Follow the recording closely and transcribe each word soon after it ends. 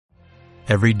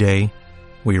Every day,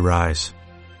 we rise,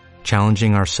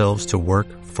 challenging ourselves to work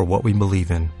for what we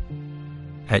believe in.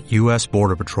 At U.S.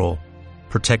 Border Patrol,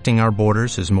 protecting our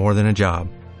borders is more than a job.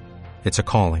 It's a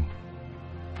calling.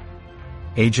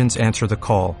 Agents answer the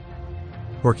call,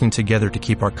 working together to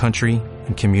keep our country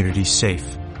and communities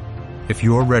safe. If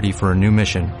you are ready for a new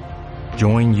mission,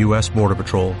 join U.S. Border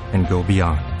Patrol and go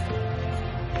beyond.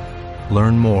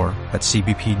 Learn more at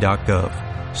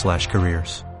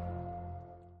cbp.gov/careers.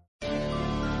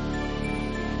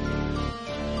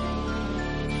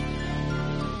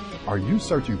 Are you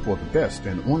searching for the best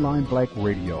in online black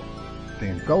radio?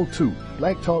 Then go to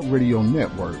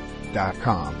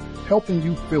blacktalkradionetwork.com, helping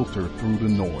you filter through the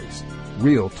noise.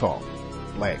 Real talk,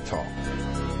 black talk.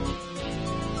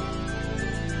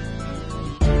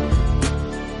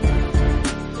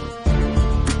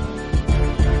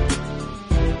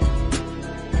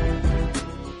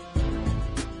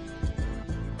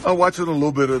 I'm watching a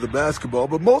little bit of the basketball,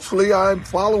 but mostly I'm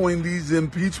following these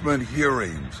impeachment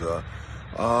hearings.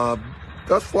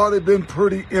 Thus far, they've been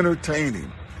pretty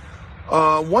entertaining.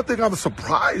 One thing I'm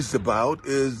surprised about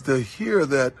is to hear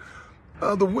that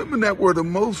the women that were the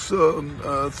most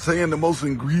saying the most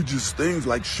egregious things,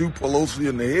 like shoot Pelosi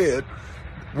in the head,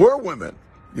 were women.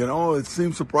 You know, it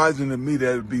seems surprising to me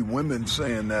that it would be women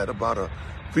saying that about a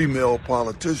female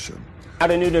politician. Now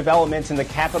to new developments in the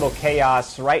Capitol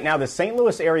chaos. Right now, the St.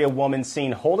 Louis area woman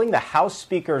seen holding the House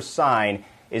Speaker's sign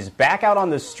is back out on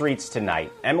the streets tonight.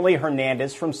 Emily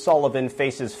Hernandez from Sullivan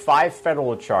faces 5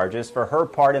 federal charges for her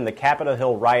part in the Capitol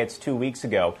Hill riots 2 weeks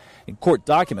ago. In court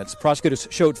documents, prosecutors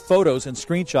showed photos and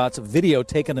screenshots of video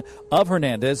taken of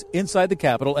Hernandez inside the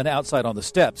Capitol and outside on the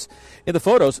steps. In the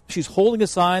photos, she's holding a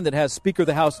sign that has Speaker of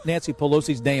the House Nancy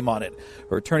Pelosi's name on it.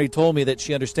 Her attorney told me that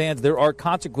she understands there are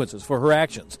consequences for her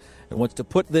actions and wants to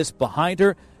put this behind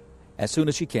her as soon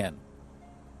as she can.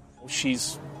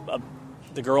 She's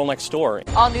the girl next door.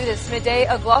 All new this midday,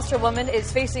 a Gloucester woman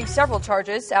is facing several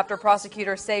charges after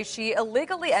prosecutors say she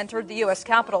illegally entered the U.S.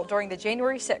 Capitol during the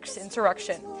January 6th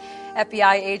insurrection.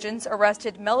 FBI agents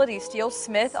arrested Melody Steele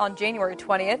Smith on January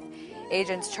 20th.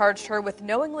 Agents charged her with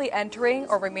knowingly entering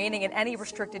or remaining in any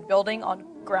restricted building on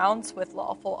grounds with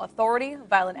lawful authority,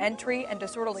 violent entry, and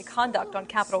disorderly conduct on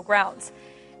Capitol grounds.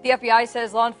 The FBI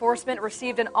says law enforcement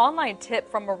received an online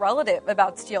tip from a relative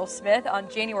about Steele Smith on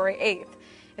January 8th.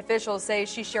 Officials say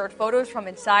she shared photos from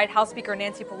inside House Speaker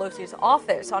Nancy Pelosi's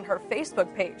office on her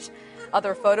Facebook page.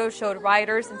 Other photos showed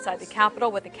rioters inside the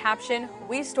Capitol with the caption,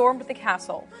 "We stormed the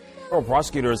castle." Federal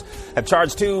prosecutors have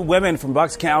charged 2 women from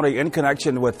Bucks County in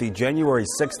connection with the January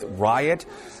 6th riot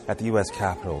at the U.S.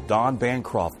 Capitol. Dawn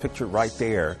Bancroft, pictured right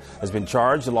there, has been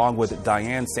charged along with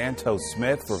Diane Santos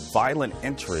Smith for violent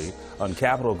entry on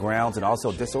Capitol grounds and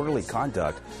also disorderly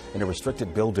conduct in a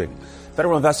restricted building.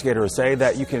 Federal investigators say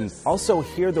that you can also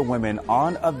hear the women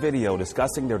on a video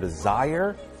discussing their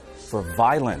desire for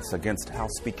violence against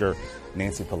House Speaker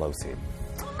Nancy Pelosi.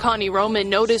 Connie Roman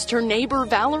noticed her neighbor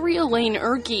Valerie Elaine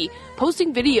Erke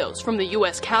posting videos from the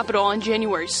U.S. Capitol on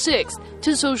January 6th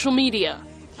to social media.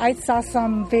 I saw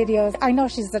some videos. I know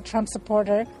she's a Trump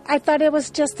supporter. I thought it was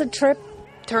just a trip.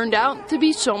 Turned out to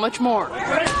be so much more.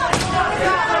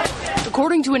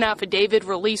 According to an affidavit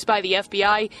released by the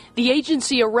FBI, the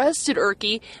agency arrested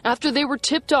Erke after they were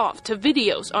tipped off to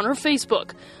videos on her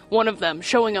Facebook. One of them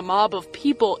showing a mob of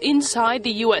people inside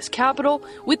the U.S. Capitol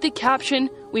with the caption,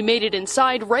 "We made it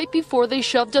inside right before they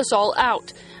shoved us all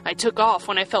out. I took off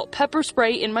when I felt pepper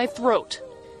spray in my throat."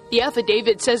 The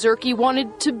affidavit says Erke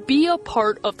wanted to be a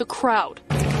part of the crowd.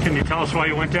 Can you tell us why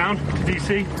you went down to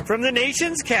D.C.? From the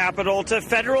nation's capital to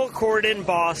federal court in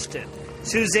Boston.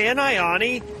 Suzanne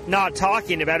Ianni not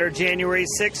talking about her January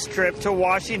 6th trip to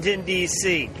Washington,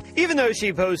 D.C., even though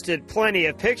she posted plenty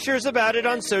of pictures about it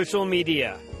on social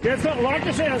media. There's a lot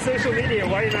to say on social media.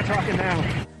 Why are you not talking now?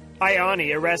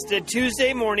 Ianni arrested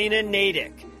Tuesday morning in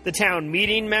Natick, the town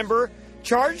meeting member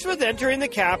charged with entering the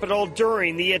Capitol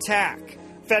during the attack.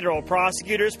 Federal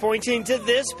prosecutors pointing to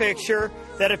this picture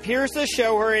that appears to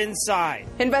show her inside.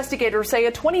 Investigators say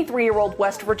a 23-year-old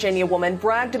West Virginia woman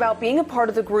bragged about being a part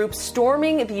of the group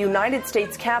storming the United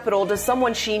States Capitol to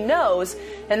someone she knows,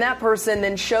 and that person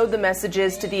then showed the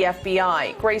messages to the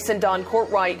FBI. Grayson Dawn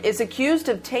Courtwright is accused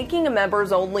of taking a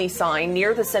members-only sign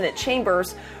near the Senate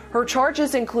chambers. Her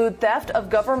charges include theft of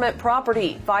government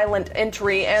property, violent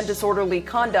entry, and disorderly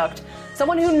conduct.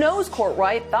 Someone who knows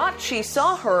Courtwright thought she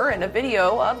saw her in a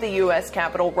video of the U.S.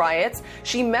 Capitol riots.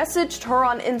 She messaged her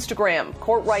on Instagram.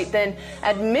 Courtwright then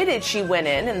admitted she went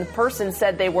in, and the person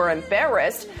said they were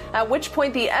embarrassed, at which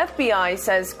point the FBI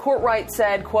says Courtwright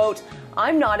said, quote,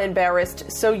 "I'm not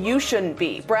embarrassed, so you shouldn't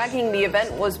be," bragging the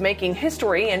event was making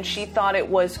history and she thought it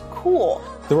was cool.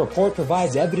 The report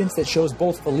provides evidence that shows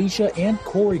both Felicia and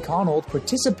Corey Connell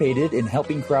participated in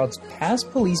helping crowds pass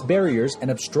police barriers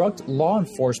and obstruct law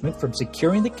enforcement from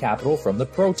securing the Capitol from the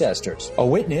protesters. A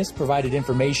witness provided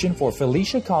information for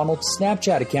Felicia Connell's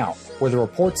Snapchat account, where the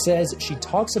report says she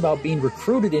talks about being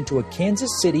recruited into a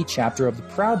Kansas City chapter of the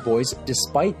Proud Boys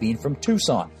despite being from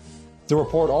Tucson. The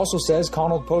report also says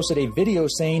Connell posted a video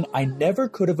saying, "I never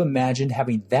could have imagined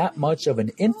having that much of an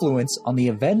influence on the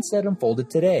events that unfolded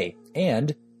today.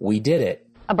 And we did it."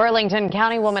 A Burlington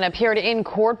County woman appeared in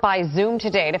court by Zoom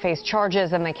today to face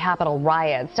charges in the Capitol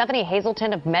riot. Stephanie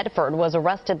Hazelton of Medford was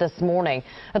arrested this morning.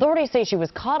 Authorities say she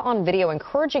was caught on video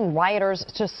encouraging rioters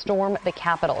to storm the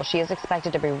Capitol. She is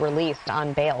expected to be released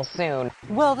on bail soon.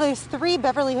 Well, those 3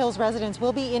 Beverly Hills residents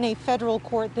will be in a federal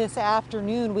court this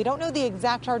afternoon. We don't know the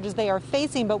exact charges they are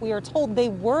facing, but we are told they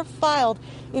were filed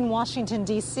in Washington,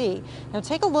 D.C. Now,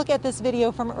 take a look at this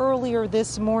video from earlier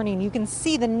this morning. You can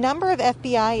see the number of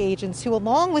FBI agents who,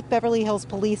 along with Beverly Hills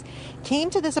police,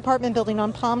 came to this apartment building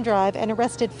on Palm Drive and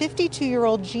arrested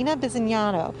 52-year-old Gina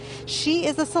Bizignano. She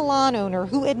is a salon owner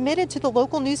who admitted to the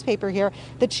local newspaper here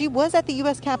that she was at the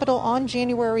U.S. Capitol on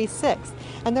January 6th.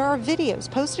 And there are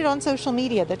videos posted on social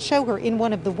media that show her in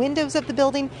one of the windows of the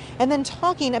building and then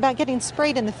talking about getting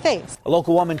sprayed in the face. A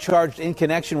local woman charged in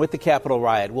connection with the Capitol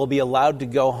riot will be allowed to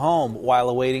go home while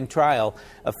awaiting trial.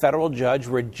 A federal judge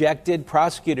rejected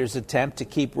prosecutors' attempt to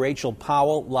keep Rachel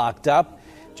Powell locked up.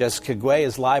 Jessica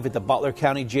C.O.W.S. is live at the Butler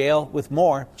County Jail with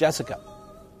more. Jessica.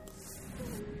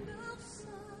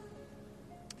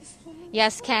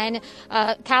 Yes, Ken.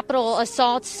 Capitol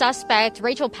assault suspect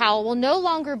Rachel Powell will no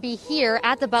longer be here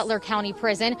at the Butler County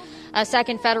Prison. A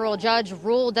second federal judge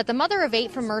ruled that the mother of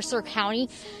 8 from Mercer County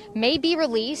may be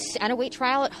released and await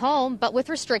trial at home, but with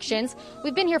restrictions.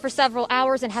 We've been here for several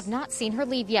hours and have not seen her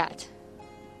leave yet.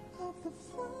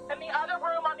 In the other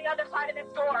room on the other side of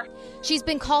this door. She's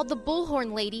been called the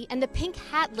Bullhorn Lady and the Pink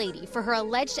Hat Lady for her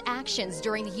alleged actions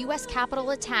during the U.S. Capitol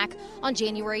attack on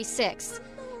January 6th.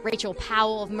 Rachel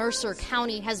Powell of Mercer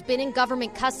County has been in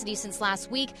government custody since last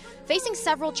week, facing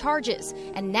several charges.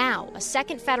 And now a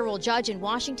second federal judge in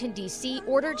Washington, D.C.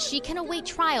 ordered she can await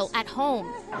trial at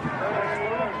home.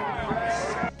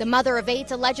 The mother of 8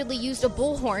 allegedly used a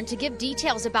bullhorn to give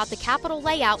details about the Capitol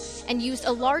layout and used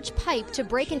a large pipe to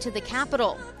break into the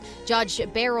Capitol. Judge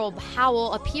Beryl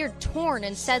Howell appeared torn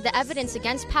and said the evidence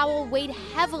against Powell weighed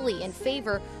heavily in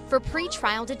favor for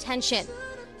pretrial detention.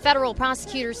 Federal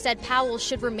prosecutors said Powell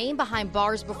should remain behind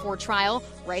bars before trial,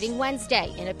 writing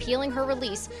Wednesday in appealing her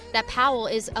release that Powell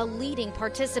is a leading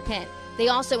participant. They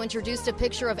also introduced a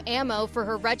picture of ammo for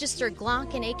her registered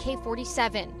Glock and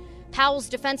AK-47. Powell's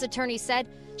defense attorney said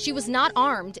she was not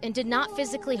armed and did not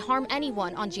physically harm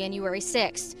anyone on January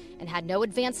 6th and had no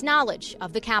advanced knowledge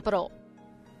of the Capitol.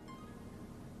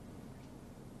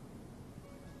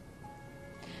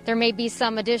 There may be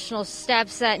some additional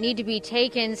steps that need to be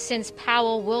taken since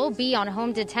Powell will be on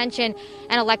home detention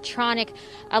and electronic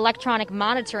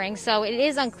monitoring. So it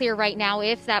is unclear right now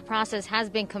if that process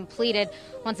has been completed.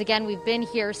 Once again, we've been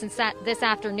here since this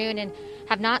afternoon and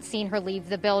have not seen her leave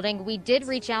the building. We did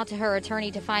reach out to her attorney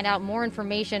to find out more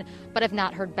information, but have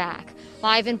not heard back.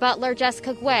 Live in Butler,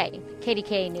 Jessica C.O.W.S.,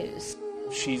 KDKA News.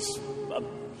 She's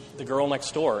the girl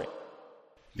next door.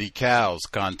 The COWS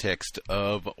context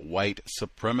of white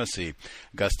supremacy.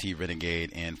 Gus T.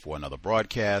 Renegade in for another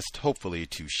broadcast, hopefully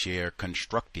to share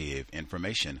constructive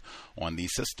information on the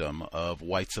system of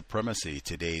white supremacy.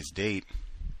 Today's date,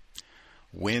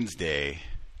 Wednesday,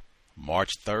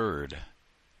 March 3rd,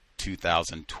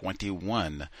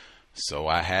 2021. So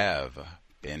I have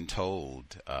been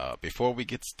told. Before we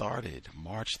get started,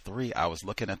 March 3, I was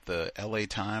looking at the LA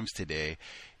Times today.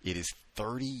 It is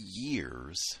 30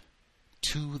 years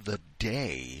to the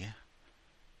day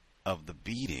of the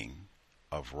beating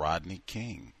of Rodney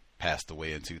King. Passed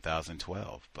away in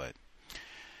 2012, but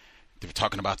they were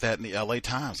talking about that in the LA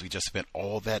Times. We just spent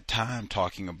all that time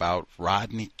talking about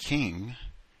Rodney King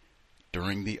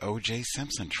during the O.J.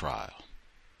 Simpson trial.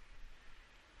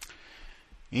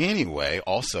 Anyway,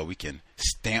 also we can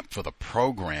stamp for the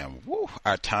program. Woo,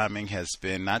 our timing has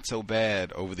been not so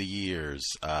bad over the years,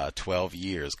 12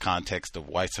 years, context of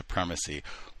white supremacy.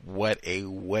 What a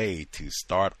way to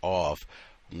start off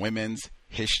Women's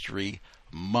History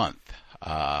Month.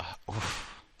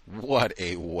 What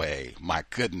a way. My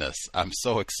goodness, I'm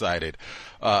so excited.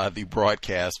 The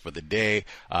broadcast for the day.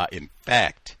 In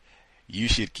fact, you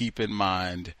should keep in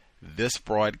mind this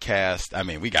broadcast. I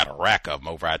mean, we got a rack of them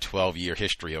over our 12-year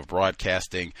history of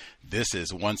broadcasting. This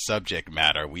is one subject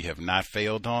matter we have not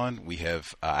failed on. We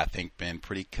have, I think, been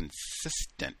pretty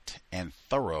consistent and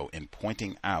thorough in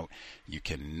pointing out you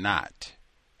cannot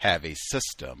have a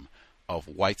system of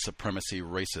white supremacy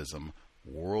racism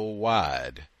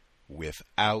worldwide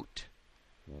without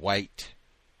white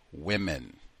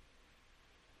women.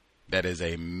 That is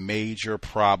a major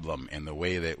problem in the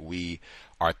way that we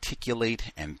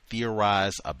articulate and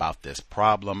theorize about this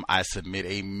problem. I submit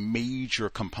a major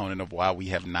component of why we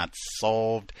have not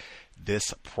solved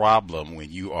this problem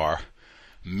when you are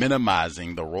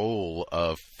minimizing the role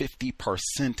of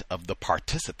 50% of the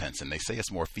participants. And they say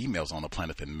it's more females on the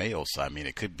planet than males, so I mean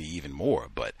it could be even more.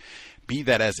 But be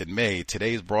that as it may,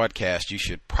 today's broadcast, you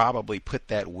should probably put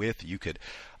that with, you could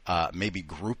maybe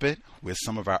group it with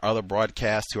some of our other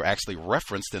broadcasts who are actually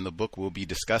referenced in the book we'll be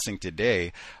discussing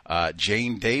today.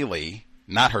 Jane Daly,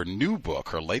 not her new book,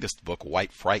 her latest book,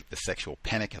 White Fright, The Sexual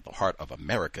Panic at the Heart of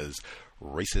America's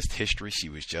Racist History. She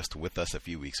was just with us a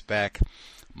few weeks back.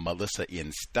 Melissa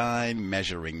N. Stein,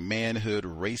 Measuring Manhood,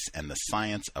 Race, and the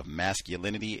Science of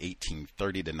Masculinity,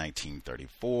 1830 to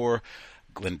 1934.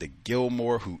 Glenda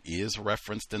Gilmore, who is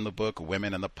referenced in the book,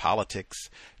 Women and the Politics,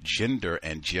 Gender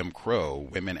and Jim Crow,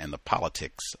 Women and the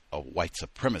Politics of White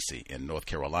Supremacy in North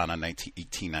Carolina,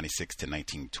 1896 to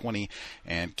 1920,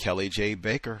 and Kelly J.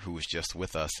 Baker, who was just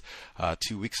with us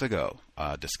 2 weeks ago,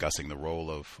 discussing the role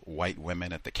of white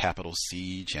women at the Capitol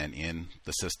siege and in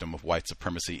the system of white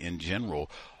supremacy in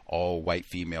general. All white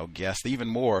female guests, even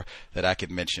more that I could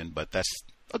mention, but that's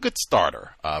a good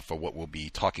starter for what we'll be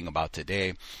talking about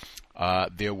today.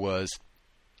 There was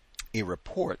a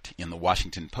report in the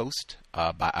Washington Post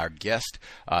by our guest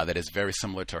that is very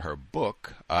similar to her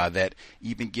book that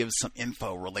even gives some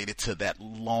info related to that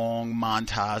long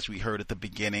montage we heard at the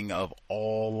beginning of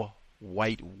all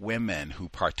white women who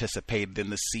participated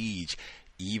in the siege.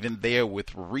 Even there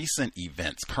with recent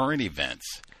events, current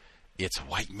events, it's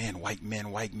white men, white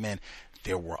men, white men.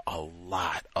 There were a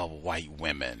lot of white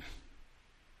women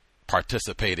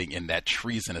participating in that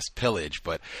treasonous pillage.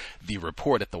 But the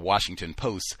report at the Washington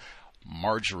Post,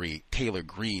 Marjorie Taylor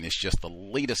Greene is just the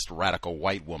latest radical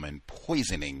white woman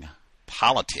poisoning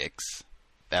politics.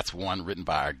 That's one written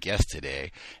by our guest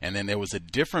today. And then there was a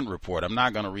different report, I'm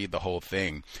not going to read the whole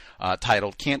thing,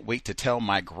 titled, Can't Wait to Tell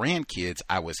My Grandkids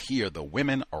I Was Here, the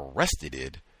Women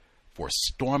Arrested for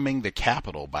Storming the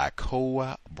Capitol by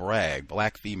Koa Bragg,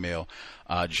 black female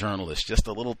journalist. Just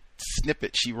a little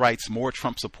snippet. She writes, more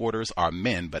Trump supporters are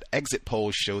men, but exit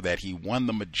polls show that he won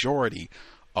the majority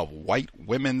of white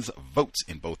women's votes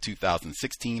in both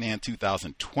 2016 and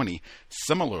 2020.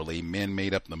 Similarly, men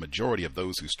made up the majority of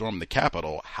those who stormed the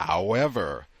Capitol.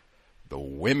 However, the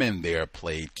women there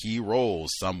played key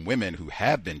roles. Some women who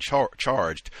have been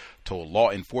charged told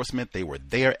law enforcement they were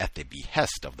there at the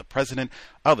behest of the president.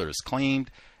 Others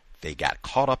claimed they got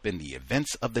caught up in the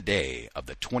events of the day. Of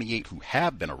the 28 who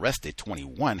have been arrested,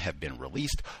 21 have been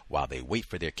released while they wait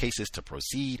for their cases to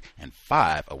proceed, and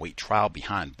 5 await trial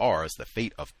behind bars. The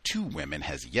fate of 2 women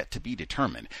has yet to be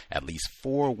determined. At least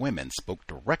 4 women spoke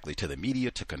directly to the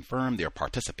media to confirm their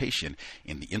participation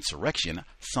in the insurrection,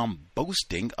 some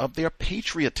boasting of their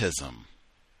patriotism.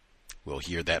 We'll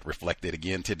hear that reflected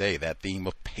again today, that theme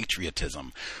of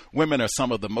patriotism. Women are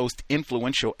some of the most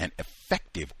influential and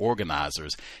effective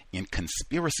organizers in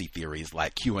conspiracy theories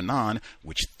like QAnon,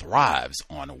 which thrives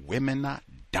on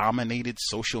women-dominated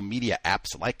social media apps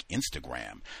like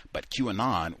Instagram. But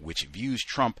QAnon, which views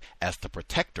Trump as the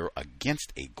protector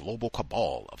against a global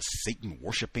cabal of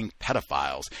Satan-worshipping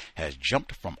pedophiles, has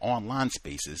jumped from online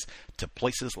spaces to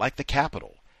places like the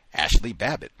Capitol. Ashley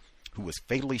Babbitt, who was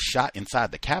fatally shot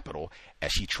inside the Capitol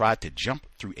as she tried to jump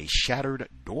through a shattered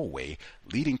doorway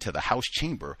leading to the House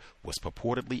chamber, was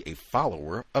purportedly a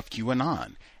follower of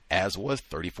QAnon, as was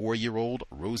 34-year-old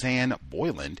Roseanne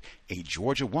Boyland, a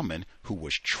Georgia woman who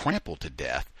was trampled to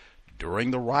death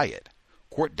during the riot.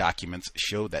 Court documents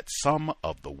show that some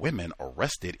of the women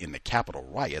arrested in the Capitol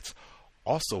riots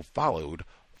also followed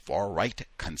far-right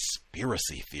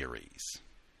conspiracy theories.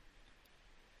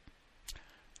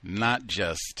 Not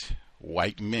just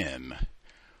white men,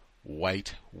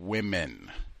 white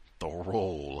women, the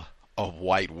role of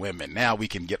white women. Now we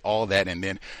can get all that and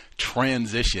then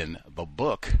transition the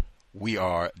book we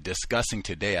are discussing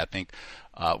today. I think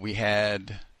we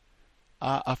had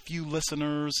a few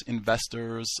listeners,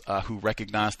 investors who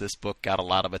recognized this book, got a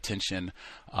lot of attention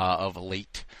of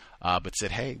late. But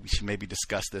said, hey, we should maybe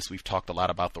discuss this. We've talked a lot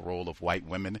about the role of white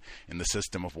women in the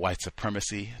system of white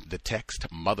supremacy. The text,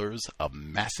 Mothers of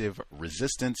Massive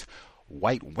Resistance,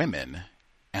 White Women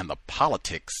and the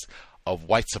Politics of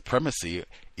White Supremacy.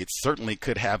 It certainly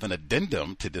could have an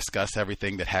addendum to discuss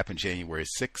everything that happened January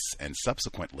 6th and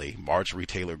subsequently, Marjorie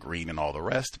Taylor Greene and all the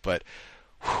rest. But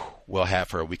we'll have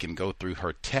her. We can go through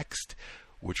her text,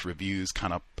 which reviews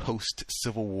kind of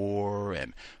post-Civil War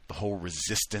and the whole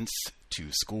resistance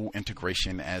to school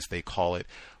integration, as they call it.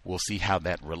 We'll see how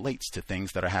that relates to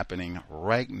things that are happening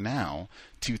right now,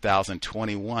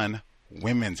 2021,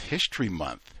 Women's History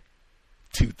Month.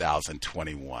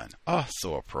 2021. Oh,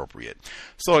 so appropriate.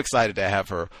 So excited to have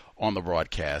her on the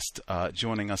broadcast,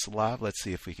 joining us live. Let's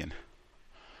see if we can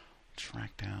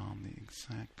track down the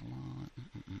exact line.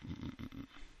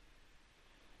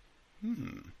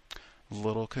 A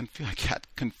little confused. I got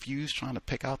confused trying to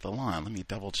pick out the line. Let me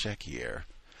double check here.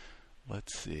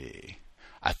 Let's see.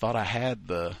 I thought I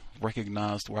had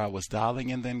recognized where I was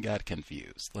dialing and then got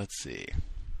confused. Let's see.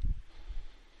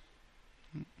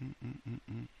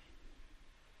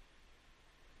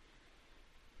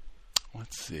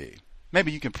 Let's see.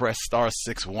 Maybe you can press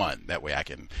 *61. That way I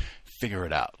can figure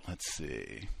it out. Let's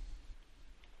see.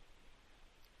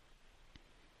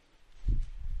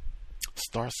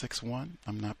 *61.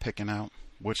 I'm not picking out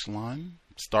which line.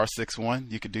 *61.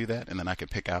 You could do that, and then I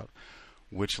could pick out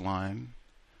which line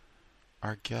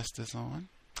our guest is on.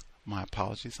 My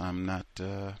apologies. I'm not.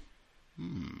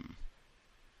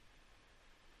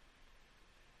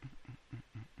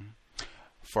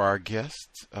 For our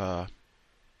guest,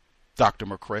 Dr.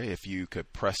 McRae, if you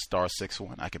could press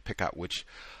 *61, I could pick out which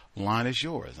line is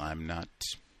yours. I'm not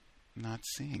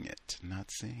seeing it. Not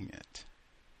seeing it.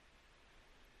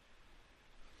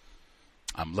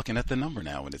 I'm looking at the number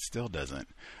now, and it still doesn't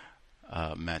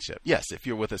match up. Yes, if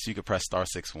you're with us, you could press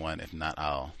 *61. If not,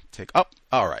 I'll take. Oh,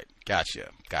 all right. Gotcha.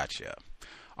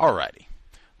 All righty.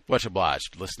 Much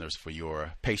obliged, listeners, for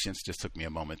your patience. Just took me a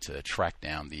moment to track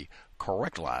down the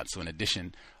correct line. So in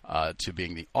addition to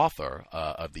being the author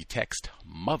of the text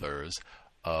Mothers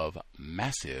of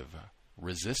Massive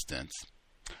Resistance,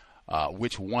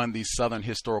 which won the Southern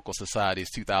Historical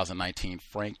Society's 2019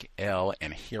 Frank L.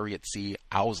 and Harriet C.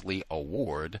 Owsley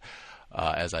Award,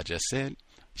 as I just said,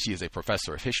 she is a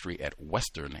professor of history at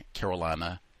Western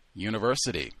Carolina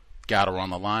University. Got her on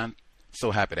the line.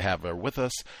 So happy to have her with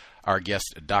us. Our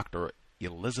guest, Dr.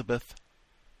 Elizabeth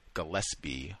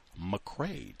Gillespie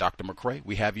McRae. Dr. McRae,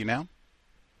 we have you now.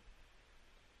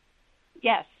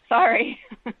 Yes, sorry.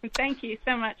 Thank you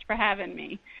so much for having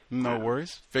me. No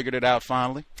worries. Figured it out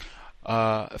finally.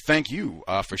 Thank you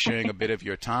for sharing a bit of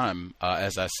your time.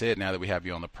 As I said, now that we have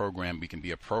you on the program, we can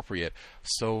be appropriate.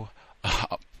 So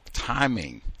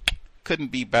timing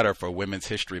couldn't be better for Women's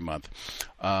History Month.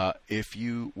 If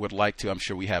you would like to, I'm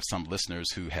sure we have some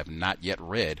listeners who have not yet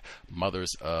read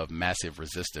Mothers of Massive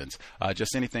Resistance.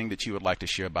 Just anything that you would like to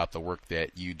share about the work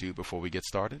that you do before we get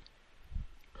started?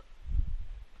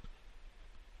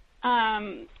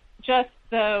 Just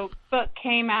the book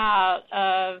came out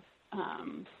of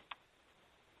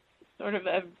sort of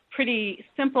a pretty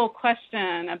simple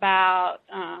question about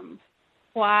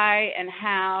why and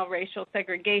how racial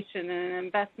segregation and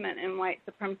investment in white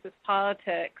supremacist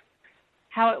politics,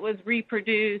 how it was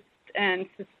reproduced and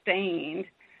sustained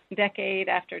decade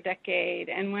after decade.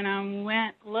 And when I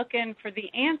went looking for the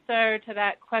answer to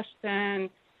that question,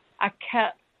 I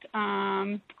kept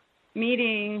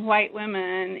meeting white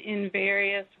women in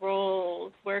various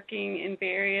roles, working in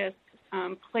various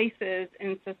places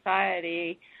in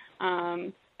society.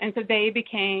 And so they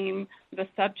became the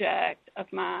subject of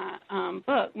my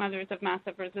book, Mothers of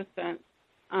Massive Resistance,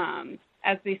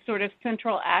 as these sort of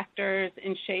central actors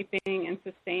in shaping and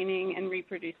sustaining and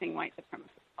reproducing white supremacist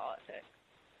politics.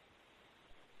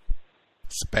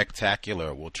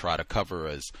 Spectacular. We'll try to cover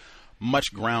as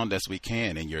much ground as we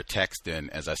can in your text,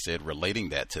 and as I said, relating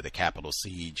that to the Capitol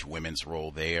siege, women's role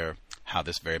there, how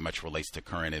this very much relates to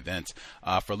current events.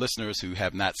 For listeners who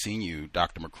have not seen you,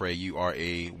 Dr. McRae, you are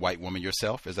a white woman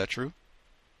yourself. Is that true?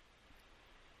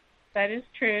 That is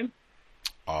true.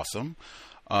 Awesome.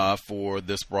 For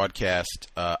this broadcast,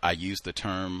 I use the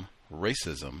term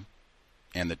racism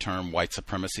and the term white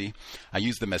supremacy. I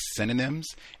use them as synonyms,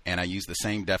 and I use the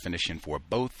same definition for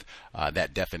both.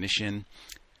 That definition,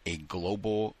 a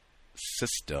global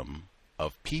system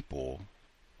of people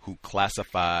who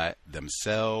classify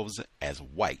themselves as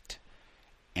white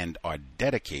and are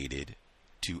dedicated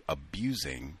to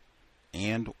abusing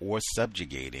and or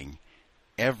subjugating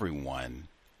everyone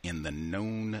in the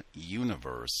known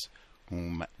universe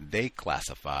whom they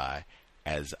classify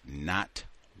as not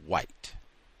white.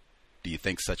 Do you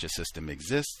think such a system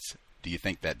exists? Do you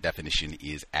think that definition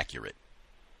is accurate?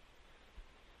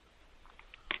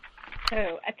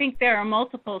 So I think there are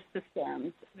multiple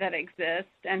systems that exist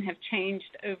and have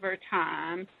changed over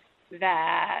time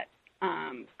that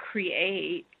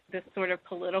create this sort of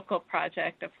political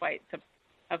project of white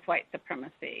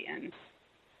supremacy, and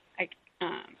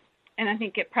I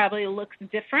think it probably looks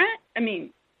different. I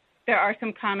mean, there are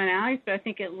some commonalities, but I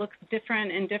think it looks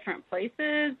different in different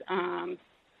places.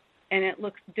 and it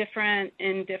looks different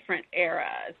in different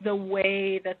eras. The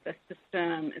way that the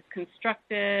system is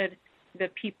constructed, the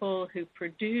people who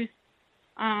produce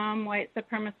white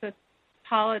supremacist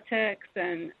politics,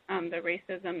 and the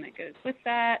racism that goes with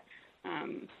that.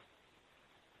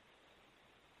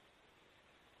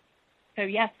 So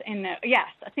yes and no. Yes,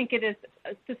 I think it is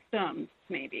a system,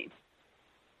 maybe.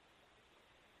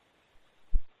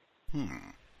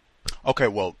 Okay,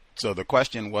 well, so the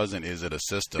question wasn't, is it a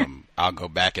system? I'll go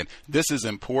back. And this is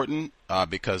important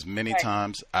because many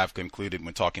times I've concluded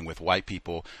when talking with white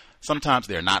people, sometimes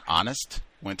they're not honest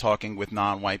when talking with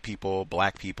non-white people,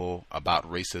 black people,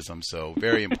 about racism. So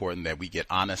very important that we get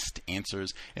honest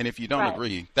answers. And if you don't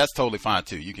agree, that's totally fine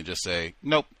too. You can just say,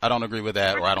 nope, I don't agree with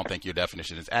that, or I don't think your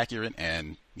definition is accurate,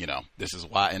 and this is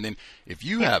why. And then if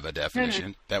you have a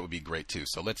definition, that would be great too.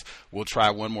 So we'll try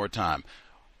one more time.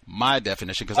 My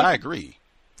definition, because I agree,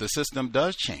 the system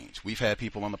does change. We've had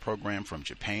people on the program from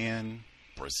Japan,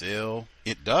 Brazil.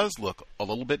 It does look a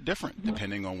little bit different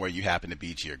depending on where you happen to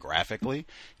be geographically,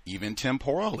 even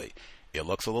temporally. It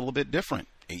looks a little bit different,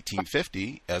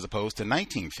 1850 as opposed to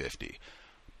 1950.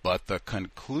 But the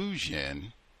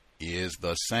conclusion is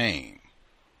the same.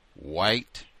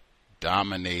 White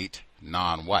dominate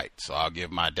non-white. So I'll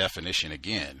give my definition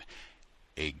again.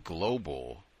 A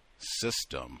global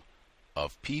system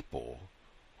of people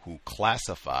who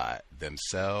classify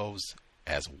themselves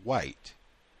as white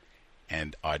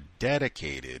and are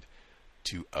dedicated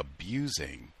to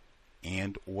abusing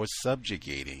and or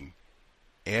subjugating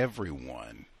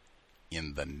everyone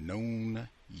in the known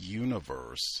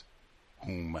universe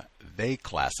whom they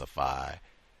classify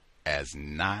as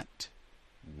not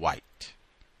white.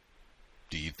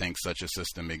 Do you think such a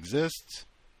system exists?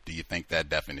 Do you think that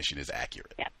definition is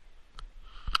accurate? Yes.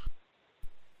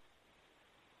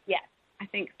 Yes, I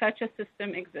think such a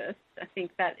system exists. I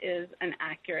think that is an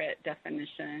accurate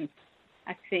definition.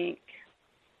 I think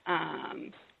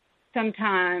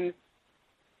sometimes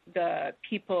the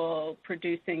people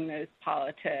producing those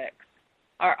politics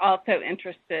are also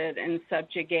interested in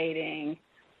subjugating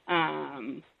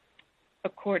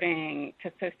according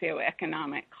to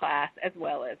socioeconomic class as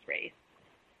well as race.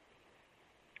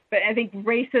 But I think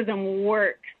racism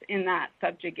works in that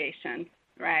subjugation,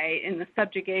 right? In the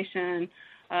subjugation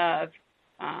of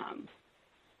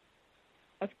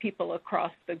people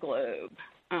across the globe.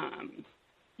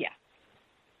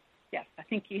 Yes, I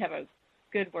think you have a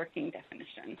good working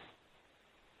definition.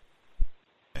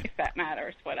 If that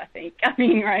matters, what I think. I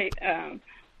mean, right?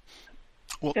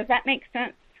 Does that make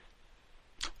sense?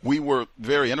 We were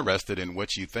very interested in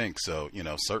what you think. So,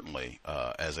 certainly,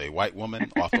 as a white woman,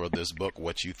 author of this book,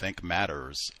 what you think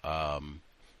matters,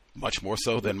 much more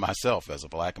so than myself as a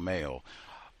black male.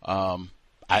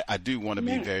 I do want to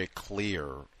be very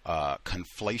clear.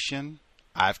 Conflation,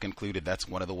 I've concluded that's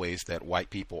one of the ways that white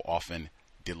people often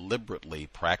deliberately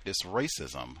practice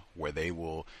racism, where they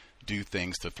will do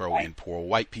things to throw in poor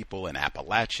white people in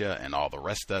Appalachia and all the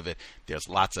rest of it. There's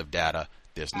lots of data.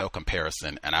 There's no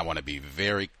comparison. And I want to be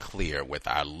very clear with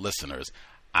our listeners.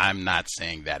 I'm not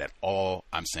saying that at all.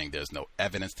 I'm saying there's no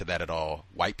evidence to that at all.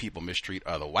 White people mistreat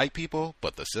other white people,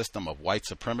 but the system of white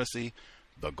supremacy,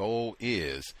 the goal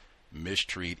is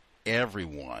mistreat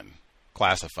everyone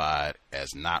classified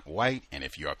as not white. And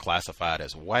if you are classified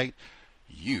as white,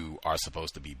 you are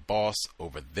supposed to be boss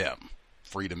over them.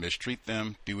 Free to mistreat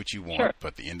them, do what you want, sure.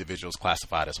 But the individuals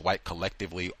classified as white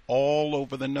collectively all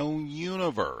over the known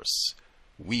universe,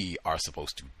 we are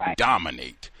supposed to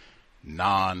dominate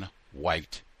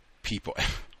non-white people.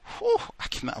 Whew, I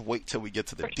cannot wait till we get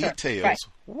to the details.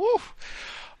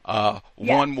 Sure.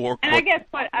 One more quick... And I guess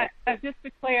just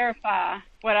to clarify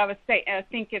what I was saying, I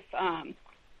think I'm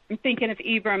thinking of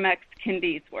Ibram X.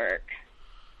 Kendi's work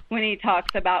when he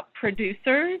talks about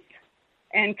producers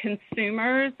and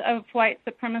consumers of white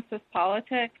supremacist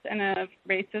politics and of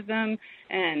racism.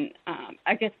 And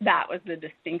I guess that was the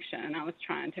distinction I was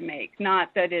trying to make.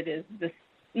 Not that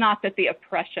the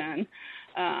oppression,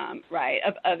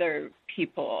 of other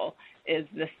people is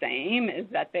the same, is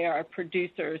that they are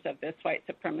producers of this white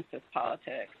supremacist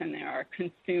politics and they are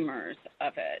consumers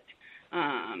of it.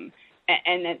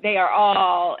 And that they are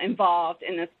all involved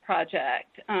in this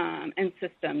project and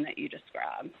system that you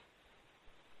described.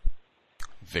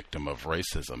 Victim of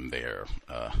racism there.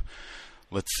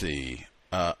 Let's see.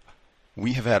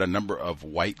 We have had a number of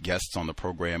white guests on the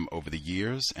program over the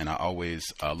years, and I always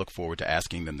look forward to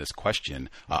asking them this question.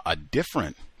 A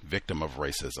different victim of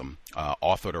racism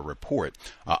authored a report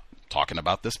talking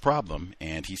about this problem,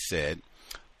 and he said,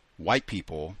 white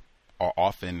people are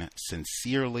often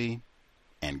sincerely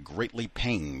and greatly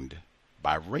pained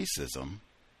by racism,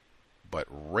 but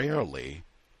rarely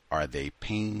are they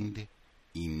pained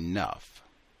enough?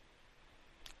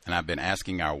 And I've been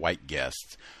asking our white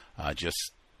guests,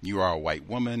 you are a white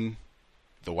woman,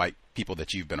 the white people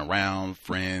that you've been around,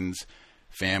 friends,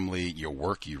 family, your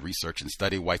work, you research and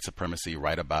study white supremacy,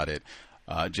 write about it.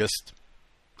 Just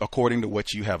according to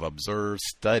what you have observed,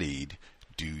 studied,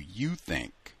 do you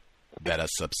think that a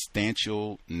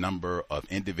substantial number of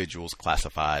individuals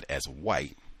classified as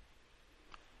white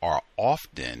are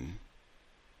often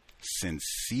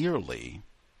sincerely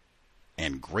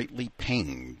and greatly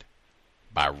pained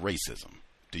by racism?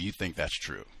 Do you think that's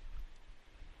true?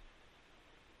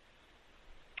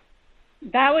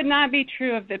 That would not be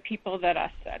true of the people that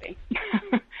I study,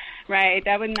 right?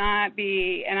 That would not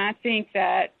be, and I think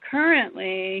that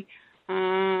currently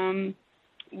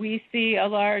we see a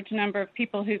large number of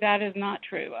people who that is not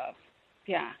true of.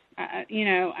 Yeah,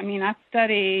 I've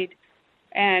studied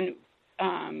and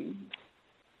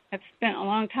have spent a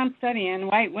long time studying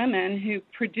white women who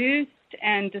produced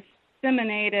and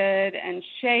disseminated and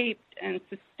shaped and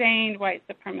sustained white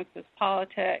supremacist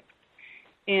politics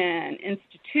in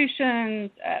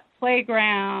institutions, at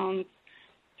playgrounds,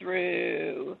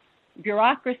 through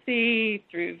bureaucracy,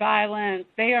 through violence.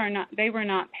 They were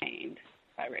not pained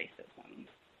by racism,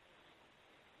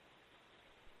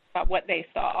 by what they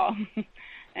saw,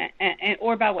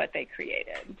 or by what they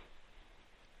created.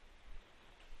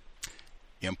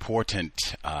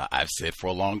 Important. I've said for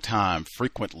a long time,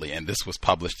 frequently, and this was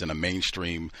published in a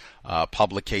mainstream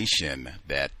publication,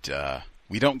 that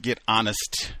we don't get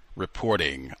honest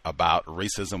reporting about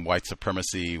racism, white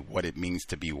supremacy, what it means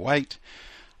to be white.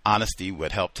 Honesty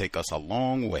would help take us a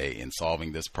long way in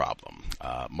solving this problem.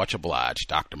 Much obliged,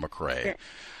 Dr. McRae. Sure.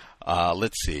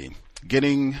 Let's see.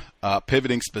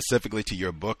 Pivoting specifically to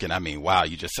your book, and I mean, wow,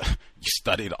 you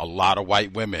studied a lot of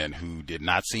white women who did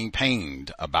not seem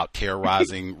pained about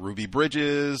terrorizing Ruby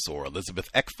Bridges or Elizabeth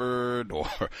Eckford or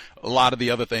a lot of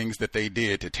the other things that they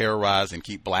did to terrorize and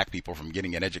keep black people from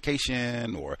getting an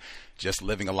education or just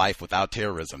living a life without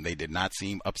terrorism. They did not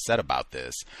seem upset about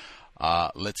this.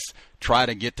 Let's try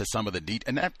to get to some of the details.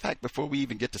 And in fact, before we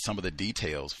even get to some of the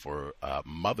details for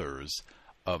mothers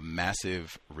of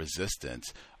massive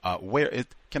resistance,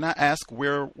 can I ask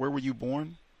where were you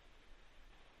born?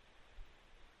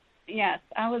 Yes,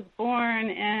 I was born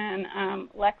in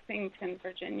Lexington,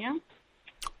 Virginia,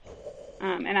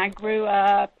 and I grew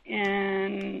up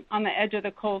on the edge of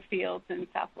the coal fields in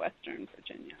southwestern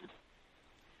Virginia.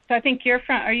 So I think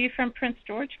are you from Prince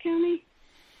George County,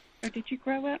 or did you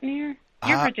grow up near?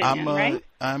 You're Virginian, right?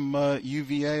 I'm a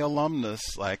UVA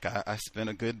alumnus. Like, I spent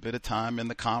a good bit of time in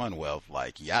the Commonwealth.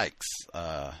 Like, yikes.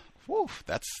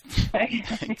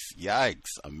 Yikes.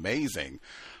 Amazing.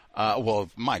 Well,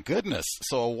 my goodness.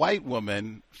 So a white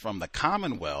woman from the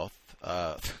Commonwealth,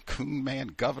 Coon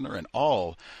Man governor and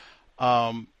all.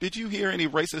 Did you hear any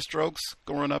racist jokes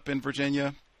growing up in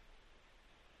Virginia?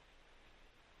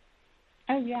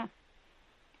 Oh, yeah.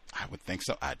 I would think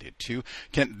so. I did too.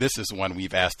 This is one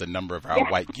we've asked a number of our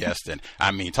white guests, and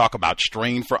I mean, talk about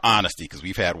strain for honesty, because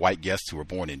we've had white guests who were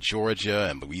born in Georgia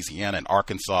and Louisiana and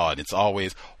Arkansas, and it's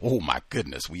always, oh my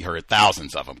goodness, we heard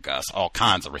thousands of them, Gus, all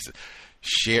kinds of races.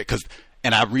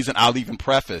 I'll even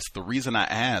preface, the reason I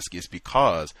ask is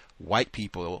because white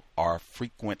people are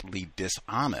frequently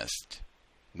dishonest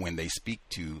when they speak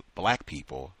to black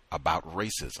people about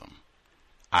racism.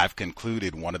 I've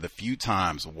concluded one of the few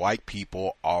times white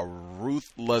people are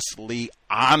ruthlessly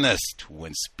honest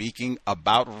when speaking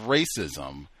about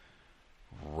racism.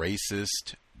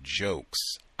 Racist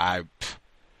jokes. I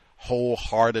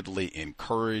wholeheartedly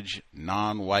encourage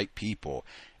non-white people,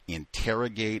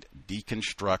 interrogate,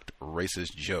 deconstruct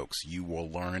racist jokes. You will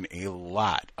learn a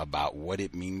lot about what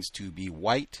it means to be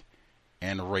white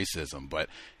and racism. But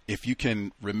if you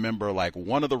can remember, like,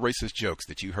 one of the racist jokes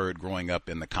that you heard growing up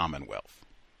in the Commonwealth.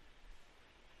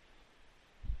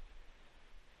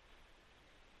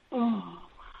 Oh,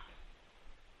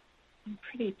 I'm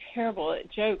pretty terrible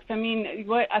at jokes. I mean,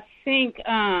 what I think,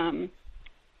 I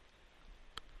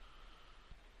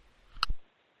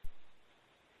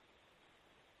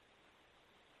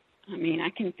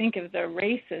can think of the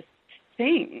racist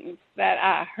things that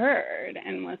I heard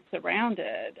and was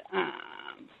surrounded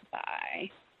by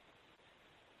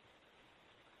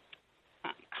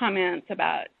comments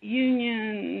about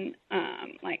union,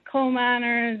 like coal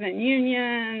miners and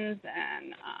unions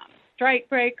and strike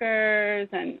breakers,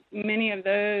 and many of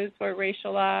those were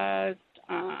racialized.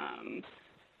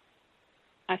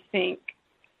 I think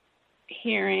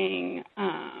hearing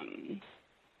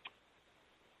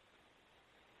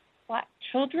black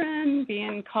children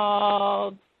being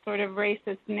called sort of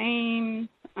racist names,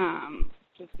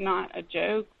 just not a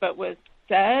joke, but was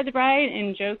said, right,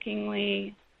 in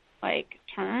jokingly, like,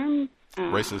 terms.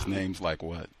 Racist names like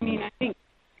what? I mean, I think,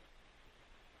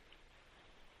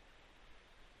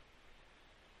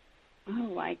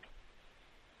 like,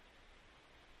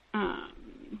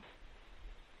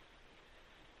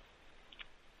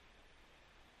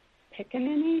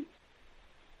 pickaninny,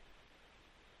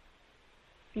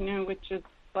 which is,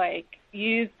 like,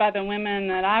 used by the women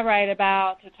that I write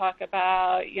about to talk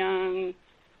about young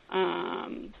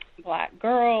black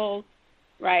girls,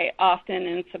 right, often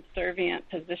in subservient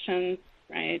positions,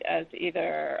 right, as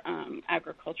either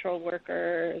agricultural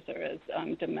workers or as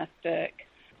domestic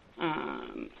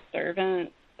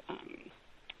servants.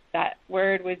 That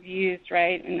word was used,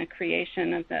 right, in the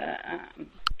creation of the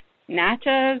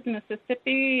Natchez,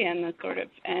 Mississippi, and the sort of,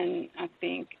 and I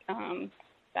think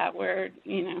that word,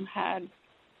 had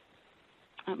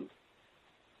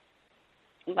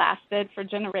lasted for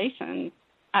generations.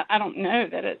 I don't know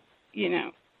that it's,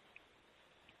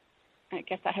 I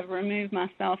guess I have removed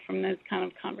myself from those kind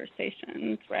of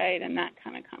conversations, right, and that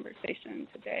kind of conversation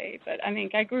today. But I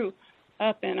think I grew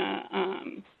up in a,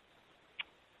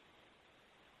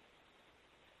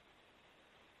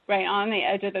 right on the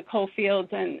edge of the coal fields,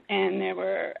 and there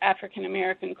were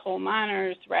African-American coal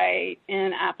miners, right,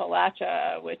 in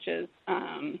Appalachia, which is,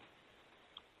 and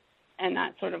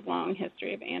that sort of long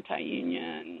history of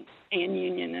anti-union and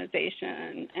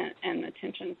unionization and the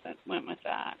tensions that went with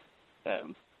that.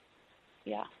 So,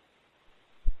 yeah.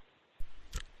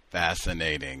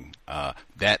 Fascinating.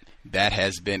 That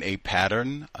has been a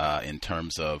pattern in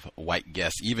terms of white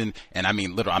guests, even, and I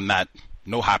mean, literally, I'm not,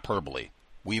 no hyperbole.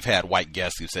 We've had white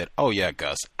guests who said, "Oh yeah,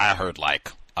 Gus, I heard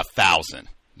like 1,000,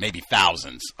 maybe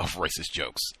thousands of racist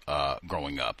jokes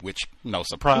growing up," which, no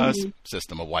surprise,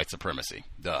 system of white supremacy,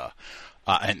 duh.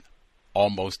 And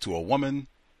almost to a woman,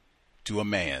 to a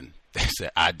man, they said,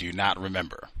 "I do not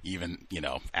remember," even,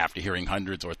 after hearing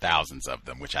hundreds or thousands of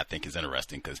them, which I think is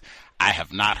interesting because I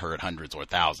have not heard hundreds or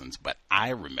thousands, but I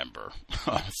remember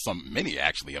many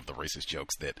actually of the racist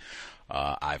jokes that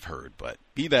I've heard. But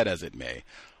be that as it may,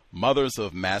 Mothers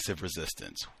of Massive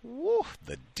Resistance. Woo,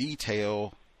 the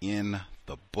detail in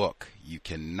the book. You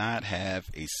cannot have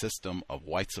a system of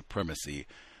white supremacy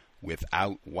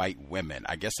without white women.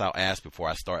 I guess I'll ask before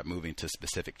I start moving to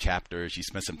specific chapters. You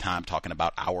spent some time talking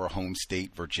about our home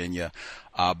state, Virginia,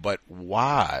 but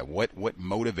why? What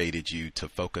motivated you to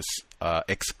focus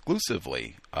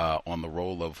exclusively on the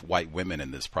role of white women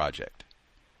in this project?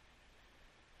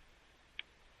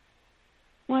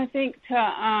 Well, I think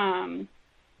to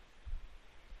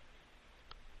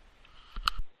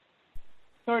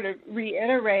sort of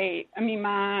reiterate, I mean,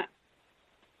 my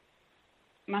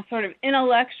sort of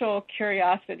intellectual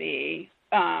curiosity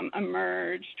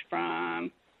emerged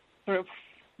from sort of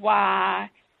why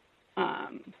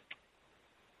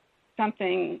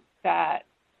something that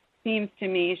seems to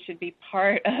me should be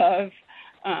part of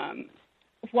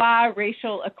why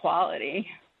racial equality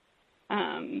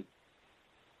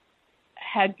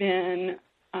had been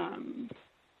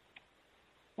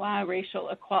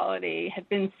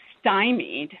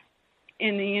stymied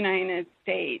in the United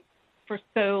States for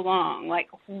so long. Like,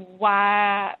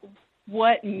 why?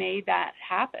 What made that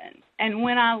happen? And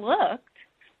when I looked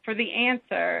for the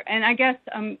answer, and I guess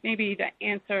maybe to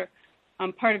answer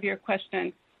part of your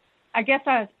question, I guess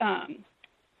I was,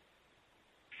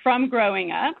 from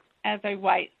growing up as a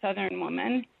white Southern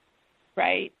woman,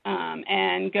 right,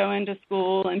 and going to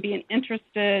school and being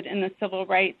interested in the civil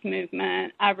rights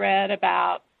movement, I read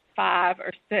about 5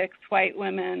 or 6 white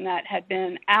women that had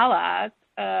been allies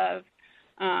of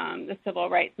the civil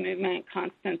rights movement,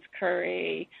 Constance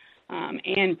Curry,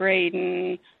 Ann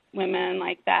Braden, women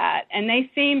like that. And they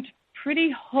seemed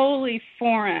pretty wholly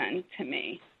foreign to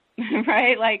me,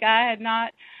 right? Like, I had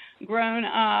not grown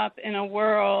up in a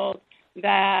world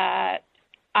that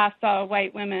I saw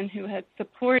white women who had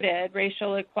supported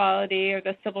racial equality or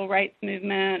the civil rights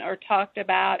movement or talked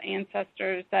about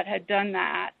ancestors that had done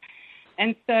that.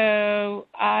 And so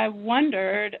I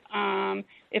wondered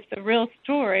if the real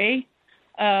story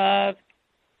of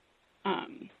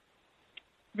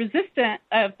resistance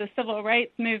of the civil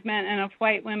rights movement and of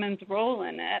white women's role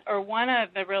in it, or one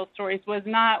of the real stories, was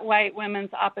not white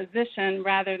women's opposition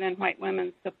rather than white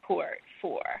women's support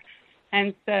for.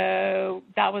 And so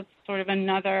that was sort of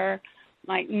another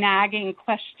nagging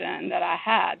question that I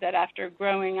had, that after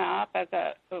growing up as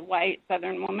a white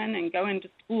Southern woman and going to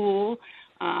school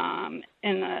in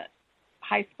the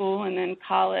high school and then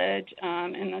college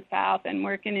in the South and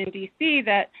working in D.C.,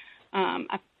 that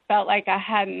I felt like I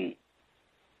hadn't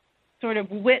sort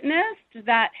of witnessed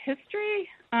that history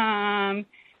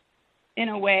in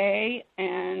a way.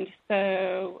 And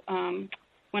so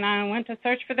when I went to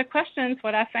search for the questions,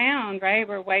 what I found, right,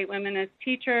 were white women as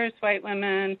teachers, white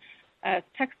women as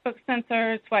textbook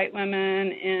censors, white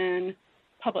women in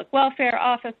public welfare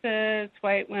offices,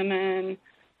 white women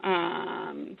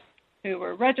who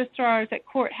were registrars at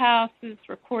courthouses,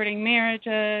 recording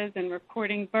marriages and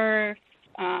recording births,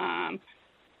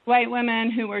 white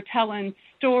women who were telling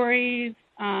stories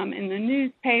in the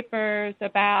newspapers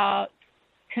about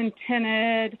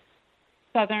contented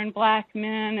Southern black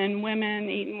men and women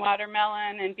eating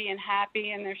watermelon and being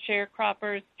happy in their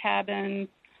sharecroppers' cabins,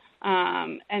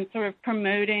 and sort of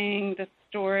promoting the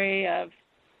story of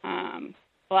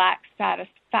black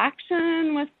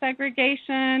satisfaction with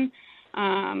segregation.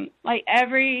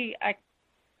 Every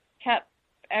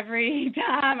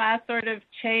time I sort of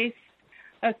chased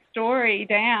a story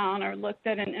down or looked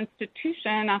at an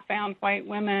institution, I found white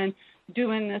women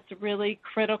doing this really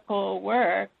critical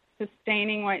work,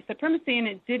 sustaining white supremacy, and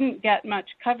it didn't get much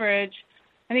coverage.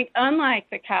 I think unlike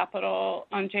the Capitol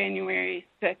on January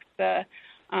 6th, the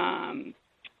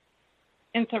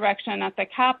insurrection at the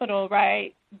Capitol,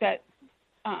 right, that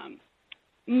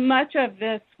much of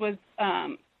this was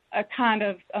a kind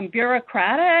of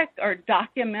bureaucratic or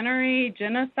documentary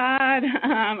genocide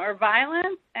or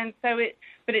violence, and so it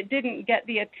didn't get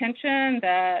the attention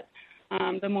that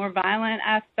the more violent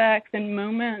aspects and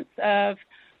moments of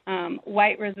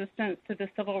white resistance to the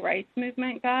civil rights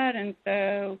movement got. And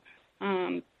so,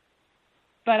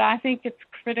 but I think it's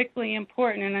critically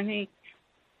important, and I think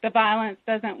the violence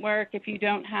doesn't work if you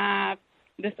don't have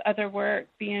this other work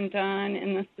being done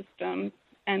in the systems,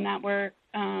 and that work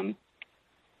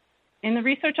in the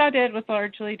research I did was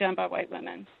largely done by white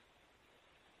women.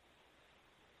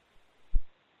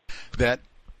 That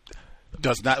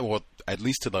does not, well, at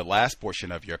least to the last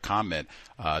portion of your comment,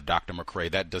 Dr. McRae,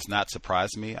 that does not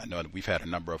surprise me. I know we've had a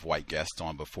number of white guests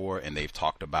on before, and they've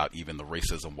talked about even the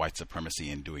racism, white supremacy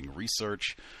in doing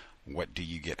research. What do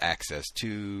you get access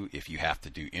to if you have to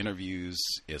do interviews?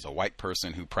 Is a white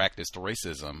person who practiced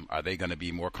racism, are they going to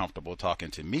be more comfortable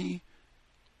talking to me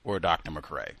or Dr.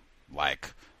 McRae?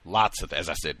 Like, lots of, as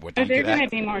I said, what do you get access to? They're going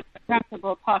to be more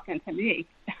comfortable talking to me,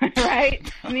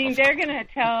 right? I mean, they're going to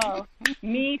tell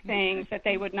me things that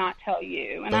they would not tell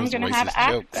you, and I'm going to have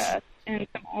access in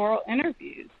some oral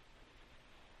interviews.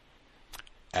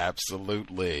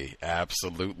 Absolutely,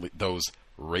 absolutely. Those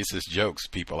racist jokes,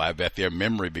 people, I bet their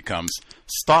memory becomes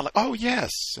startling. Oh,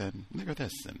 yes, and look at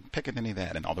this, and Pickaninny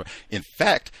that, and all the. In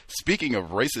fact, speaking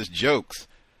of racist jokes,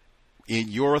 in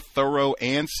your thorough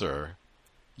answer,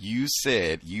 you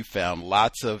said you found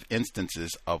lots of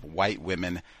instances of white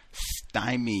women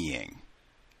stymieing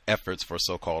efforts for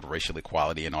so-called racial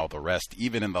equality and all the rest.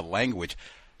 Even in the language,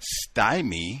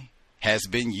 stymie has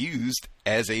been used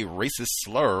as a racist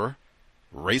slur,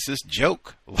 racist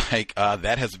joke. Like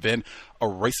that has been a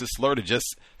racist slur to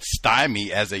just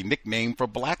stymie as a nickname for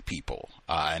black people,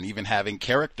 and even having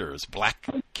characters, black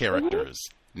characters,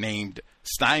 named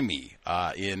Stymie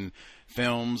in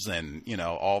films and, you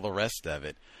know, all the rest of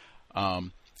it.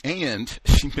 And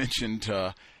she mentioned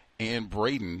Ann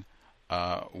Braden.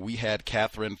 We had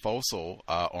Catherine Fossil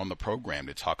on the program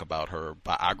to talk about her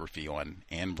biography on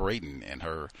Ann Braden and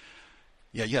her.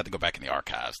 Yeah, you have to go back in the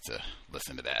archives to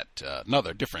listen to that.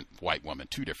 Another different white woman,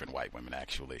 two different white women,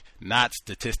 actually. Not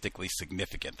statistically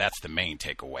significant. That's the main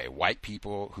takeaway. White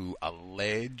people who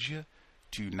allege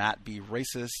to not be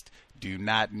racist do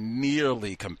not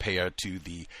nearly compare to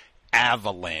the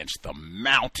avalanche, the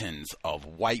mountains of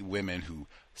white women who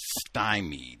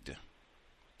stymied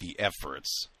the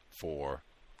efforts for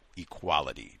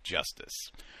equality,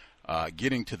 justice.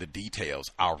 Getting to the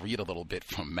details, I'll read a little bit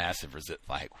from Massive Resist.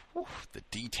 Like, whew, the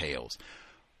details.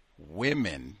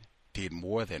 Women did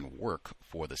more than work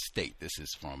for the state. This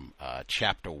is from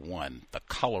Chapter 1, The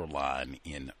Color Line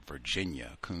in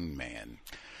Virginia, Kuhnman.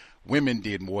 Women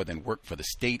did more than work for the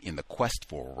state in the quest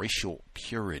for racial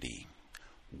purity.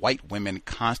 White women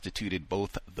constituted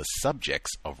both the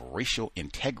subjects of racial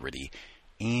integrity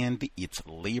and its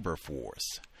labor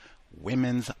force.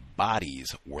 Women's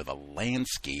bodies were the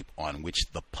landscape on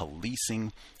which the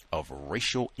policing of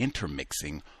racial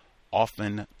intermixing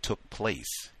often took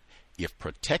place. If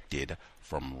protected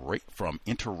from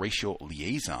interracial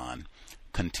liaison,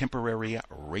 contemporary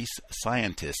race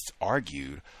scientists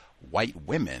argued white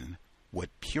women would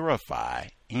purify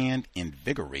and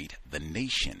invigorate the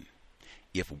nation.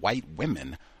 If white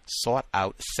women sought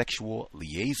out sexual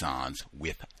liaisons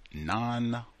with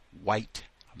non-white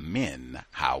men,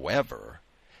 however,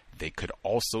 they could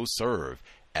also serve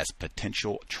as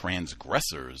potential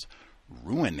transgressors,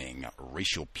 ruining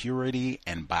racial purity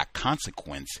and by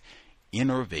consequence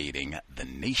enervating the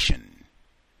nation.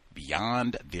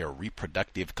 beyond their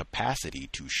reproductive capacity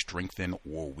to strengthen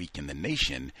or weaken the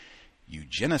nation,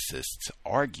 eugenicists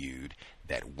argued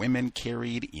that women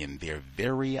carried in their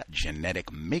very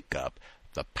genetic makeup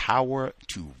the power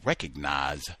to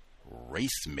recognize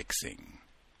race mixing.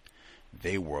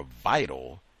 They were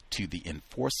vital to the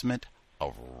enforcement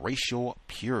of racial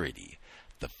purity,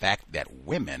 the fact that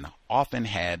women often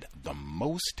had the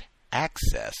most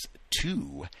access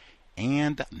to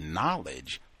and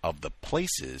knowledge of the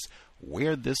places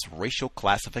where this racial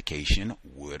classification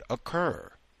would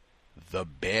occur: the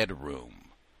bedroom,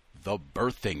 the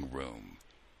birthing room,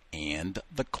 and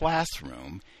the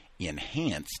classroom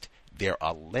enhanced their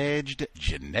alleged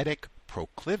genetic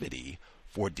proclivity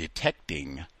for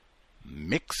detecting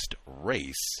mixed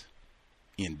race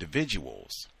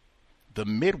individuals. The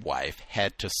midwife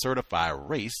had to certify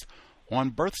race on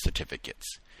birth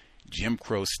certificates. Jim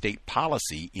Crow state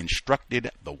policy instructed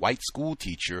the white school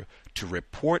teacher to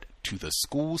report to the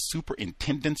school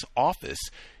superintendent's office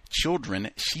children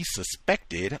she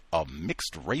suspected of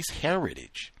mixed race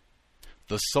heritage.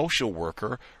 The social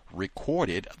worker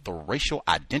recorded the racial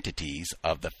identities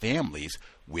of the families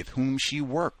with whom she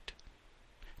worked,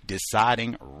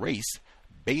 deciding race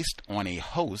based on a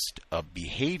host of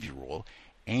behavioral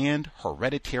and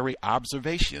hereditary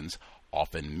observations,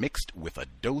 often mixed with a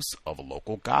dose of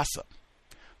local gossip.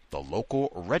 The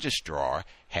local registrar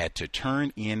had to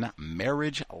turn in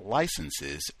marriage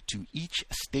licenses to each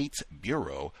state's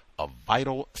Bureau of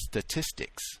Vital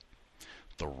Statistics.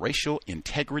 The Racial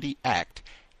Integrity Act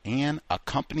and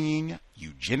accompanying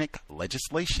eugenic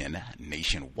legislation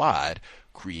nationwide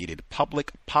created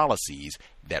public policies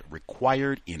that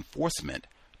required enforcement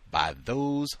by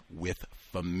those with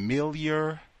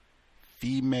familiar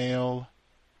female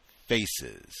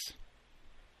faces.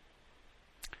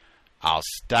 I'll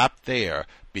stop there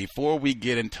before we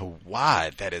get into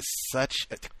why that is such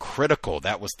critical.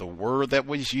 That was the word that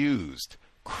was used.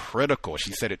 Critical.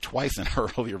 She said it twice in her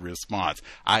earlier response.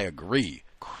 I agree.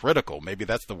 Critical. Maybe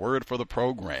that's the word for the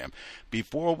program.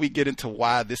 Before we get into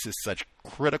why this is such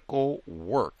critical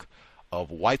work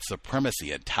of white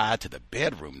supremacy and tied to the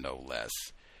bedroom, no less,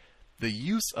 the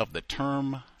use of the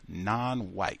term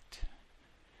non-white.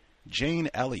 Jane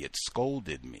Elliott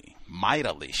scolded me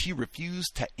mightily. She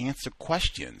refused to answer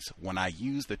questions when I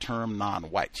used the term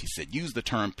non-white. She said, use the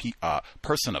term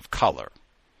person of color.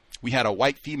 We had a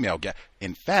white female guest.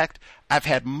 In fact, I've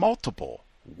had multiple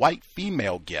white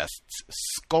female guests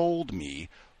scold me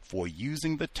for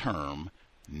using the term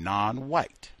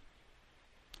non-white.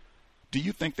 Do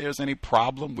you think there's any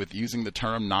problem with using the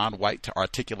term non-white to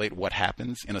articulate what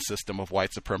happens in a system of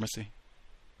white supremacy?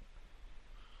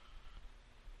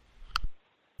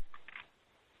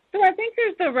 So I think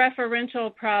there's the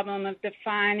referential problem of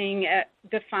defining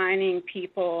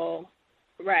people,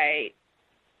 right,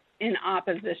 in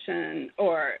opposition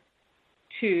or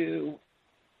to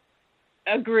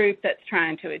a group that's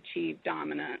trying to achieve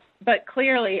dominance. But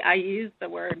clearly I use the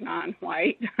word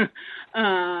non-white.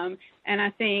 And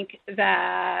I think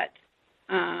that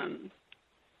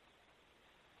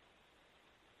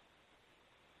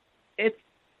it's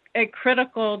a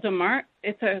critical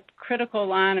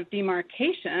line of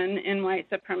demarcation in white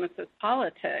supremacist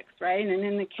politics, right? And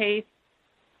in the case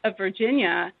of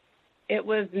Virginia, it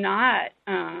was not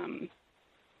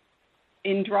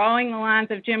in drawing the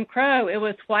lines of Jim Crow, it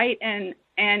was white and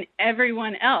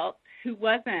everyone else who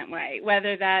wasn't white,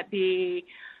 whether that be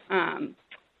from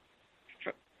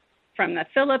the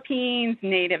Philippines,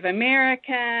 Native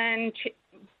American,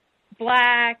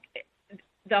 Black,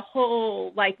 the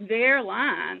whole, like, their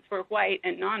lines were white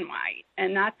and non-white,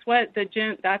 and that's what the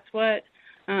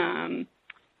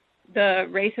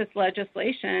racist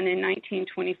legislation in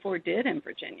 1924 did in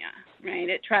Virginia, right?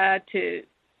 It tried to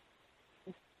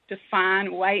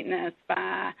define whiteness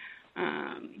by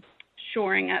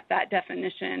shoring up that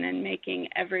definition and making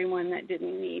everyone that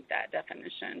didn't meet that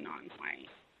definition non-white.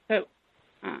 So,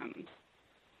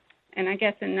 and I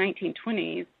guess in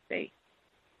 1920s,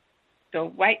 the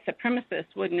white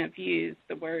supremacists wouldn't have used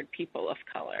the word people of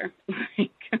color,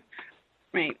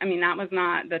 right? I mean, that was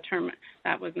not the term.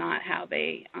 That was not how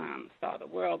they saw the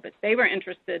world. But they were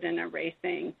interested in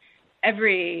erasing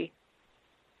in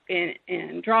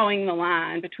drawing the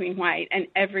line between white and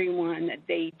everyone that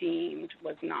they deemed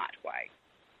was not white.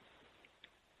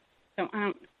 So I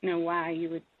don't know why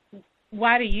you would.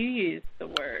 Why do you use the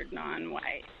word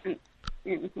non-white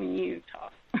when you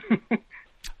talk?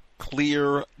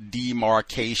 Clear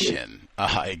demarcation,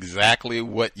 exactly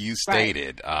what you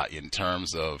stated, in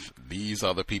terms of these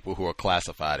are the people who are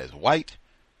classified as white,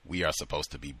 We are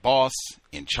supposed to be boss,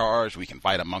 in charge. We can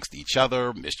fight amongst each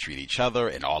other, mistreat each other,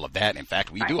 and all of that. In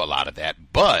fact, we do a lot of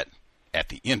that. But at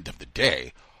the end of the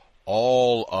day,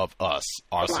 all of us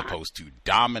are supposed to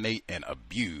dominate and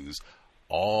abuse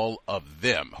all of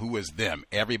them. Who is them?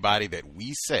 Everybody that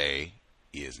we say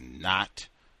is not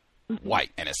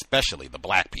white, and especially the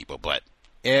black people, but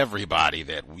everybody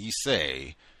that we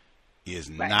say is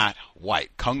not white.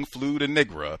 Kung flu to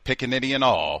Nigra, pickaninny and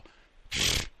all,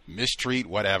 mistreat,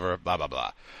 whatever, blah, blah,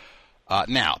 blah.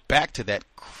 Now, back to that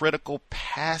critical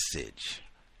passage.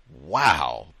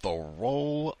 Wow, the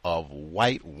role of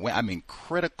white women,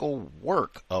 critical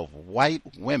work of white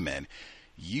women.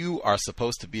 You are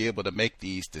supposed to be able to make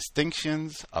these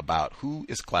distinctions about who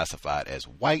is classified as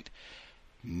white,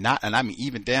 and I mean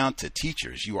even down to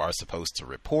teachers. You are supposed to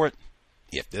report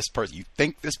if this person, you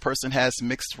think this person has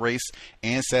mixed race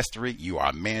ancestry, you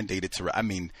are mandated to. I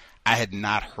mean, I had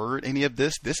not heard any of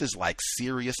this. This is like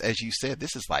serious, as you said.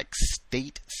 This is like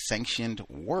state-sanctioned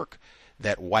work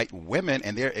that white women,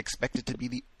 and they're expected to be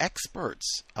the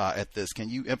experts at this. Can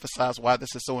you emphasize why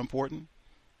this is so important?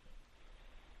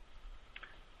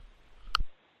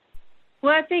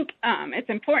 Well, I think it's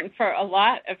important for a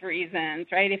lot of reasons,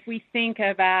 right? If we think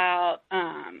about,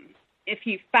 if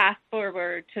you fast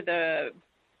forward to the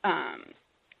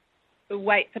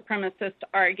white supremacist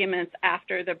arguments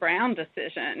after the Brown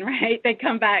decision, right? They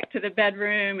come back to the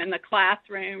bedroom and the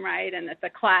classroom, right? And that the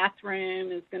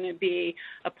classroom is going to be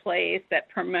a place that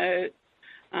promotes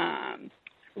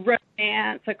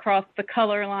romance across the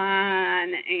color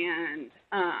line,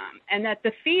 and that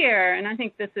the fear, and I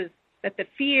think this is that the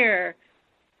fear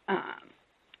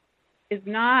is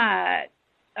not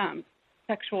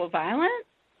sexual violence,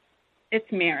 it's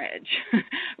marriage,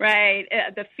 right?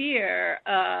 The fear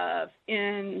of,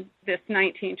 in this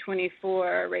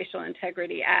 1924 Racial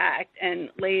Integrity Act, and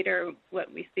later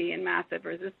what we see in massive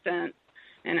resistance,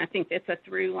 and I think it's a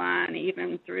through line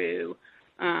even through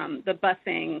the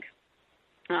busing,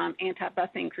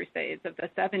 anti-busing crusades of the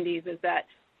 70s, is that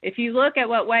if you look at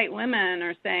what white women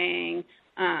are saying,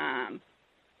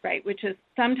 right, which is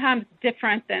sometimes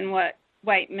different than what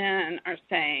white men are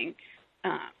saying,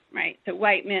 right? So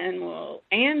white men will,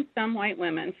 and some white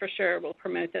women for sure, will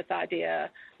promote this idea,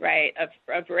 right,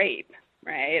 of rape,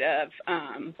 right, of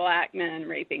black men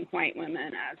raping white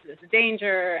women as this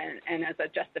danger and as a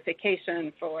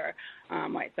justification for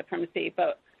white supremacy.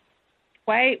 But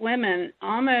white women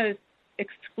almost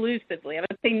exclusively, I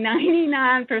would say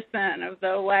 99% of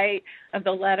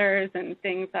the letters and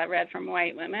things I read from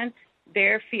white women,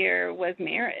 their fear was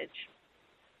marriage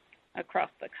across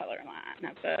the color line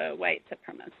of the white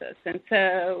supremacists. And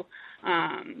so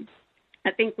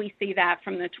I think we see that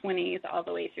from the 20s all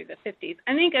the way through the 50s.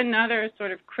 I think another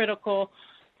sort of critical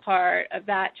part of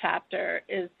that chapter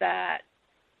is that,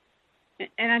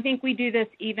 and I think we do this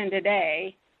even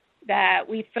today, that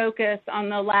we focus on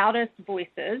the loudest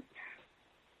voices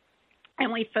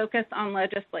and we focus on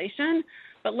legislation,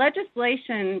 but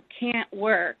legislation can't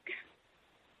work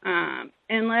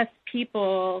unless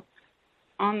people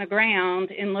on the ground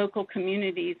in local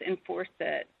communities enforce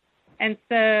it. And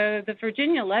so the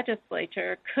Virginia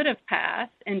legislature could have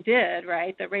passed and did,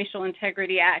 right, the Racial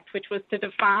Integrity Act, which was to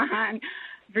define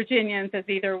Virginians as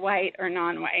either white or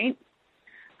non-white.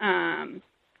 And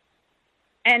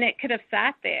it could have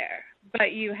sat there,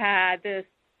 but you had this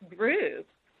group,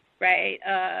 right,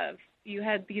 you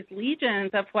had these legions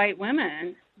of white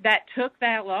women that took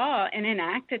that law and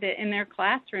enacted it in their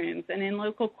classrooms and in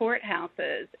local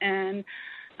courthouses and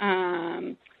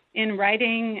in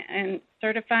writing and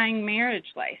certifying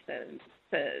marriage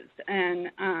licenses and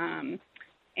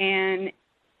in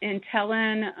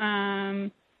telling,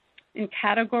 in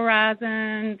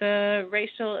categorizing the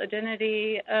racial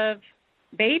identity of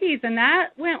babies. And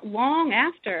that went long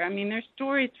after. I mean, there's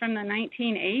stories from the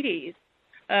 1980s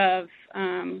of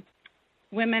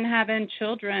women having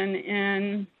children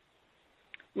in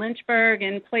Lynchburg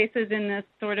and places in this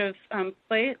sort of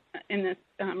place in this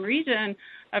region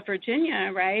of Virginia,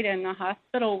 right? And the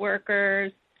hospital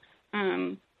workers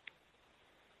would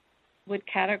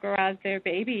categorize their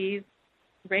babies'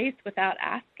 race without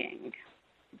asking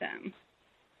them.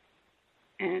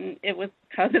 And it was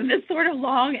because of this sort of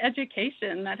long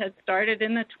education that had started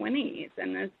in the 20s,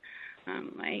 and this,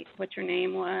 like, what your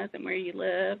name was and where you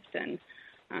lived, and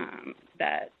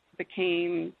that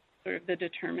became sort of the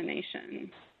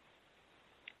determination.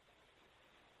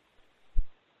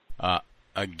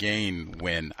 Again,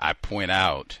 when I point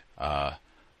out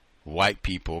white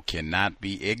people cannot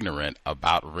be ignorant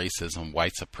about racism,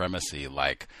 white supremacy,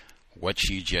 like what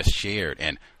you just shared,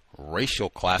 and racial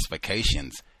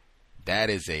classifications, that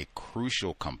is a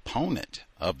crucial component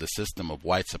of the system of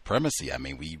white supremacy. I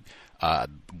mean, we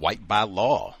white by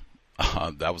law.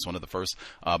 That was one of the first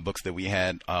books that we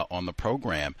had on the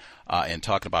program, and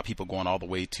talking about people going all the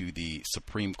way to the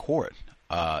Supreme Court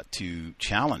to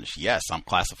challenge, yes, I'm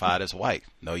classified as white.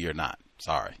 No, you're not.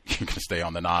 Sorry. You can stay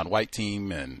on the non-white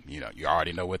team, and you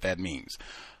already know what that means.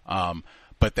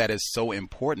 But that is so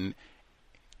important.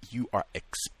 You are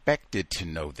expected to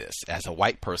know this as a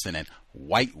white person, and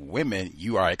white women,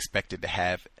 you are expected to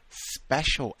have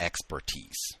special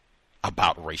expertise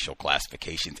about racial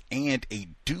classifications and a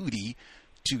duty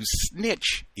to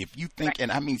snitch if you think, right.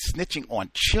 And I mean snitching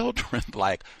on children,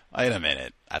 like, wait a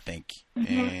minute, I think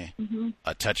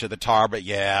a touch of the tar, but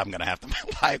yeah, I'm going to have to,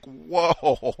 like,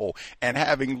 whoa, and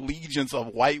having legions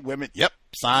of white women, yep,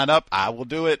 sign up, I will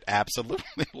do it,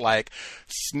 absolutely, like,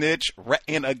 snitch,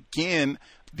 and again,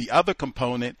 the other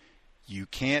component, you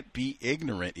can't be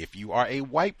ignorant if you are a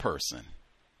white person.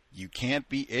 You can't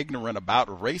be ignorant about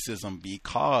racism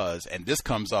because, and this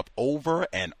comes up over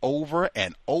and over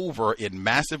and over in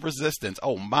massive resistance,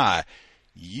 oh my,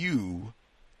 you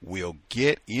will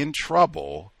get in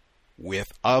trouble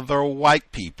with other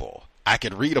white people. I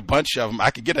could read a bunch of them.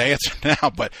 I could get an answer now,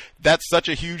 but that's such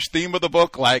a huge theme of the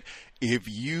book. Like, if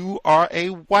you are a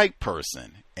white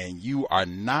person and you are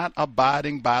not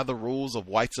abiding by the rules of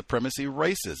white supremacy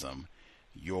racism,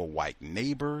 your white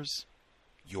neighbors,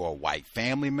 your white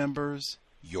family members,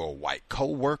 your white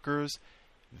co-workers,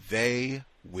 they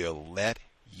will let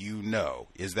you know.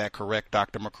 Is that correct,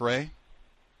 Dr. McRae?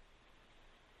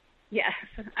 Yes.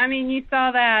 I mean, you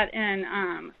saw that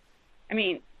in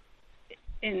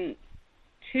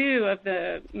two of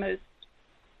the most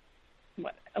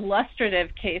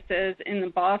illustrative cases in the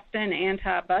Boston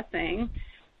anti-busing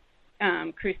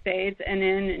crusades, and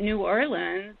in New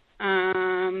Orleans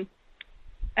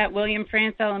at William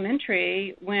Frantz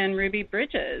Elementary when Ruby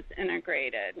Bridges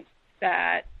integrated,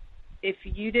 that if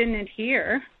you didn't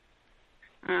adhere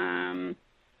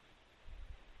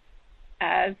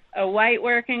as a white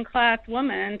working class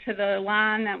woman to the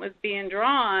line that was being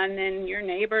drawn, then your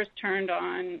neighbors turned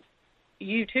on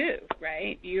you too,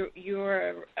 right?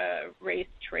 You're a race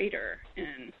traitor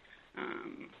in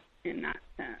that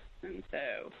sense, and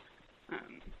so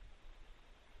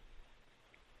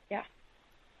yeah.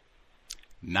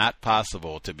 Not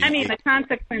possible to be. I mean, the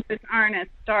consequences aren't as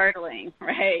startling,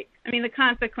 right? I mean, the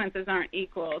consequences aren't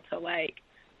equal to, like,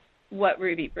 what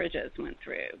Ruby Bridges went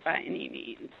through by any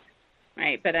means,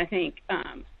 right? But I think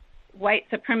white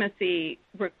supremacy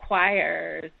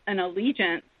requires an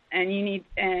allegiance,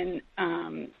 and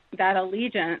that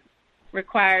allegiance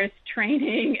requires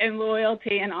training and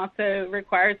loyalty, and also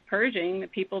requires purging the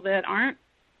people that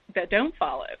don't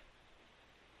follow.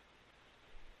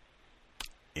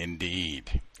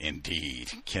 Indeed.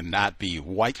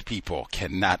 White people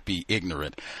cannot be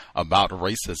ignorant about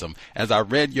racism. As I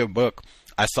read your book,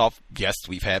 I saw guests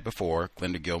we've had before,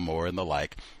 Glenda Gilmore and the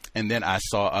like, and then I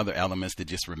saw other elements that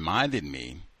just reminded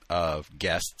me of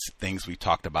guests, things we've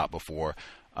talked about before.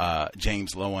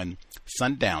 James Lowen,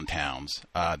 Sundown Towns.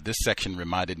 This section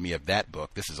reminded me of that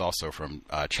book. This is also from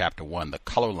Chapter 1, The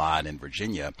Color Line in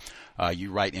Virginia. You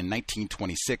write, in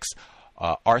 1926,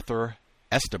 Arthur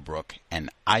Estabrook and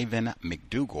Ivan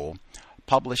McDougall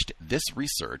published this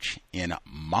research in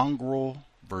Mongrel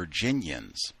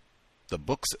Virginians. The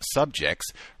book's subjects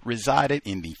resided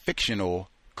in the fictional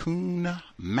Coon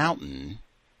Mountain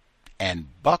and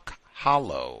Buck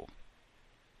Hollow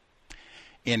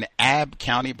in Abb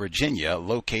County, Virginia,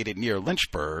 located near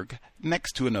Lynchburg,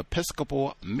 next to an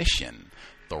Episcopal mission.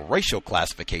 The racial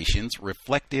classifications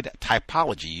reflected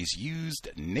typologies used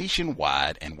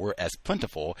nationwide and were as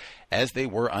plentiful as they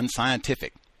were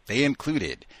unscientific. They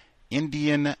included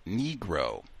Indian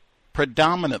Negro,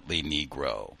 predominantly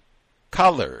Negro,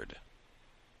 colored,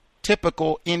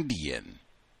 typical Indian,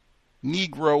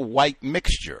 Negro white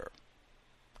mixture,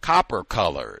 copper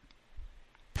colored,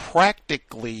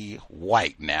 practically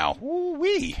white. Now,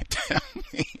 woo-wee.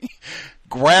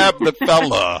 Grab the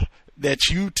fella that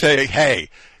you take, hey,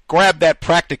 grab that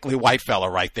practically white fella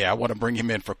right there. I want to bring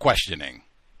him in for questioning.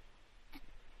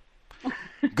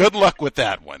 Good luck with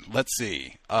that one. Let's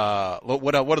see.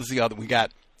 What is the other? We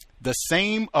got the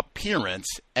same appearance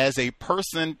as a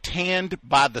person tanned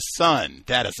by the sun.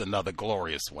 That is another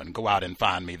glorious one. Go out and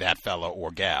find me that fella or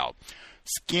gal.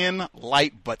 Skin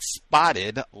light but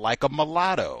spotted like a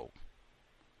mulatto.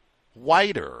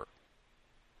 Whiter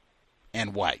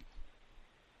and white.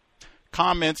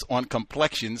 Comments on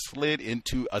complexion slid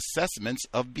into assessments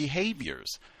of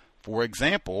behaviors. For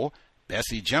example,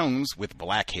 Bessie Jones with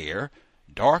black hair,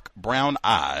 dark brown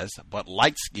eyes, but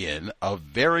light skin, of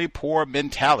very poor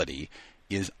mentality,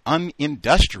 is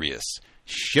unindustrious.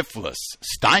 shiftless,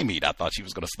 stymied. I thought she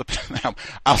was going to slip it.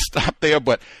 I'll stop there.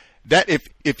 But that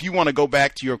if you want to go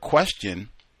back to your question,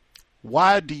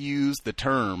 why do you use the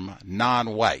term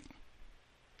non-white?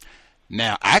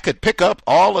 Now, I could pick up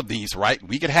all of these, right?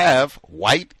 We could have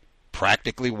white,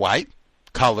 practically white,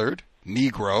 colored,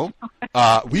 Negro.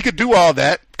 We could do all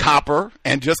that, copper,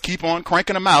 and just keep on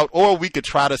cranking them out. Or we could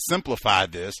try to simplify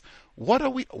this. What are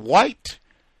we? White?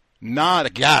 Got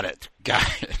it.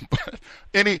 But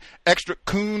any extra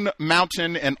Coon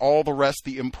Mountain and all the rest,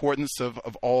 the importance of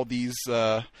all these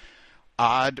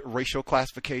odd racial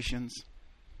classifications?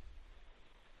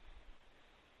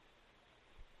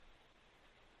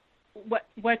 What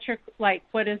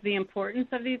is the importance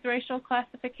of these racial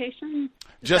classifications?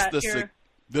 Just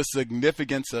the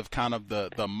significance of kind of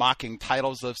the mocking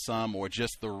titles of some, or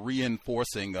just the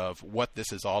reinforcing of what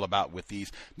this is all about with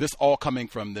these. This all coming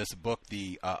from this book,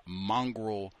 The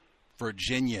Mongrel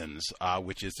Virginians,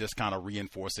 which is just kind of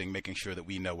reinforcing, making sure that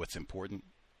we know what's important.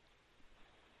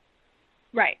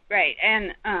 Right.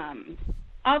 And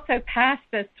also past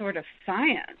this sort of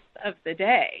science of the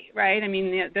day, right? I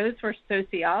mean, those were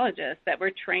sociologists that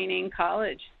were training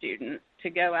college students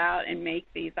to go out and make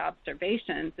these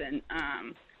observations, and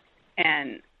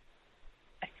I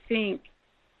think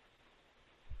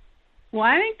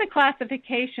the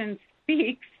classification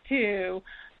speaks to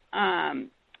a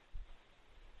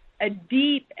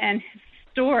deep and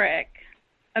historic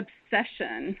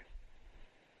obsession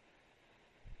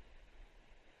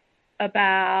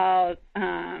about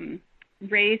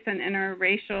race and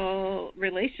interracial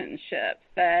relationships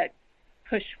that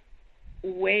push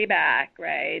way back,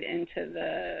 right, into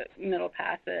the Middle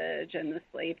Passage and the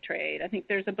slave trade. I think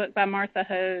there's a book by Martha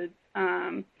Hodes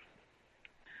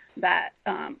that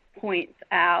points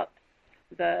out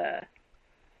the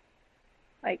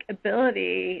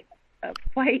ability of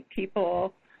white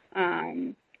people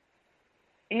in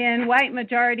white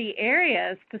majority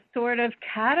areas to sort of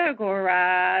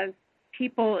categorize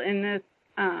people in this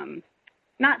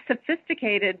not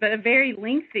sophisticated but a very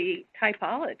lengthy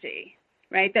typology,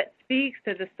 right, that speaks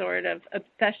to the sort of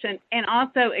obsession and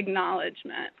also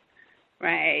acknowledgement,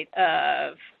 right,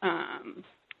 of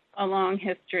a long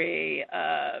history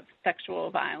of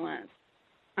sexual violence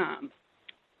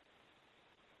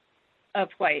of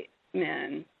white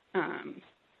men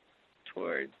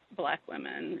towards black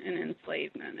women in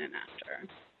enslavement and after.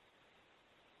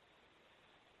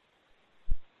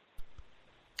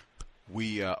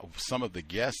 Some of the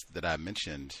guests that I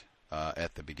mentioned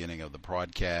at the beginning of the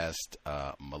broadcast,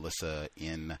 Melissa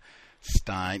N.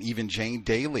 Stein, even Jane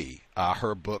Daly,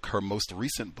 her most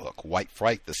recent book, White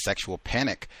Fright, The Sexual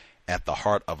Panic at the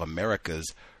Heart of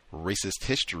America's Racist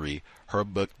History, her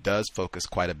book does focus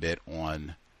quite a bit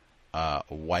on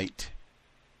white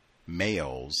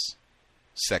males'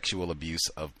 sexual abuse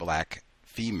of black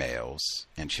females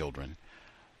and children,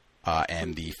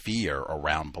 and the fear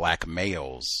around black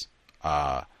males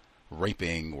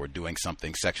raping or doing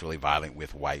something sexually violent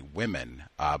with white women,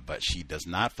 but she does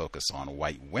not focus on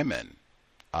white women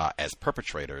as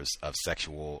perpetrators of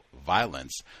sexual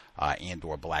violence and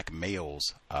or black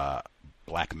males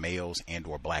and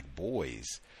or black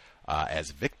boys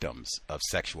as victims of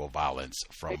sexual violence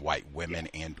from white women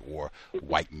and or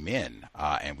white men.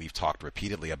 And we've talked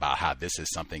repeatedly about how this is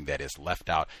something that is left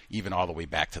out, even all the way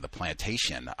back to the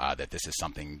plantation, that this is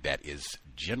something that is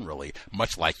generally,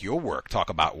 much like your work, talk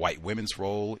about white women's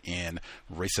role in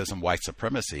racism, white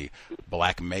supremacy,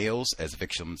 black males as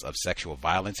victims of sexual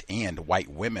violence, and white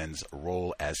women's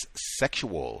role as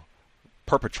sexual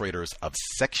perpetrators of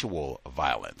sexual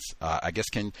violence. I guess,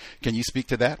 can you speak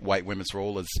to that, white women's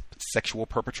role as sexual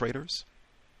perpetrators?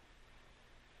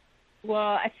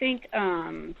 Well, I think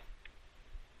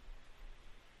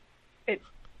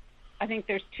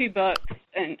there's two books,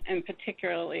 and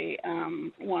particularly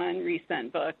one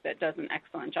recent book that does an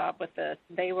excellent job with this.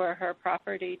 They Were Her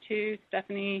Property too,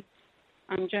 Stephanie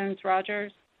Jones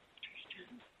Rogers,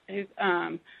 who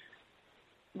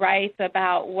writes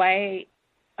about white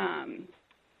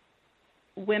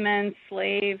women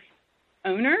slave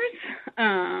owners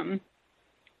and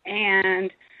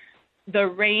the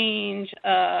range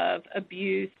of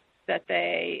abuse that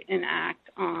they enact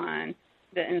on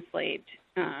the enslaved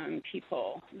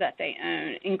people that they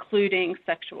own, including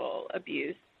sexual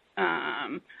abuse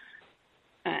and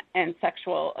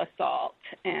sexual assault.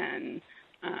 And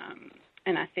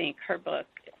I think her book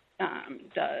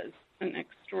does an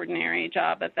extraordinary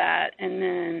job of that. And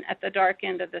then At the Dark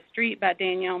End of the Street by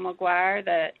Danielle McGuire,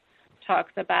 that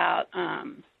talks about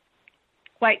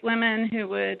white women who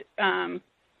would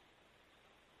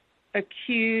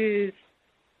accuse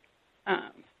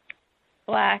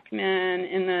black men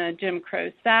in the Jim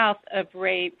Crow South of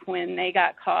rape when they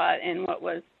got caught in what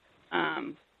was,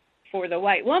 for the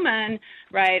white woman,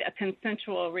 right, a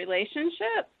consensual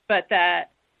relationship, but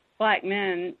that black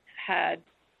men had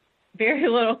very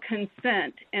little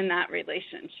consent in that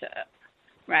relationship,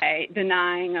 right,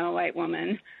 denying a white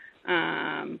woman.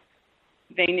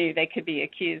 They knew they could be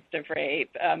accused of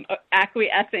rape.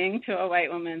 Acquiescing to a white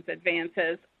woman's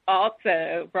advances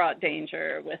also brought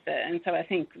danger with it. And so I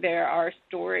think there are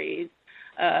stories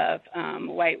of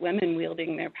white women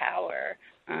wielding their power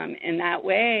in that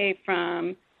way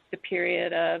from the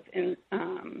period of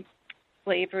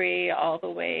slavery all the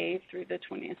way through the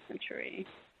 20th century.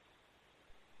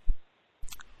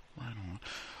 Right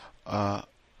on.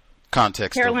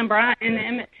 Context. Carolyn Bryant and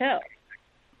Emmett Till.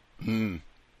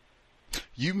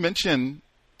 You mentioned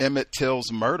Emmett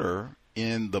Till's murder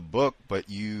in the book, but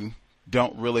you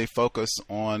don't really focus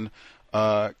on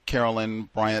Carolyn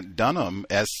Bryant Dunham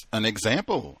as an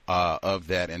example of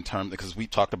that in terms, because we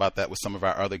talked about that with some of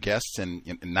our other guests,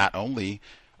 and not only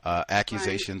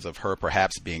accusations of her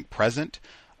perhaps being present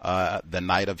the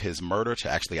night of his murder to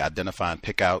actually identify and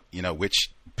pick out,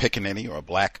 which pickaninny or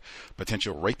black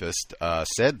potential rapist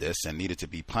said this and needed to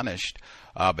be punished,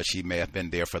 but she may have been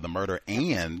there for the murder,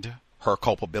 and her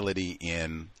culpability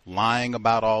in lying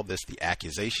about all this, the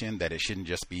accusation that it shouldn't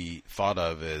just be thought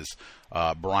of as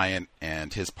Bryant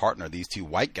and his partner, these two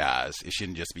white guys, it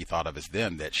shouldn't just be thought of as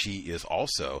them, that she is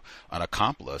also an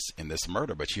accomplice in this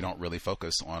murder, but you don't really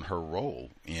focus on her role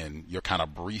in your kind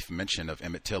of brief mention of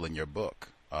Emmett Till in your book.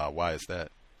 Why is that?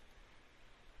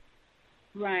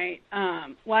 Right.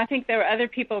 Well, I think there were other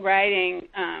people writing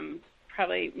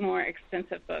probably more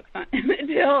extensive books on Emmett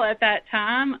Till at that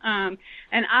time.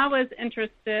 And I was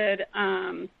interested,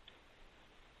 I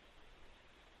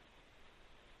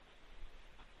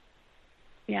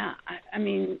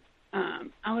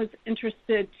was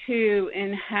interested too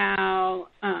in how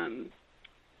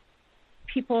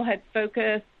people had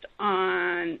focused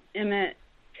on Emmett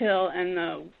Till and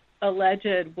the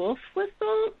alleged wolf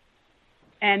whistle,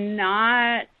 and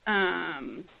not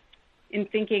in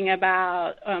thinking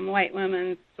about white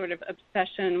women's sort of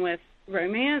obsession with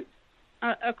romance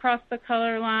across the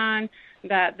color line,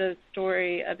 that the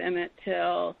story of Emmett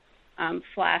Till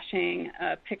flashing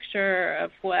a picture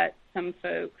of what some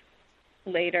folks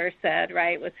later said,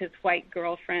 right, was his white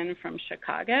girlfriend from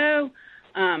Chicago,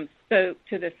 spoke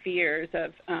to the fears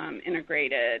of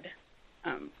integrated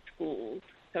schools.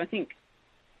 So I think,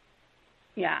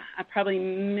 I probably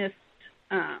missed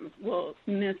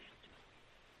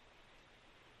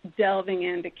delving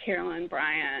into Carolyn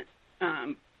Bryant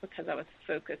because I was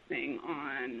focusing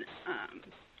on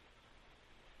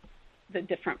the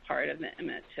different part of the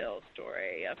Emmett Till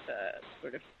story, of the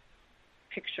sort of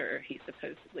picture he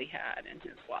supposedly had in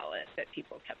his wallet that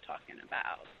people kept talking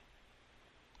about.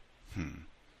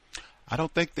 I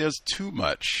don't think there's too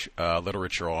much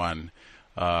literature on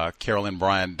Carolyn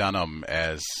Bryant Dunham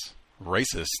as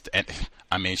racist. And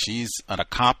I mean, she's an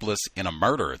accomplice in a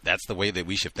murder. That's the way that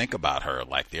we should think about her.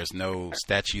 Like, there's no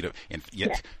statute of,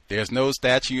 there's no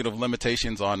statute of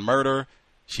limitations on murder.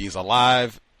 She's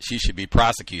alive. She should be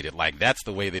prosecuted. Like, that's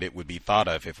the way that it would be thought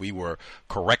of if we were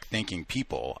correct thinking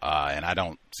people. And I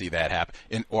don't see that happen.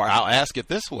 Or I'll ask it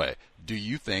this way. Do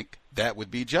you think that would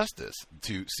be justice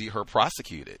to see her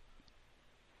prosecuted?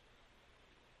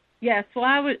 Yes. Well,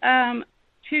 I would,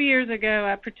 2 years ago,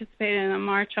 I participated in a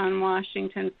March on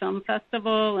Washington Film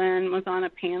Festival and was on a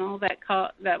panel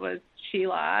that was She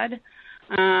Lied.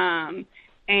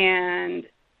 And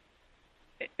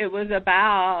it was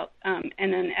about, and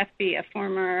a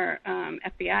former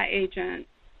FBI agent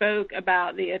spoke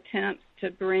about the attempts to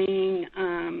bring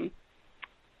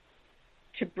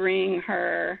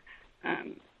her,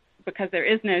 because there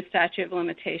is no statute of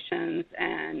limitations,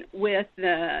 and with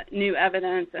the new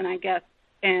evidence, and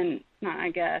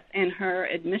her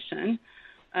admission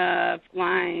of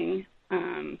lying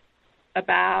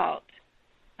about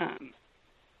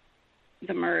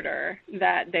the murder,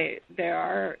 that there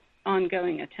are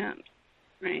ongoing attempts,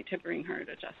 right, to bring her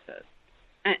to justice.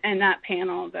 And that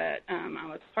panel that I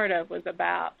was part of was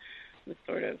about the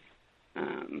sort of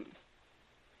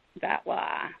that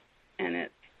lie and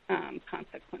its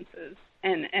consequences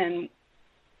and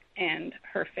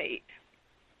her fate.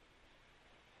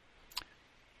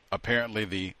 Apparently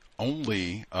the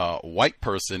only white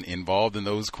person involved in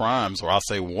those crimes, or I'll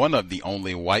say one of the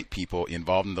only white people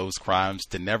involved in those crimes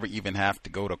to never even have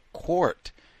to go to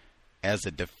court as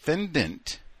a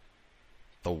defendant,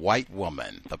 the white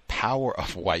woman, the power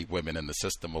of white women in the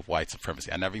system of white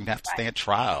supremacy. I never even have to stand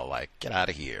trial. Like, get out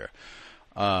of here.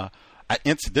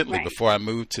 Incidentally, right. Before I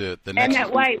move to the next... And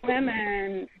that white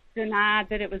women denied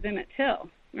that it was Emmett Till,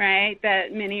 right?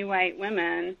 That many white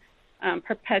women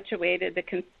perpetuated the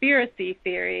conspiracy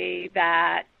theory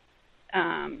that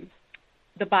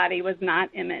the body was not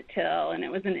Emmett Till and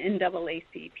it was an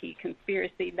NAACP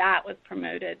conspiracy that was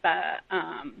promoted by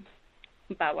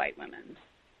white women.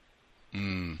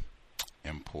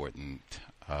 Important.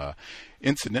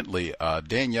 Incidentally,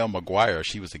 Danielle McGuire,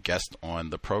 she was a guest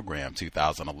on the program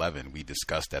 2011. We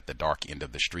discussed At the Dark End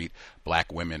of the Street,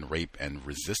 Black Women, Rape, and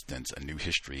Resistance, A New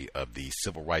History of the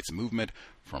Civil Rights Movement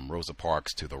from Rosa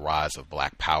Parks to the Rise of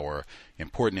Black Power.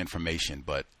 Important information,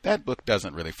 but that book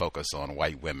doesn't really focus on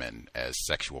white women as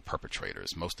sexual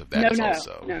perpetrators. Most of that is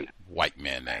also white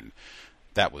men, and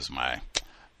that was my,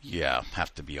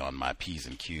 have to be on my P's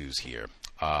and Q's here.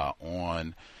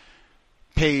 On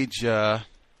page, I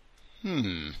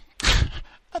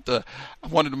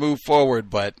wanted to move forward,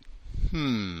 but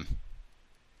I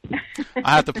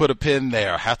have to put a pin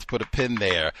there.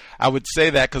 I would say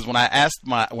that because when I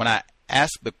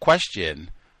asked the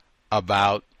question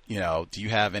about, do you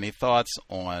have any thoughts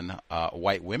on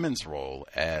white women's role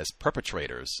as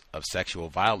perpetrators of sexual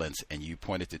violence, and you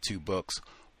pointed to two books.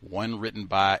 One written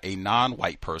by a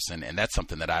non-white person, and that's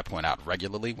something that I point out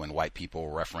regularly when white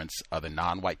people reference other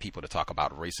non-white people to talk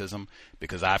about racism,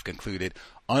 because I've concluded,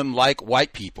 unlike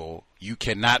white people, you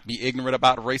cannot be ignorant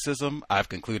about racism. I've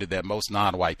concluded that most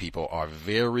non-white people are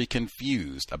very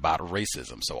confused about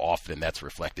racism, so often that's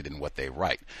reflected in what they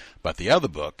write. But the other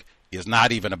book is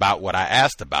not even about what I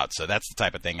asked about, so that's the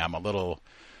type of thing I'm a little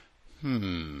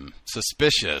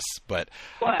suspicious, but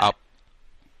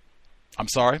I'm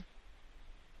sorry?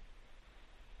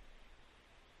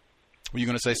 Were you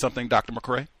going to say something, Dr.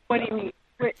 McRae? What do you mean?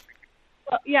 Well,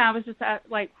 I was just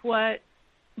what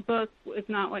book is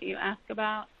not what you asked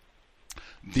about?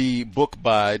 The book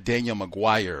by Danielle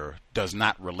McGuire does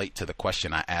not relate to the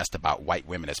question I asked about white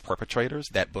women as perpetrators.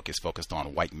 That book is focused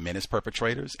on white men as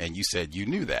perpetrators, and you said you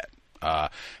knew that.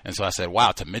 And so I said,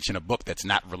 wow, to mention a book that's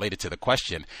not related to the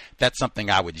question, that's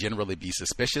something I would generally be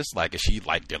suspicious. Like, is she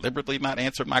deliberately not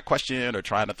answered my question or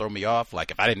trying to throw me off? Like,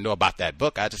 if I didn't know about that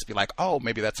book, I'd just be like, oh,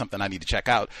 maybe that's something I need to check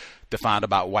out to find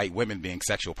about white women being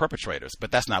sexual perpetrators. But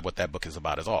that's not what that book is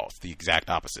about at all. It's the exact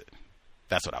opposite.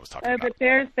 That's what I was talking about. But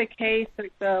there's the case of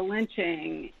the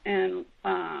lynching in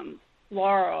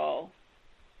Laurel,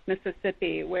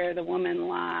 Mississippi, where the woman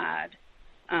lied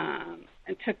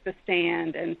and took the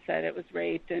stand and said it was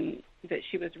raped and that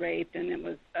she was raped and it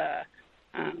was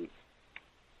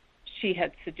she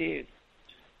had seduced.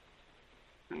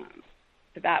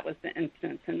 So that was the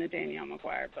instance in the Danielle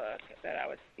McGuire book that I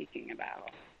was speaking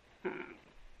about,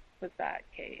 was that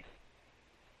case.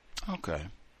 Okay.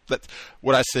 That's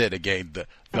what I said again.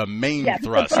 The main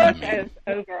thrust. The book is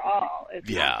overall is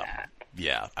not that.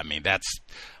 Yeah, I mean, that's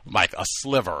like a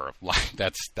sliver. Like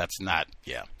that's not,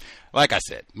 Like I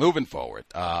said, moving forward,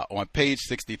 on page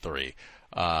 63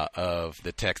 of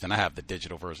the text, and I have the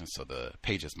digital version, so the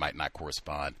pages might not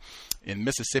correspond. In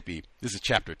Mississippi, this is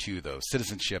chapter 2, though,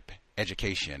 Citizenship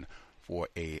Education for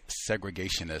a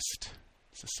Segregationist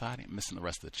Society. I'm missing the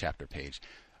rest of the chapter page.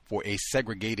 For a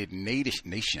segregated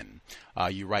nation,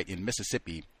 you write, in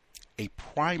Mississippi, a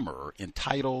primer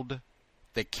entitled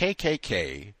The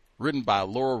KKK, written by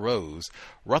Laura Rose,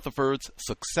 Rutherford's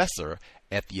successor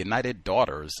at the United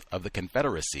Daughters of the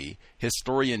Confederacy,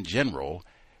 Historian General,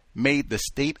 made the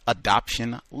state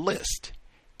adoption list.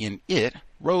 In it,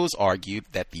 Rose argued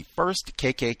that the first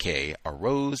KKK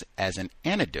arose as an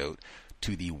antidote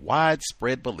to the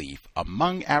widespread belief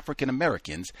among African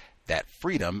Americans that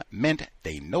freedom meant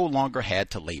they no longer had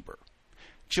to labor.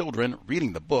 Children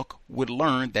reading the book would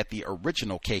learn that the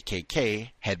original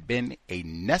KKK had been a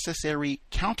necessary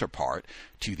counterpart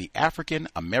to the African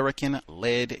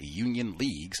American-led Union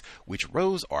Leagues, which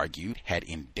Rose argued had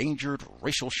endangered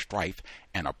racial strife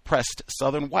and oppressed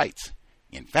Southern whites.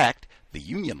 In fact, the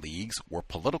Union Leagues were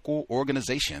political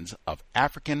organizations of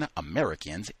African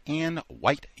Americans and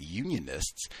white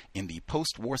Unionists in the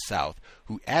post-war South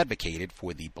who advocated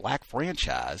for the black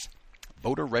franchise,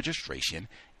 voter registration,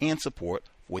 and support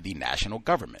for the national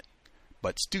government.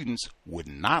 But students would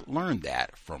not learn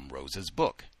that from Rose's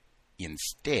book.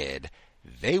 Instead,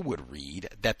 they would read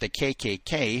that the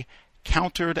KKK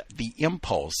countered the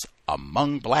impulse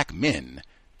among black men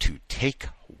to take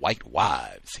white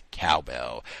wives.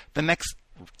 Cowbell.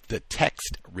 The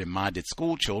text reminded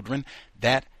school children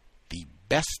that the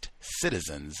best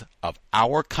citizens of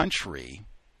our country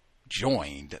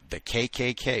joined the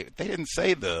KKK. They didn't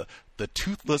say the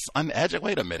toothless,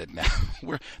 wait a minute now.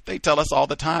 They tell us all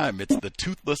the time it's the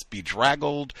toothless,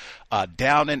 bedraggled,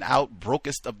 down and out,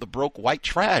 brokest of the broke white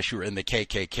trash who are in the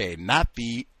KKK, not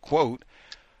the, quote,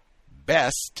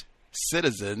 best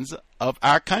citizens of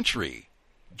our country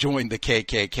joined the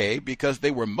KKK because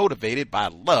they were motivated by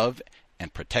love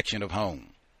and protection of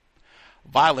home.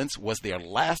 Violence was their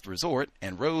last resort,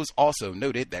 and Rose also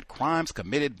noted that crimes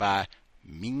committed by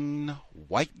mean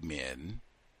white men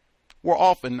were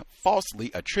often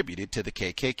falsely attributed to the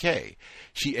KKK.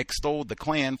 She extolled the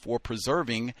Klan for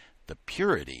preserving the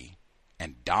purity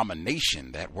and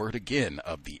domination, that word again,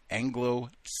 of the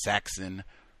Anglo-Saxon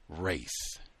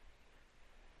race.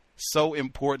 So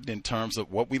important in terms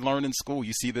of what we learn in school.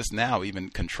 You see this now, even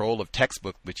control of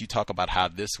textbooks, but you talk about how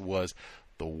this was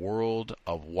the world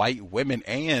of white women,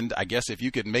 and I guess if you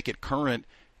could make it current,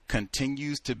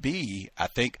 continues to be. I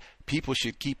think people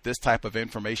should keep this type of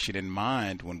information in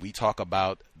mind when we talk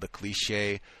about the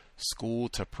cliche school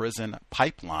to prison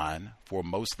pipeline for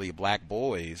mostly black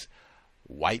boys.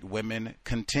 White women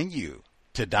continue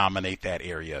to dominate that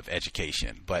area of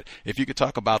education. But if you could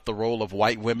talk about the role of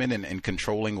white women in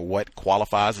controlling what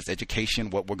qualifies as education,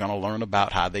 what we're going to learn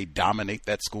about how they dominate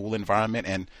that school environment,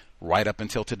 and right up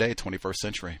until today, 21st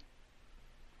century.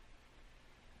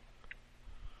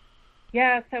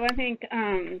 Yeah, so I think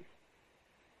I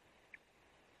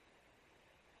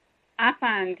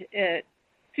find it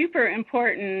super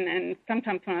important, and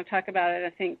sometimes when I talk about it, I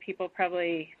think people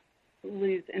probably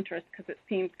lose interest because it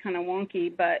seems kind of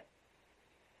wonky, but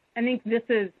I think this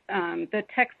is the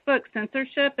textbook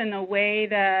censorship and the way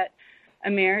that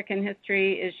American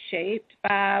history is shaped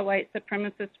by white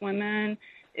supremacist women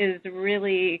is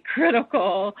really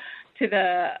critical to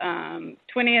the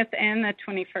 20th and the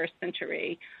 21st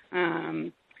century.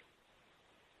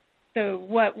 So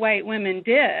what white women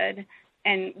did,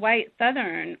 and white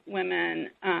Southern women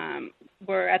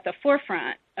were at the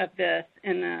forefront of this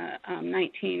in the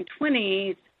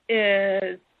 1920s,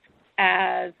 is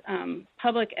as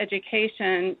public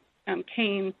education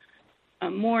came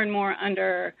more and more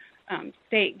under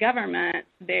state government,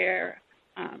 there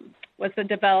was the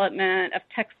development of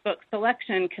textbook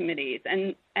selection committees.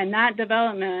 And that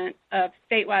development of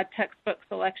statewide textbook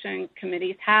selection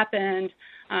committees happened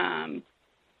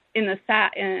in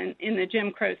the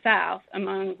Jim Crow South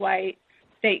among white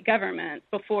state governments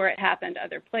before it happened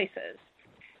other places.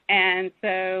 And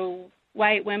so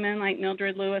white women like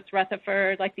Mildred Lewis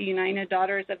Rutherford, like the United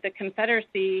Daughters of the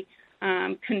Confederacy,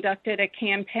 conducted a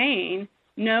campaign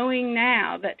knowing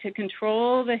now that to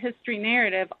control the history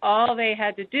narrative, all they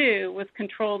had to do was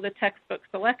control the textbook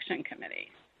selection committees.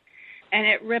 And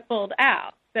it rippled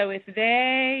out. So if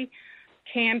they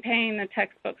campaign the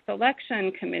textbook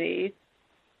selection committees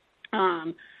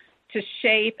to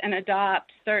shape and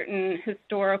adopt certain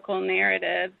historical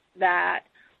narratives that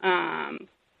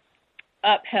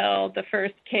upheld the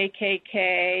first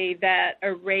KKK, that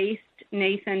erased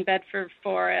Nathan Bedford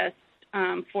Forrest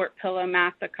Fort Pillow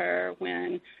massacre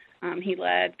when he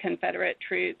led Confederate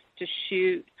troops to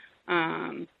shoot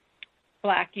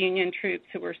black Union troops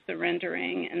who were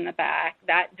surrendering in the back.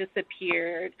 That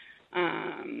disappeared.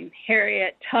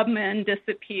 Harriet Tubman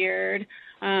disappeared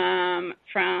from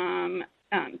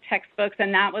textbooks,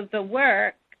 and that was the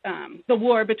work. The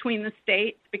war between the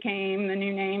states became the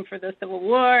new name for the Civil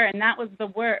War, and that was the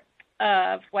work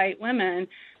of white women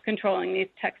controlling these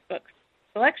textbook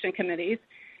selection committees.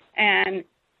 And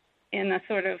in the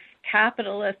sort of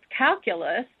capitalist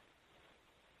calculus,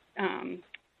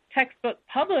 textbook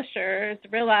publishers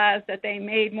realized that they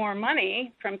made more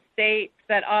money from states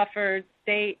that offered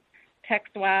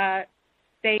statewide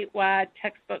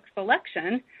textbook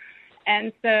selection.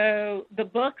 And so the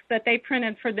books that they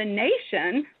printed for the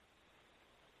nation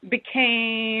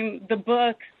became the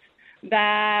books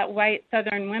that white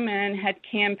Southern women had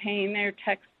campaigned their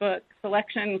textbook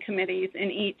selection committees in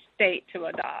each state to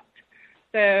adopt.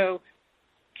 So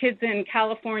kids in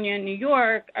California and New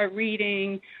York are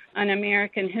reading an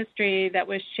American history that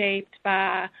was shaped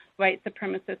by white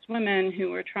supremacist women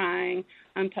who were trying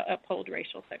to uphold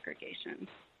racial segregation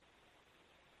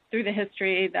through the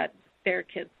history that their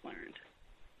kids learned.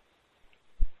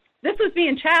 This was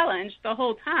being challenged the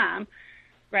whole time,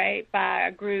 right, by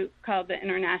a group called the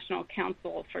International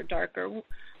Council for Darker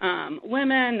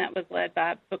Women that was led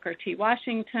by Booker T.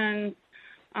 Washington's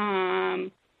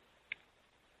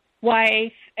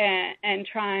wife, and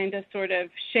trying to sort of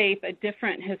shape a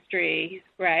different history,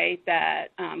 right, that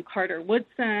Carter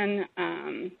Woodson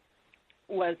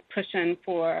was pushing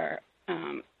for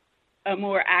a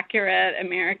more accurate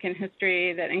American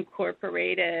history that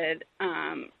incorporated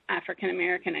African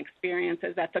American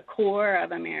experiences at the core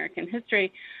of American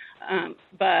history,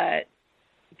 but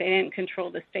they didn't control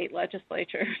the state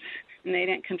legislatures and they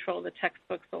didn't control the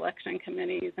textbook selection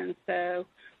committees, and so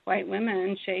white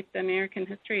women shaped American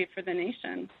history for the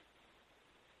nation.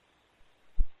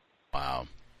 Wow.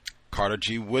 Carter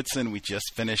G. Woodson, we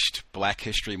just finished Black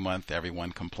History Month.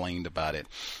 Everyone complained about it.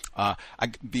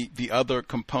 The other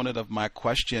component of my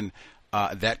question,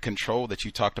 that control that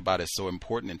you talked about is so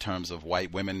important in terms of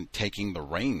white women taking the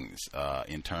reins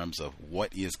in terms of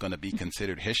what is going to be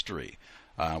considered history.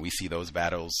 We see those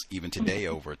battles even today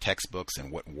over textbooks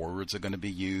and what words are going to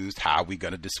be used, how are we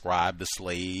going to describe the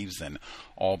slaves and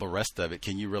all the rest of it.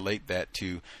 Can you relate that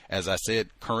to, as I said,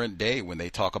 current day when they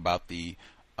talk about the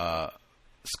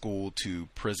school to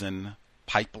prison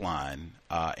pipeline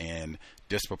and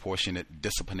disproportionate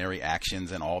disciplinary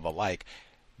actions and all the like?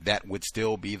 That would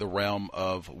still be the realm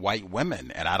of white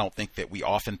women. And I don't think that we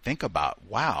often think about,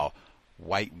 wow,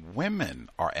 white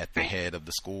women are at the head of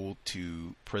the school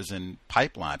to prison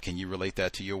pipeline. Can you relate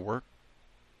that to your work?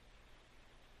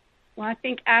 Well, I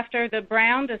think after the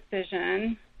Brown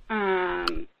decision,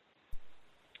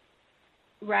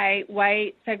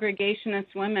 white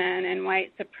segregationist women and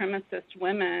white supremacist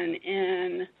women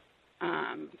in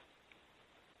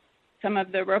some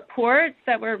of the reports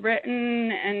that were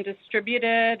written and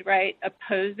distributed,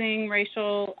 opposing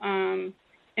racial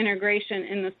integration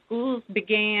in the schools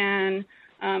began,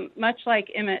 much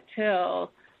like Emmett Till,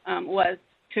 was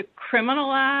to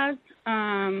criminalize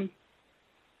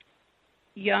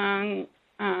young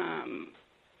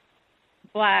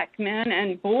black men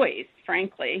and boys,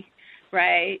 frankly,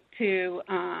 to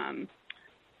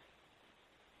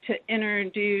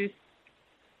introduce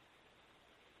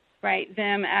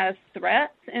them as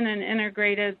threats in an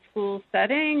integrated school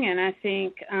setting. And I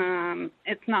think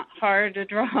it's not hard to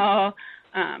draw,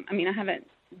 I haven't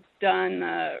done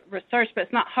the research, but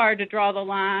it's not hard to draw the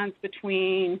lines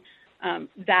between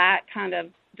that kind of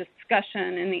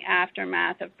discussion in the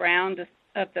aftermath of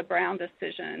the Brown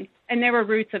decision. And there were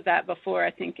roots of that before.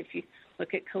 I think if you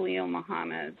look at Khalil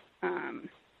Muhammad's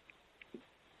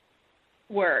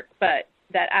work, but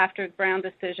that after the Brown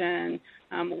decision,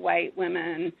 white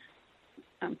women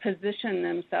position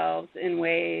themselves in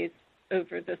ways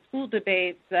over the school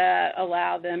debates that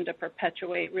allow them to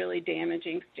perpetuate really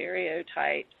damaging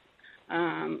stereotypes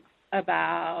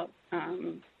about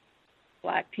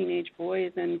black teenage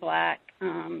boys and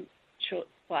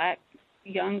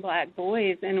young black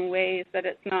boys in ways that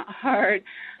it's not hard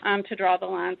to draw the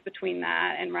lines between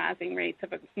that and rising rates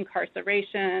of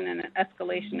incarceration and an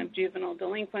escalation of juvenile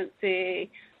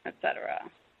delinquency, et cetera.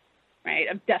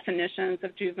 Of definitions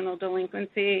of juvenile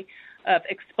delinquency, of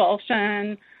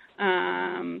expulsion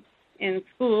in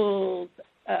schools,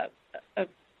 of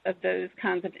those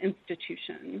kinds of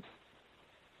institutions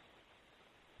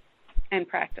and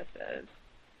practices.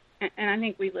 And I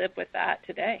think we live with that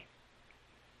today.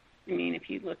 If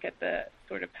you look at the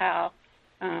sort of how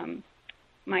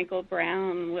Michael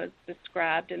Brown was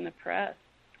described in the press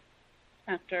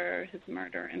after his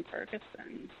murder in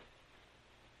Ferguson.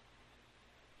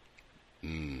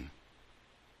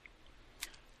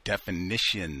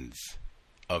 Definitions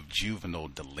of juvenile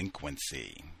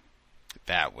delinquency.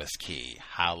 That was key.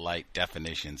 Highlight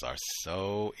definitions are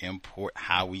so important.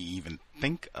 How we even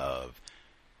think of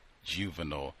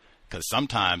juvenile, because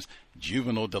sometimes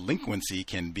juvenile delinquency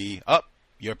can be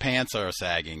your pants are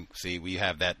sagging. See, we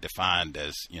have that defined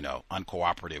as,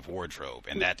 uncooperative wardrobe,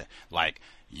 and that,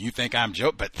 you think I'm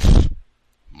joking, but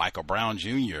Michael Brown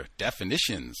Jr.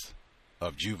 definitions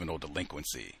of juvenile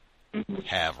delinquency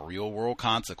have real world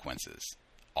consequences,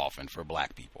 often for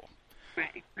black people.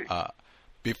 Right.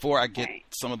 Before I get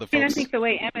some of the folks. And I think the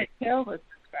way Emmett Till was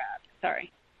described.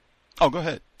 Sorry. Oh, go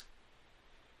ahead.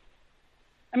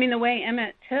 The way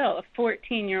Emmett Till, a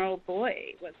 14-year-old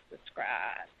boy, was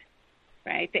described,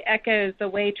 They echoes the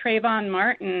way Trayvon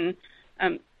Martin,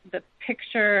 the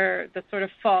picture, the sort of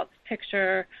false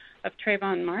picture of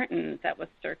Trayvon Martin that was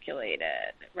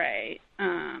circulated,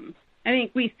 I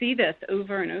think we see this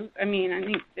over and over. I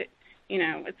think that,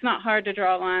 it's not hard to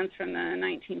draw lines from the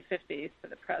 1950s to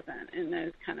the present in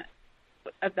those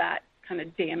that kind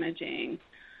of damaging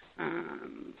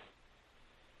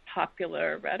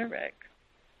popular rhetoric.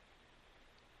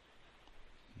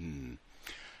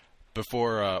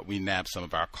 Before we nab some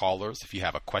of our callers, if you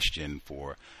have a question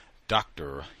for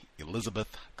Dr.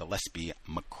 Elizabeth Gillespie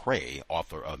McRae,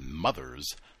 author of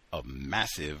Mothers of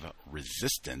Massive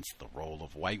Resistance, The Role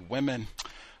of White Women.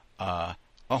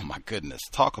 Oh my goodness,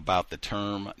 talk about the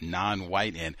term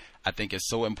non-white, and I think it's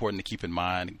so important to keep in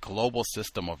mind global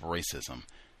system of racism.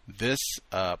 This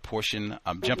portion,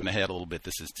 I'm jumping ahead a little bit,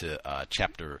 this is to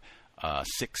chapter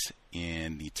 6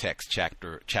 in the text,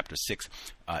 chapter 6,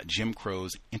 Jim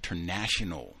Crow's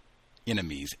international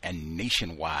enemies and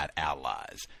nationwide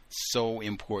allies. So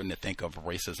important to think of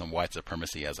racism, white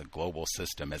supremacy as a global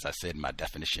system, as I said in my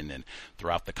definition and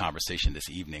throughout the conversation this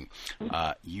evening.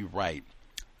 You write,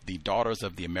 the Daughters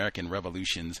of the American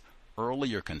Revolution's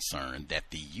earlier concern that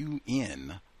the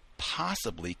UN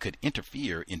possibly could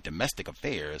interfere in domestic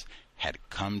affairs had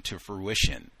come to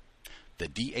fruition. The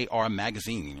DAR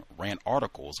magazine ran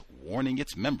articles warning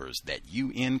its members that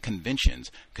UN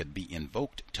conventions could be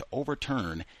invoked to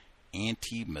overturn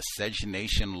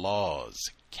anti-miscegenation laws,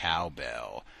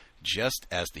 cowbell, just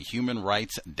as the Human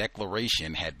Rights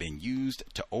Declaration had been used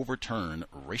to overturn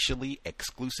racially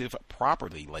exclusive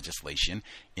property legislation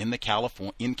in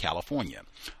California.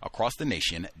 Across the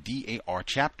nation, DAR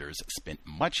chapters spent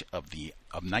much of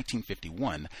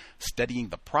 1951 studying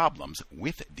the problems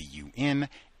with the UN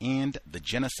and the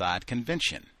Genocide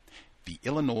Convention. The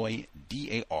Illinois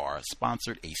DAR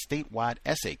sponsored a statewide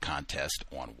essay contest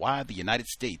on why the United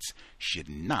States should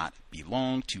not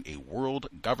belong to a world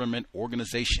government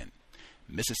organization.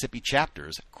 Mississippi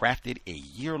chapters crafted a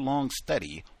year-long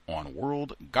study on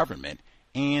world government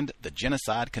and the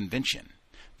Genocide Convention.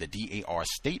 The DAR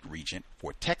state regent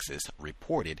for Texas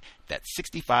reported that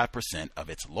 65% of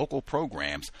its local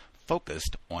programs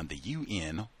focused on the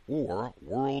UN or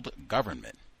world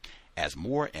government. As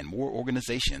more and more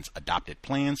organizations adopted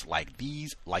plans like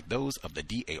those of the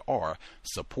DAR,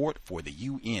 support for the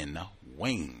UN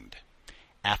waned.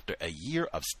 After a year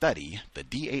of study, the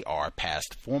DAR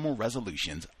passed formal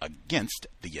resolutions against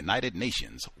the United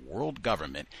Nations, world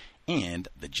government, and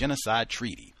the Genocide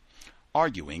Treaty,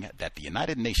 arguing that the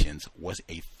United Nations was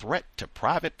a threat to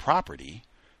private property,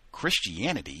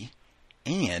 Christianity,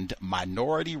 and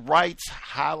minority rights.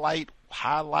 Highlight.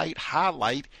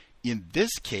 In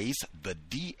this case, the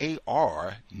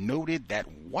DAR noted that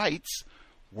whites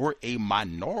were a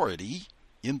minority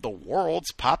in the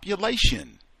world's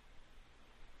population.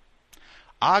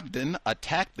 Ogden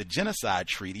attacked the Genocide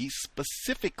Treaty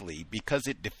specifically because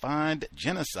it defined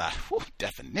genocide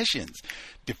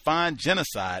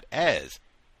as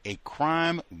a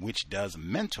crime which does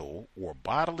mental or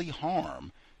bodily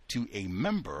harm to a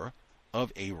member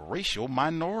of a racial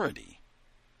minority.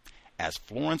 As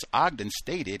Florence Ogden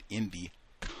stated, in the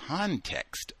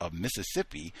context of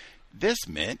Mississippi, this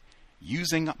meant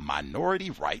using minority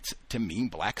rights to mean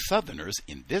black Southerners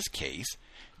in this case,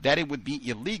 that it would be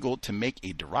illegal to make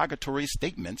a derogatory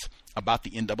statements about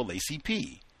the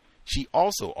NAACP. She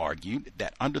also argued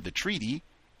that under the treaty,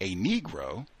 a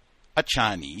Negro, a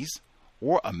Chinese,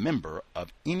 or a member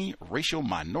of any racial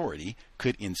minority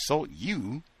could insult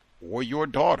you or your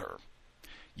daughter.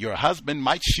 Your husband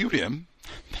might shoot him,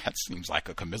 that seems like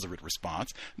a commiserate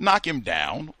response, knock him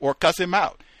down, or cuss him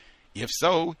out. If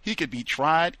so, he could be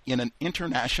tried in an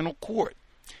international court.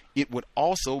 It would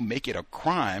also make it a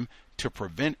crime to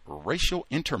prevent racial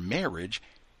intermarriage,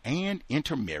 and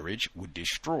intermarriage would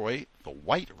destroy the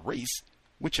white race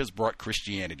which has brought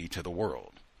Christianity to the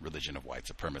world. Religion of white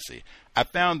supremacy. I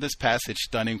found this passage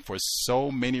stunning for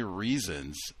so many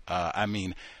reasons.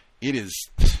 It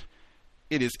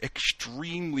is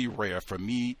extremely rare for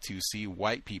me to see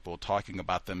white people talking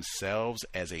about themselves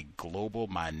as a global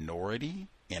minority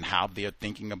and how they're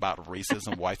thinking about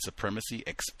racism, white supremacy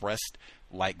expressed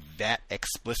like that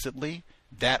explicitly.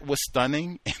 That was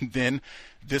stunning. And then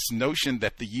this notion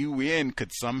that the UN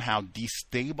could somehow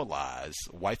destabilize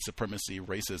white supremacy,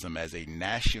 racism as a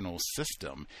national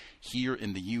system here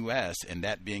in the U.S., and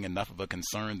that being enough of a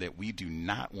concern that we do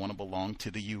not want to belong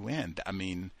to the UN. I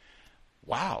mean,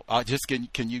 wow.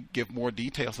 Can you give more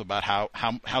details about how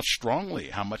strongly,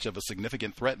 how much of a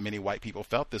significant threat many white people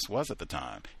felt this was at the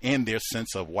time, and their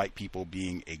sense of white people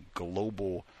being a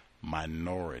global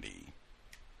minority?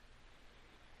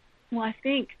 Well, I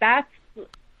think there's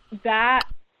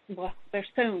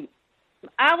so,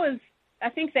 I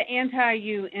think the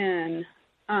anti-UN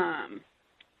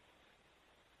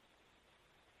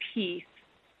piece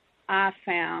I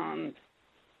found,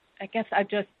 I guess I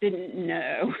just didn't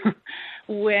know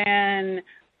when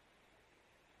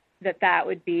that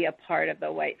would be a part of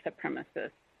the white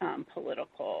supremacist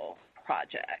political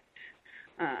project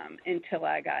until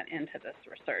I got into this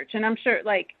research. And I'm sure,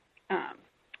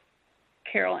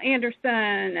 Carol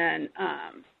Anderson and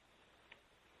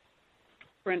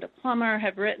Brenda Plummer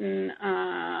have written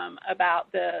about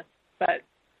this, but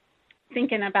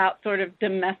thinking about sort of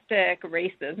domestic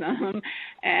racism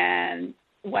and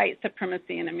white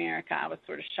supremacy in America, I was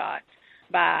sort of shocked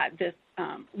by this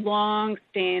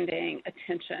long-standing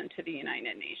attention to the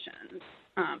United Nations.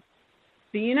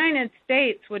 The United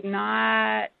States would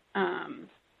not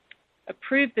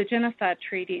approve the Genocide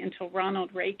Treaty until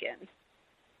Ronald Reagan.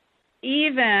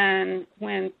 Even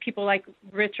when people like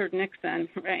Richard Nixon,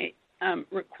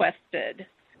 requested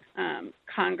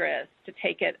Congress to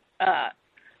take it up,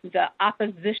 the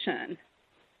opposition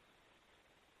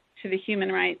to the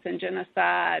Human Rights and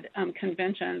Genocide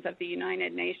Conventions of the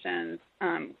United Nations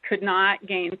could not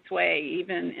gain sway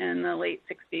even in the late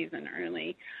 60s and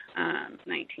early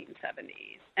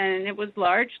 1970s. And it was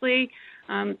largely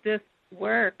this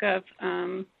work of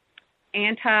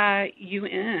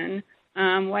anti-UN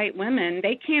white women.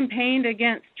 They campaigned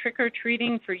against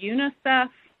trick-or-treating for UNICEF.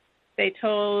 They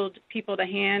told people to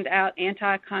hand out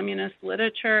anti-communist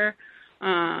literature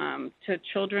to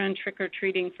children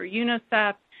trick-or-treating for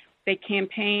UNICEF. They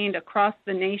campaigned across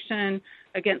the nation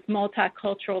against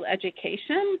multicultural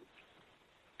education,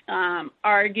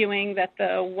 arguing that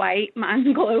the white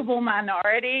global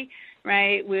minority,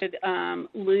 right, would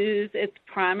lose its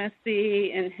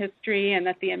primacy in history, and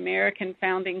that the American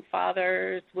founding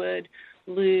fathers would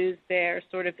lose their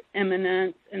sort of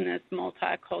eminence in this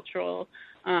multicultural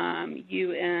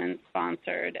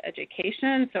UN-sponsored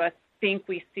education. So I think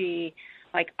we see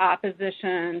like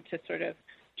opposition to sort of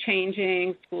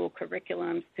changing school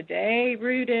curriculums today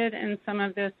rooted in some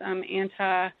of this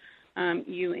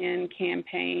anti-UN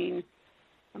campaign.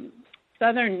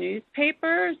 Southern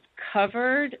newspapers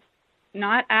covered,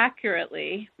 not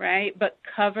accurately, right, but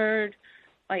covered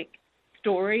like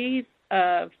stories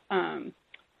of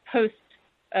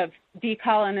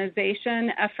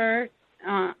decolonization efforts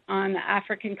on the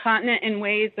African continent in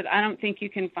ways that I don't think you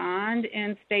can find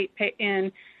in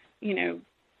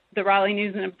the Raleigh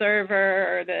News and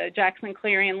Observer or the Jackson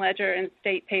Clarion Ledger and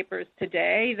state papers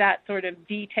today. That sort of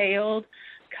detailed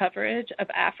coverage of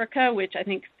Africa, which I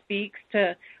think speaks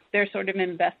to their sort of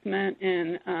investment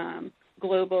in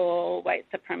global white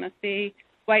supremacy.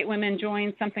 White women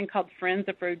joined something called Friends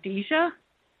of Rhodesia,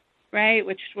 right,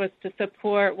 which was to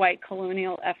support white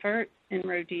colonial efforts in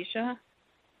Rhodesia.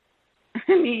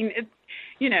 I mean,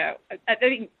 I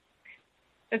think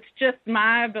it's just,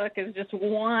 my book is just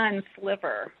one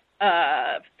sliver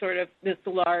of sort of this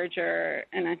larger,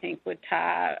 and I think would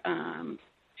tie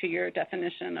to your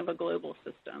definition of a global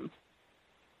system.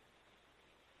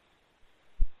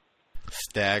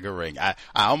 Staggering. I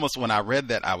almost, when I read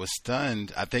that, I was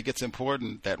stunned. I think it's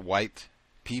important that white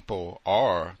people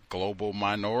are global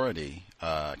minority,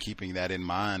 keeping that in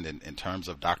mind in terms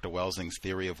of Dr. Welsing's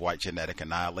theory of white genetic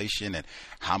annihilation and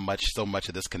how so much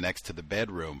of this connects to the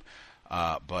bedroom.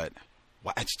 But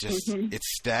it's just,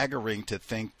 it's staggering to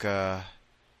think the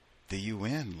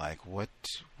UN, like what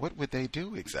would they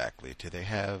do exactly? Do they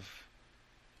have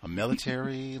a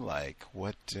military? Like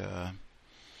what?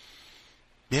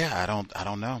 Yeah, I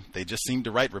don't know. They just seem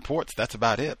to write reports. That's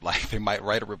about it. Like they might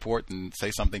write a report and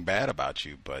say something bad about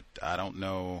you, but I don't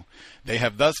know. They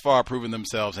have thus far proven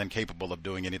themselves incapable of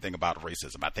doing anything about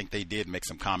racism. I think they did make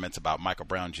some comments about Michael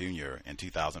Brown Jr. in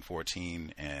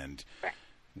 2014, and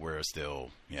we're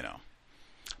still,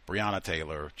 Breonna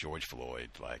Taylor, George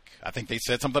Floyd. Like I think they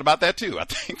said something about that too. I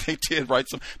think they did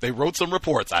they wrote some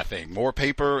reports, I think. More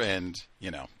paper and,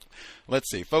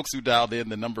 let's see. Folks who dialed in,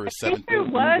 the number is 7. There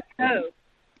was hope.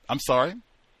 I'm sorry?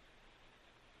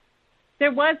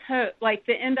 There was hope. Like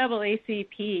the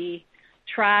NAACP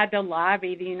tried to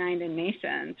lobby the United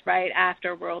Nations right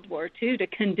after World War II to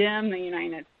condemn the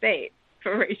United States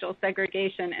for racial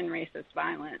segregation and racist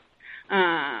violence.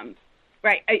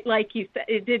 Right, like you said,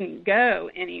 it didn't go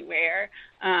anywhere.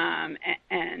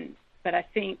 But I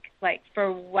think, like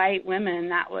for white women,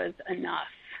 that was enough,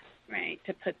 right,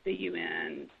 to put the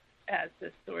UN as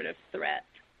this sort of threat.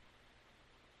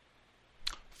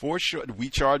 For sure.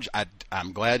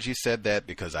 I'm glad you said that,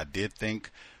 because I did think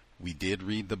we did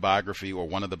read the biography, or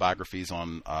one of the biographies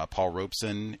on Paul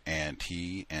Robeson, and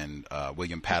he and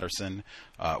William Patterson.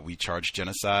 We charged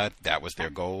genocide. That was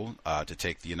their goal, to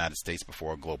take the United States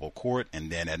before a global court.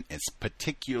 And then it's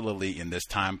particularly in this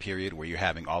time period where you're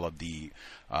having all of the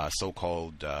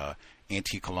so-called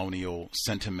anti-colonial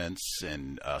sentiments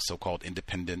and so-called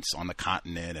independence on the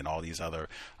continent and all these other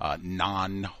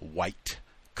non-white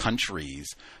countries,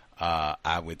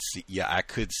 I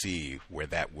could see where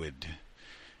that would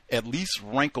at least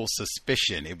rankle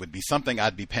suspicion. It would be something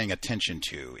I'd be paying attention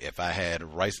to if I had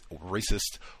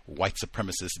racist white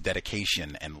supremacist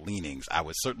dedication and leanings. I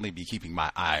would certainly be keeping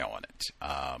my eye on it.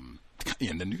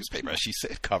 In the newspaper, as she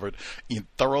said, covered in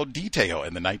thorough detail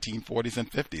in the 1940s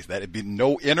and 50s. That had been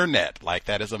no internet. Like,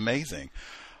 that is amazing.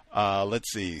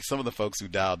 Let's see. Some of the folks who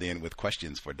dialed in with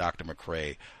questions for Dr.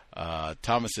 McRae.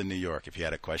 Thomas in New York, if you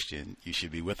had a question, you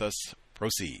should be with us.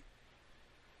 Proceed.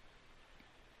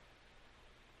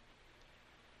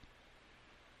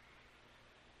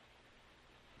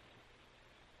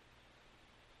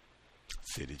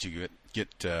 Let's see, did you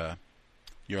get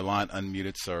your line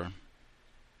unmuted, sir?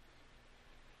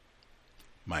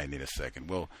 Might need a second.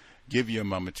 Well, give you a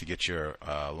moment to get your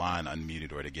line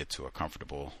unmuted or to get to a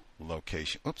comfortable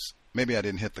location. Oops, maybe I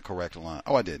didn't hit the correct line.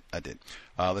 Oh, I did.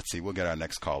 Let's see. We'll get our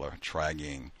next caller. Try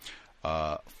again.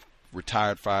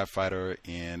 Retired firefighter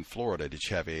in Florida. Did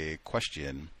you have a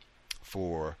question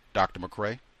for Dr.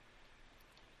 McRae?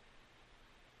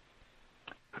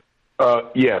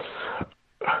 Yes.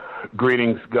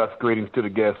 Greetings, Gus. Greetings to the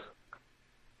guests.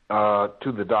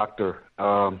 To the doctor.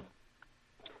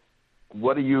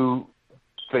 What do you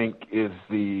think is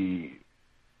the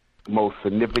most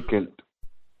significant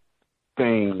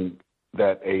thing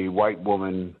that a white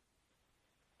woman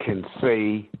can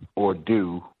say or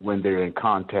do when they're in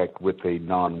contact with a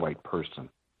non-white person?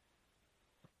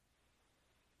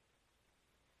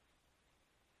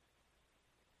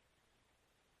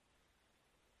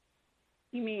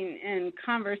 You mean in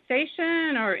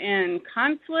conversation or in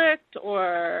conflict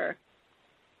or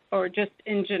just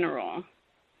in general?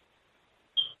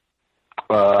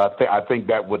 I think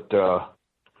that would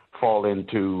fall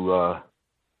into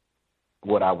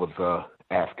what I was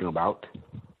asking about.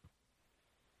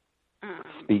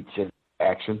 Speech and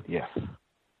action, yes.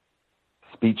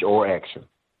 Speech or action.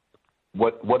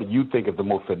 What do you think is the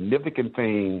most significant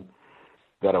thing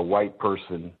that a white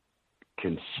person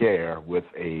can share with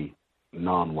a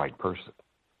non-white person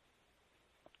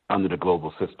under the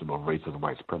global system of racism and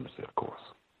white supremacy, of course?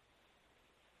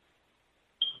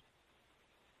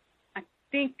 I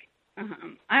think,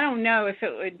 I don't know if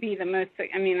it would be the most, I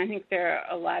think there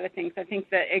are a lot of things. I think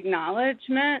the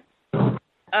acknowledgement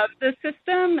of the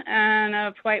system and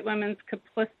of white women's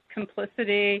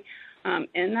complicity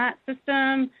in that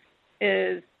system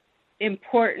is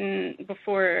important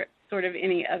before sort of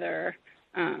any other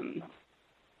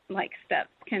steps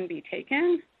can be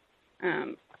taken.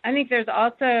 I think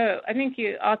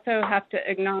you also have to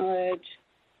acknowledge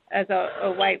as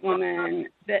a white woman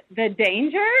the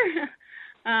danger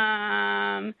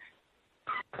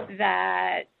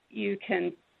that you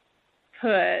can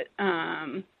put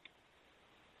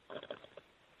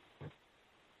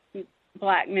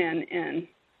black men in,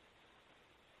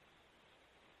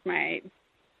 right?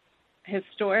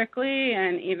 Historically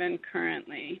and even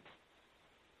currently.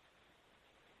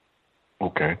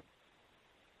 Okay.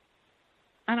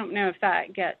 I don't know if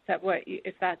that gets at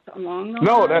if that's along the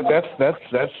No, line.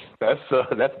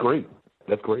 that's great.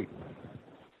 That's great.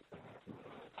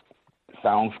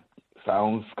 Sounds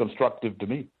constructive to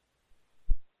me.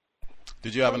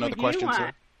 Did you have another question,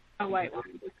 sir? A white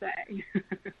woman to say.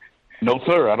 No,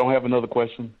 sir. I don't have another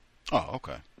question. Oh,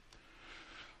 okay.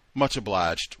 Much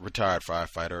obliged, retired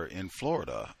firefighter in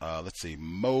Florida. Let's see,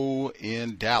 Mo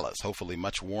in Dallas. Hopefully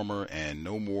much warmer and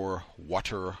no more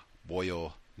water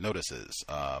boil notices.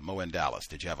 Mo in Dallas,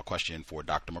 did you have a question for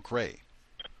Dr. McRae?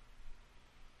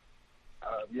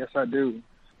 Yes, I do.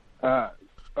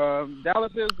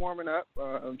 Dallas is warming up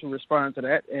to respond to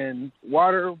that, and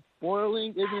water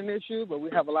boiling isn't an issue, but we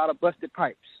have a lot of busted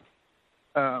pipes.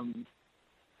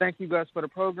 Thank you, Gus, for the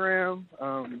program.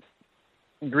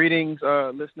 Greetings,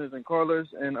 listeners and callers,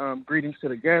 and greetings to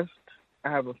the guests.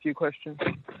 I have a few questions.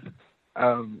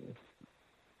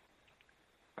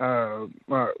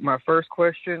 My first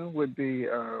question would be,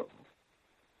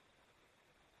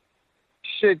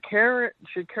 should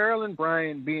Carolyn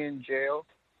Bryant be in jail?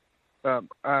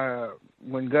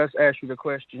 When Gus asked you the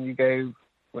question,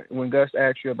 when Gus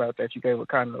asked you about that, you gave a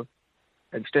kind of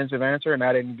extensive answer, and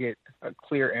I didn't get a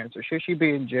clear answer. Should she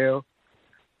be in jail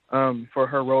for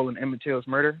her role in Emmett Till's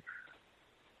murder?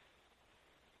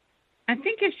 I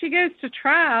think if she goes to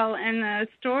trial and the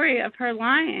story of her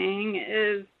lying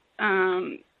is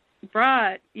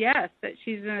brought, yes, that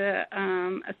she's a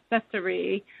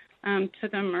accessory to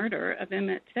the murder of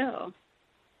Emmett Till.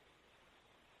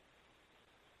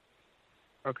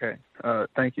 Okay,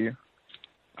 thank you.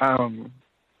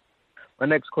 My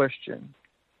next question.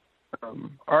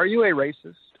 Are you a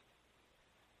racist?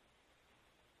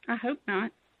 I hope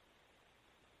not.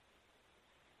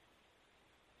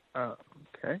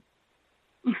 Okay.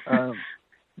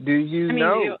 Do you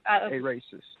know a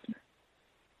racist?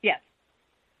 Yes.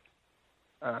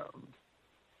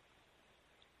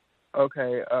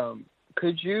 Okay.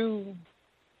 Could you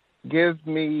give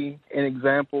me an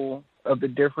example of the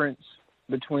difference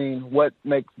between what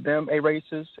makes them a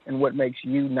racist and what makes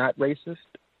you not racist?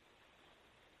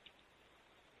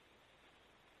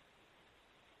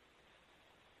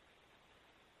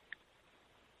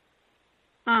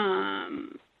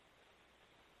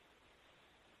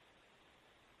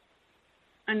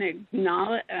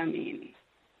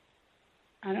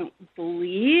 I don't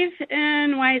believe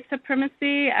in white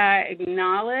supremacy. I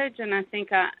acknowledge and I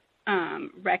think I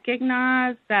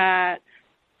recognize that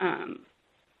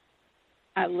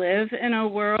I live in a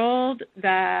world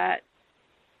that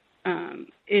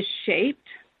is shaped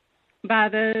by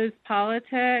those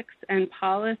politics and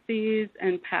policies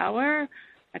and power.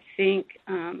 I think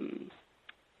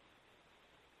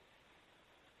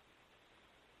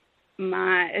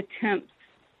my attempts,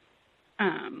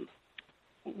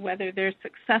 whether they're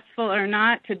successful or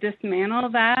not, to dismantle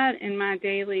that in my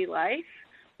daily life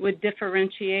would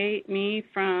differentiate me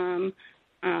from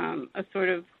a sort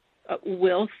of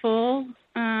willful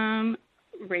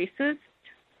racist.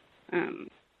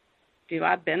 Do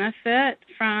I benefit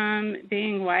from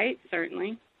being white?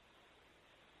 Certainly.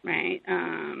 Right?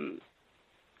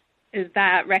 Is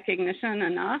that recognition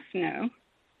enough? No.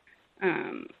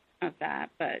 Of that,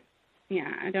 but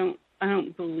yeah, I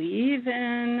don't believe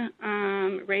in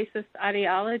racist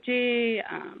ideology.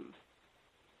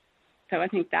 So I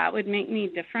think that would make me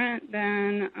different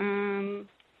than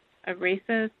a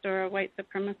racist or a white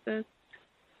supremacist.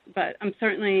 But I'm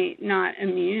certainly not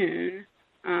immune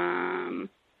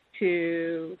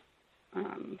to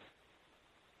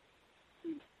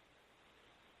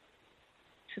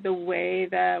the way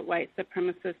that white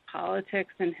supremacist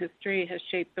politics and history has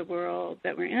shaped the world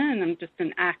that we're in. I'm just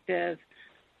an active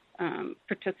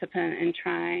participant in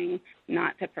trying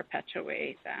not to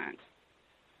perpetuate that.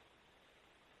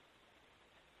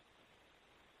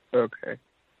 Okay.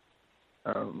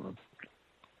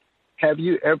 Have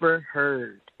you ever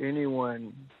heard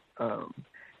anyone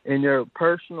in your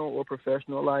personal or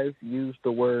professional life use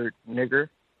the word nigger?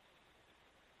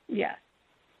 Yes.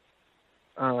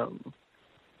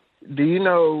 Do you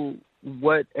know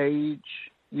what age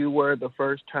you were the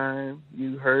first time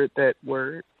you heard that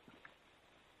word?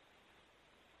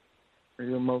 Or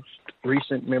your most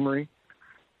recent memory?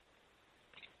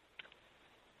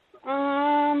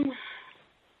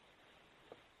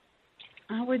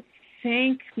 I would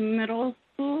think middle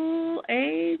school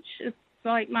age is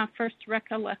like my first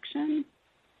recollection.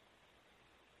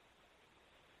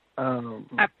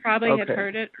 I probably had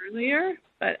heard it earlier,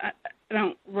 but I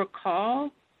don't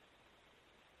recall.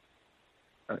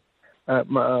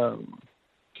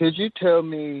 Could you tell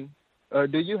me,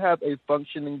 do you have a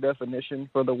functioning definition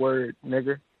for the word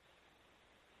nigger?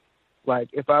 Like,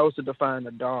 if I was to define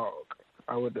a dog,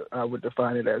 I would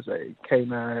define it as a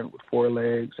canine with 4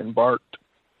 legs and barked.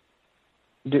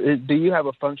 Do you have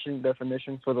a functioning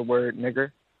definition for the word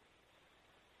nigger?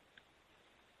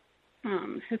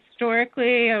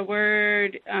 Historically, a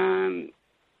word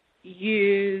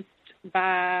used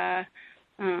by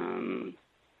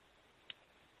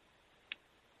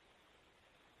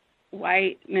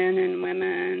white men and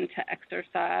women to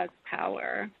exercise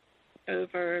power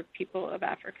over people of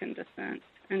African descent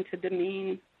and to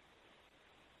demean.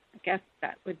 I guess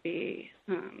that would be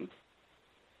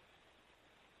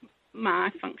my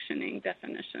functioning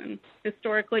definition,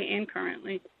 historically and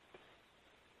currently.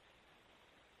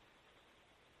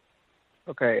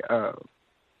 Okay.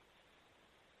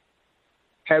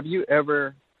 Have you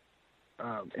ever,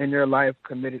 in your life,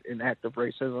 committed an act of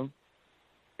racism?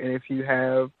 And if you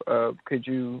have, could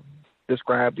you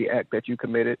describe the act that you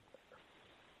committed?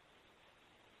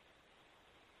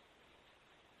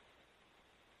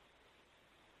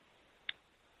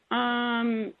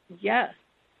 Yes.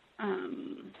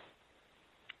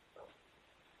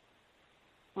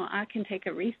 Well, I can take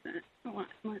a recent.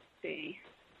 Let's see.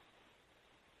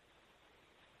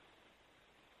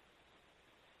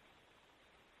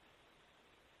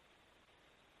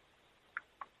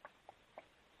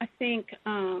 I think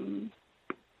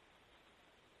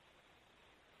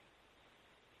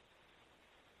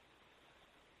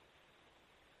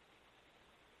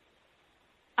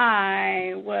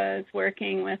I was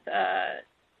working with a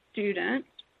student,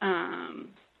 a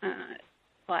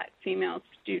black female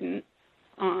student,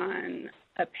 on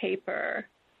a paper,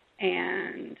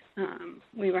 and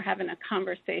we were having a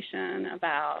conversation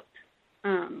about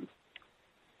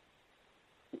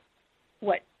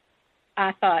what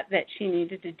I thought that she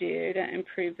needed to do to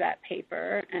improve that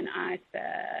paper, and I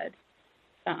said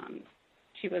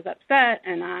she was upset,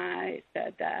 and I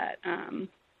said that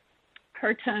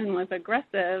her tone was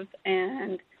aggressive,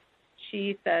 and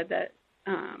she said that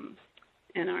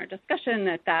in our discussion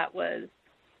that was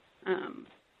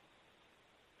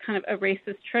kind of a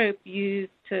racist trope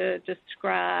used to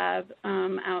describe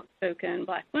outspoken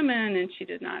black women, and she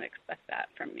did not expect that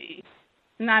from me.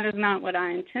 And that is not what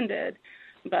I intended,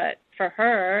 but for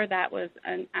her, that was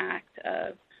an act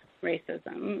of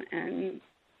racism, and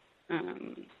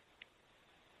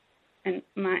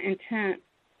my intent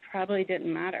probably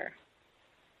didn't matter.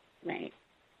 Right.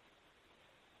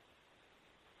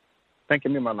 Thank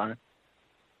you, my line.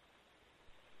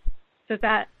 Does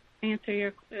that answer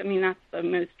your? I mean, that's the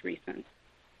most recent.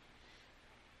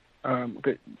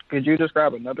 Could you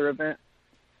describe another event?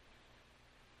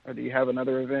 Or do you have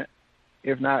another event?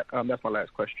 If not, that's my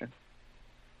last question.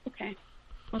 Okay.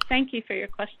 Well, thank you for your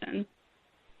question.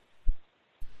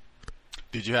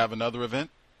 Did you have another event?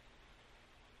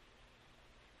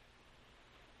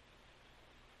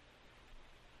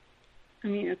 I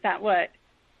mean, is that what,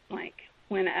 like,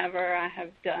 whenever I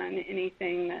have done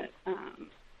anything that,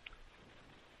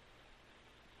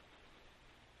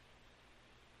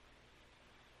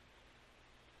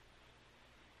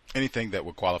 anything that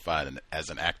would qualify as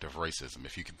an act of racism,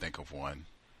 if you can think of one,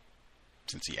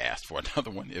 since he asked for another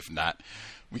one. If not,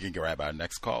 we can grab our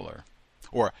next caller.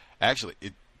 Or actually,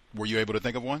 were you able to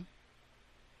think of one?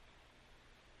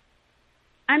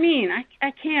 I mean,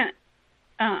 I can't,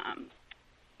 I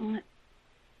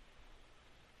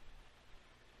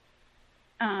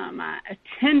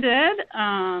attended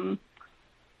a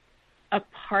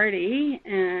party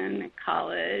in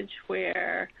college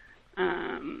where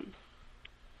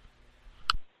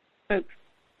folks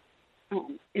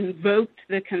invoked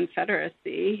the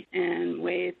Confederacy in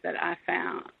ways that I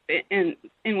found, in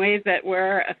ways that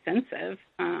were offensive.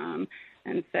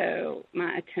 And so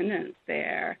my attendance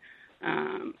there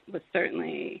was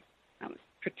certainly, I was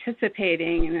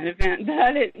participating in an event that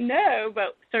I didn't know,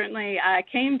 but certainly I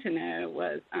came to know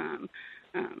was,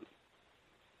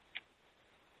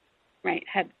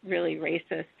 had really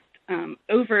racist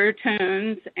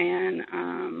overtones and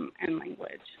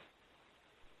language.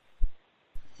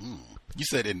 You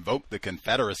said invoke the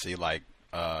Confederacy, like,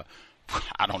 I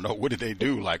don't know, what did they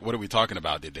do? Like, what are we talking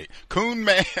about? Did they, Coon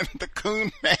Man, the Coon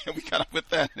Man, we gotta put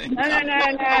that in.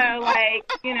 No,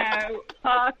 like,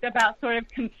 talked about sort of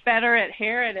Confederate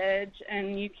heritage,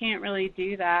 and you can't really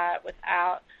do that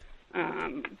without,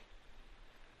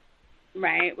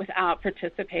 without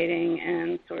participating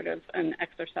in sort of an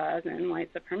exercise in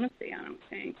white supremacy, I don't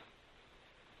think.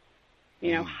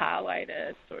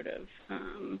 Highlighted sort of,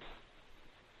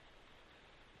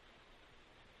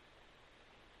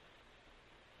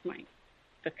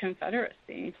 the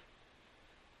Confederacy.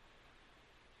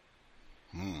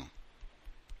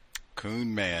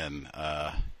 Coon Man,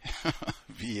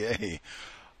 VA.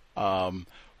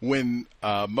 When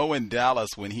Mo in Dallas,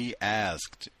 when he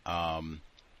asked,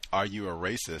 are you a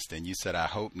racist? And you said, I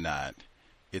hope not.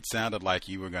 It sounded like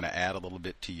you were going to add a little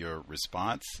bit to your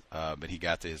response, but he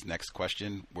got to his next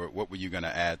question. What were you going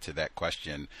to add to that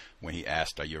question when he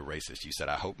asked, are you a racist? You said,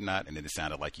 I hope not, and then it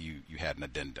sounded like you had an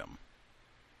addendum.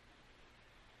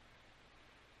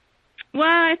 Well,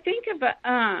 I think about,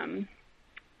 I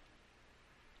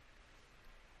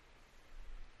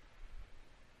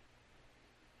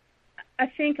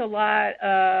think a lot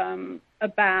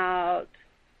about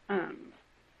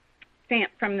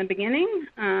from the beginning,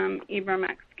 Ibram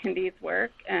X. Kendi's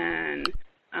work and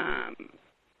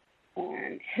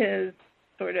his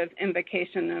sort of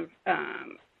invocation of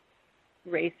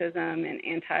racism and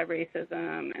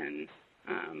anti-racism and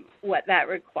what that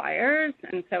requires.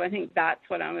 And so I think that's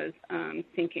what I was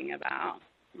thinking about,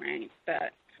 right?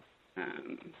 That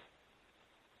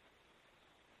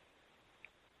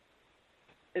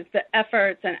is the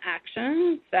efforts and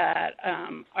actions that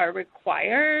are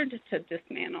required to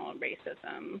dismantle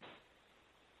racism.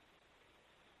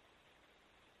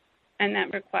 And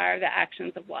that require the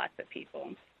actions of lots of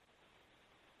people,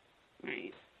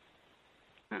 right?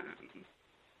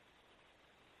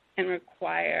 And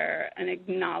require an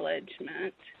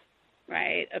acknowledgement,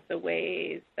 right, of the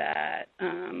ways that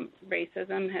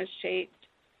racism has shaped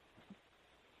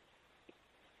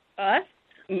us,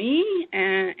 me,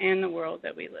 and the world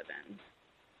that we live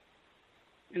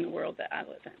in the world that I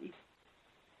live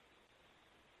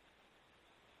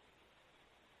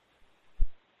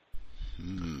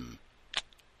in.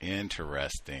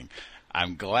 Interesting.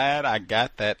 I'm glad I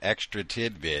got that extra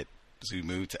tidbit as we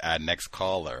move to our next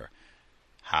caller.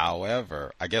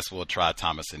 However, I guess we'll try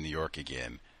Thomas in New York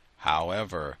again.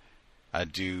 However, I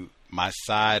do my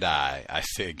side eye, I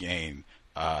say again,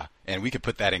 and we could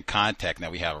put that in context.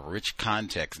 Now we have a rich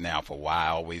context now for why I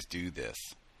always do this.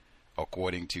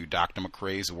 According to Dr.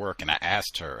 McRae's work, and I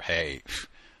asked her, hey,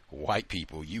 white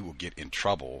people, you will get in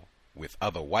trouble with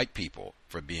other white people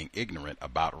for being ignorant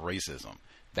about racism.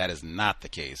 That is not the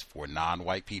case for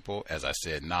non-white people. As I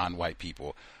said, non-white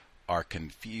people are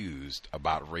confused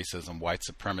about racism, white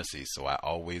supremacy. So I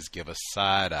always give a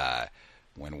side eye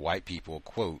when white people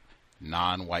quote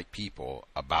non-white people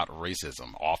about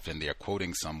racism. Often they're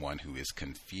quoting someone who is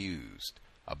confused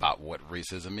about what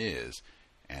racism is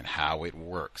and how it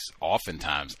works.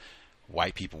 Oftentimes,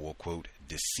 white people will quote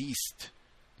deceased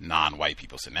non-white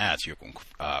people. So now you're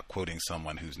quoting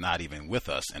someone who's not even with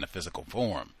us in a physical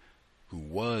form, who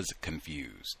was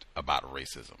confused about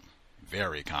racism.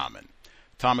 very common.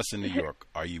 Thomas in New York,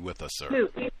 are you with us, sir?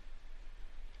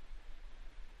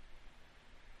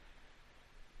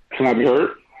 Can I be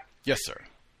heard? Yes, sir.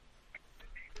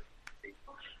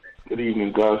 Good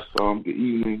evening, Gus. Good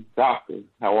evening, Doctor.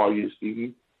 How are you this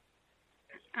evening?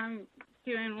 I'm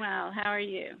doing well. How are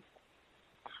you?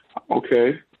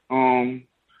 Okay. I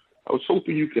was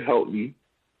hoping you could help me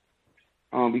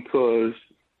because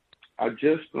I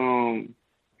just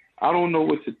I don't know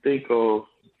what to think of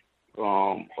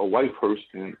a white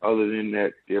person other than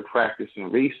that they're practicing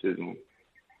racism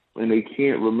when they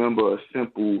can't remember a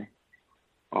simple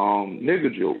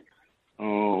nigger joke.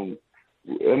 Am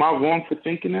I wrong for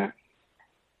thinking that?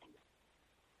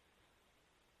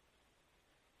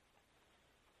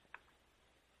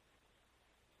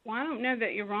 Well, I don't know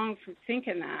that you're wrong for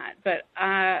thinking that, but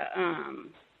have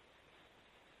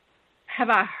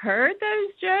I heard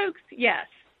those jokes? Yes.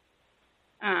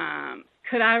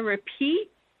 Could I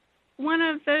repeat one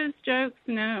of those jokes?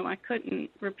 No, I couldn't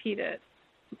repeat it.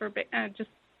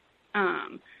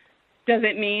 Does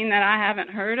it mean that I haven't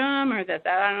heard them or that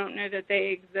I don't know that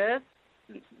they exist?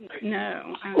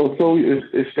 No. So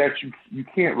it's that you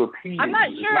can't repeat. I'm not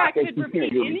sure I could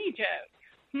repeat any joke.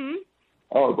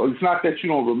 Oh, but it's not that you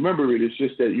don't remember it. It's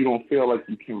just that you don't feel like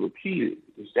you can repeat it.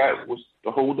 Is that what's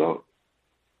the hold up?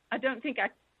 I don't think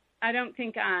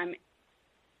I'm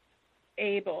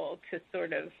able to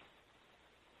sort of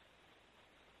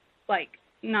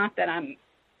not that I'm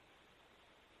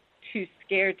too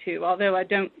scared to, although I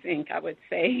don't think I would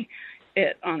say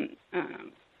it on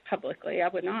publicly. I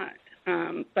would not.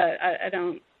 But I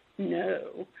don't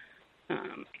know.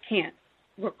 I can't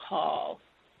recall,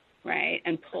 right,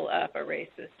 and pull up a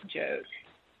racist joke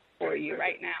for you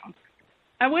right now.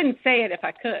 I wouldn't say it if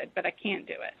I could, but I can't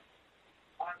do it.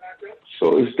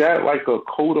 So is that like a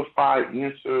codified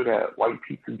answer that white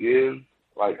people give?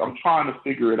 Like, I'm trying to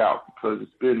figure it out because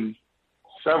it's been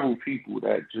several people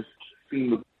that just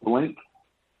seem to blink,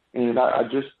 and I'm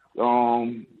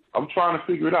trying to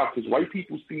figure it out because white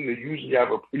people seem to usually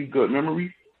have a pretty good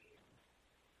memory.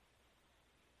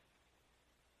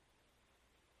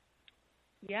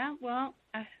 Yeah, well,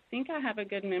 I think I have a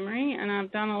good memory, and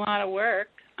I've done a lot of work,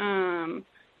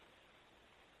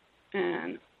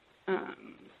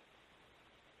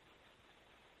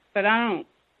 but I don't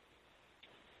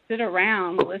sit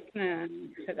around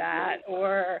listening to that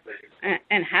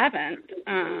and haven't,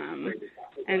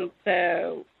 and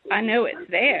so I know it's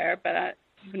there, but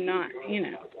I'm not,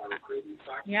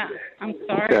 yeah, I'm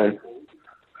sorry. Okay.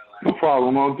 No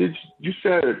problem. You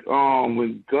said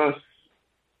when Gus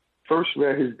first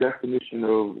read his definition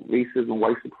of racism,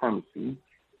 white supremacy,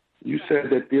 you said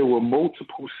that there were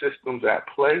multiple systems at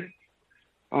play.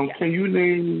 Can you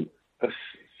name a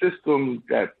system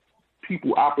that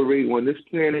people operate on this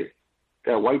planet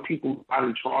that white people are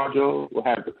in charge of or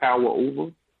have the power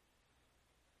over?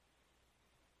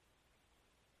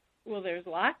 Well, there's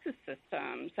lots of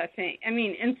systems, I think. I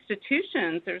mean,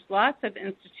 institutions, there's lots of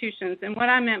institutions. And what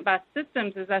I meant by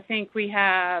systems is I think we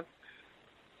have,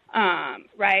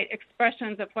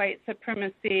 expressions of white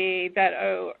supremacy that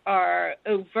are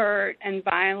overt and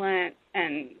violent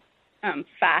and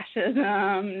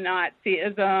fascism,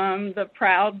 Nazism, the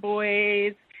Proud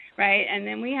Boys, right? And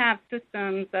then we have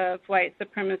systems of white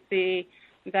supremacy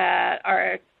that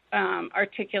are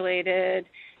articulated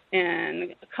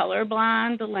in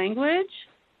colorblind language.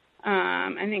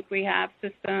 I think we have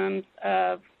systems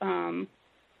of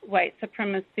white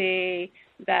supremacy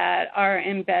that are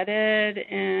embedded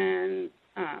in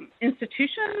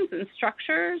institutions and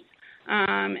structures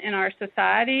in our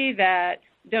society that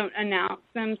don't announce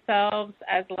themselves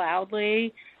as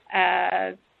loudly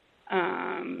as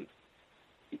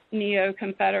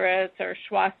neo-Confederates or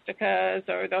swastikas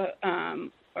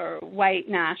or white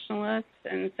nationalists.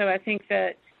 And so I think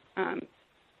that, and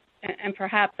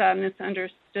perhaps I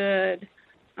misunderstood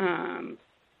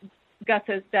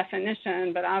Gus's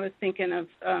definition, but I was thinking of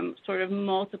sort of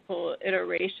multiple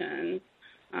iterations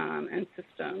and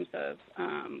systems of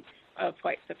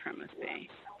white supremacy.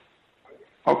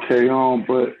 Okay,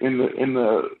 but in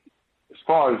the as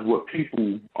far as what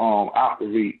people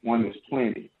operate on this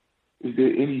planet, is there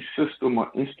any system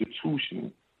or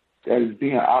institution that is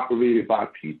being operated by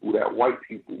people that white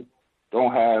people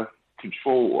don't have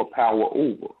control or power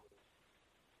over?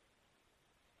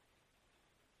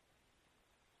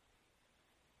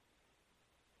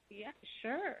 Yeah,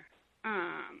 sure.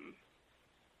 I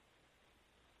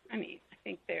mean, I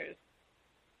think there's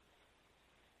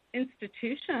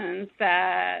institutions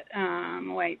that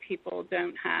white people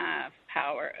don't have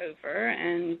power over,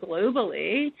 and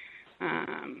globally,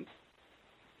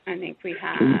 I think we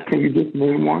have. Can you just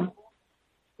name one?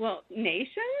 Well,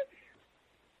 nations.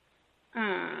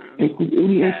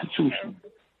 Any institution.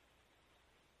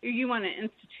 You want an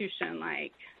institution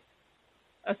like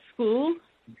a school?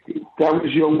 That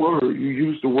was your word. You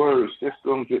used the word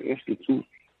systems and institute.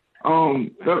 Are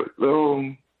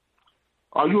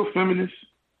you a feminist?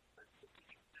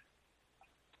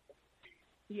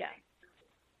 Yes.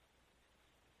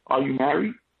 Are you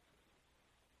married?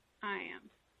 I am.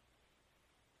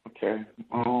 Okay.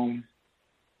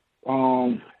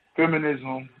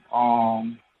 Feminism,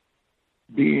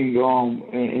 being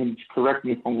and correct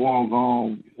me if I'm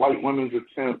wrong, white women's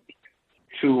attempt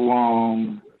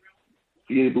to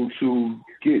be able to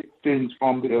get things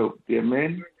from their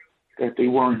men that they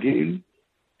weren't getting.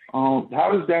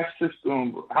 How does that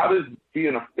system? How does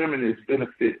being a feminist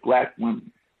benefit black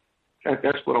women?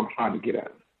 That's what I'm trying to get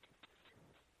at.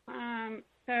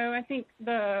 So I think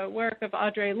the work of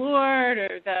Audre Lorde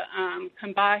or the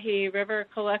Combahee River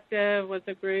Collective was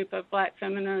a group of black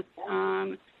feminists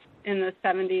in the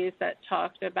 70s that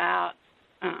talked about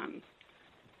the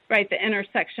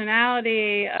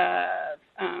intersectionality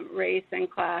of race and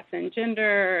class and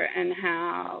gender, and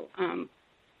how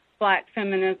black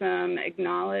feminism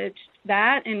acknowledged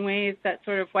that in ways that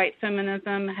sort of white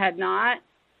feminism had not.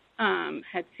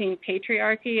 Had seen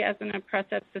patriarchy as an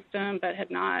oppressive system, but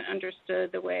had not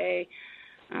understood the way,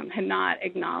 had not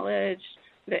acknowledged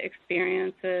the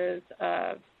experiences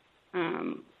of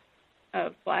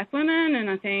black women. And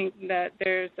I think that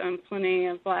there's plenty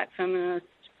of black feminists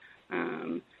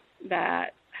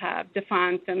that have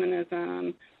defined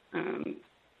feminism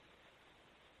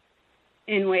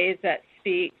in ways that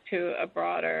speak to a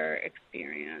broader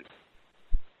experience.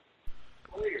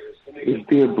 Is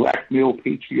there black male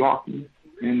patriarchy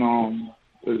in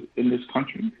this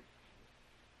country?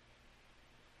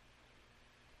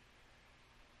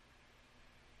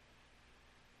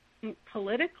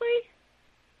 Politically?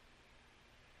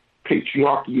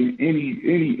 Patriarchy in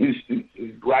any instance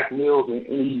is black males in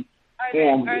any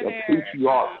form of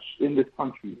patriarchs in this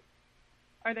country.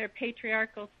 Are there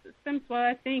patriarchal systems? Well,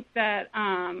 I think that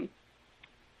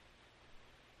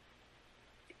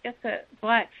that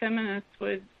black feminists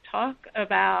would talk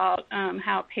about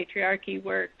how patriarchy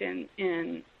worked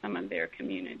in some of their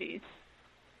communities.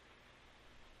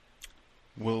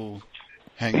 We'll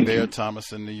hang there,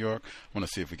 Thomas, in New York. I want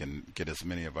to see if we can get as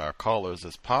many of our callers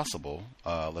as possible.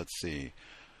 Let's see.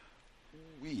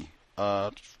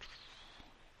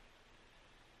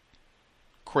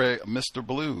 Craig, Mr.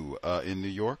 Blue in New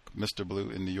York. Mr.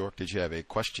 Blue in New York, did you have a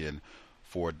question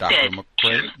for Dr.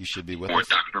 McRae? You should be with us.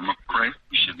 Dr. McRae,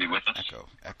 you should be with us.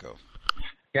 Echo.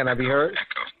 Can I be heard?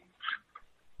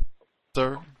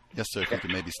 Sir? Yes, sir. If you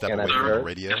could maybe step away from the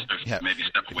radio.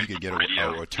 If you could get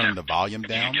or turn the volume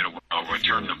down.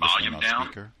 Turn the volume down.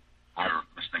 Speaker. You're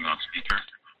listening on speaker.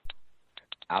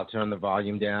 I'll turn the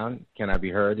volume down. Can I be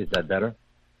heard? Is that better?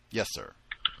 Yes, sir.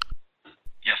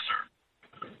 Yes, sir.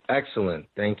 Excellent.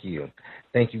 Thank you.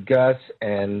 Thank you, Gus,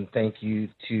 and thank you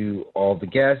to all the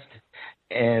guests.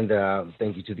 And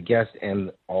thank you to the guests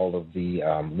and all of the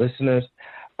listeners.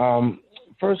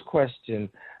 First question,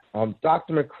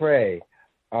 Dr. McRae,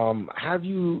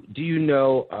 do you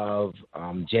know of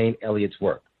Jane Elliott's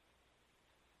work?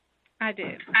 I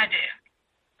do.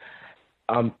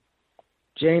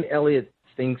 Jane Elliott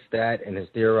thinks that and has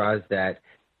theorized that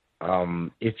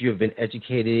if you have been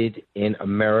educated in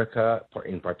America,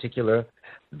 in particular,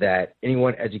 that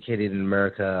anyone educated in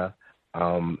America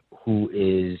who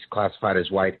is classified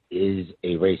as white is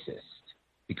a racist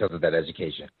because of that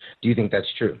education. Do you think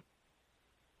that's true?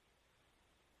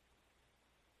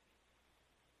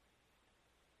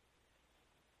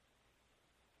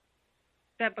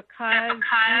 That because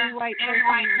any white person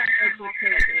is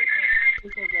educated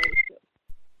is a racist.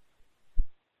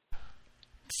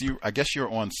 So I guess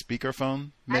you're on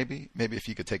speakerphone, maybe? Maybe if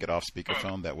you could take it off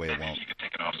speakerphone, that way it won't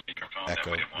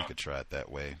echo. We could try it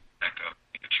that way.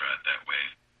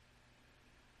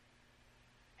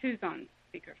 Who's on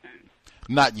speakerphone?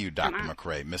 Not you, Dr.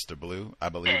 McRae. Mr. Blue, I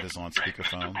believe, is on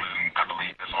speakerphone.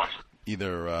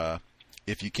 Either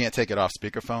if you can't take it off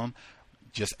speakerphone,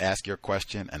 just ask your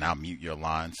question and I'll mute your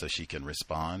line so she can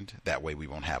respond. That way we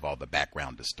won't have all the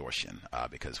background distortion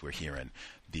because we're hearing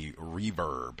the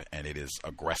reverb and it is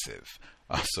aggressive.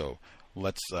 So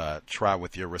let's try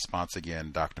with your response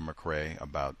again, Dr. McRae,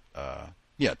 about,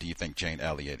 do you think Jane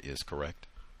Elliott is correct?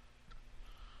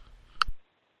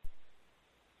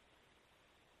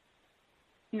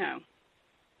 No.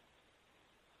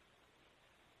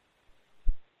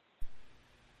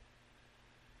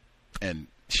 And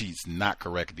she's not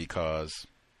correct because?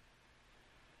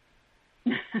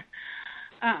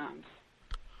 I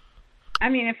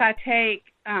mean, if I take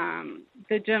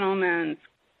the gentleman's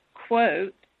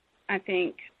quote, I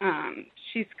think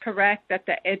she's correct that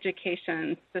the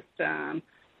education system,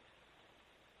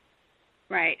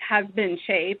 right, has been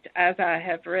shaped, as I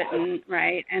have written,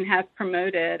 right, and has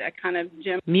promoted a kind of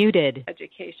Muted.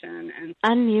 education and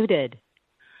Unmuted.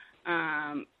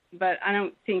 but I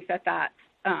don't think that that's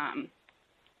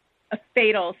a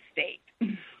fatal state.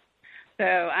 So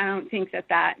I don't think that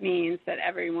that means that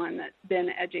everyone that's been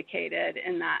educated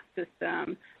in that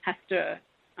system has to,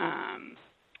 and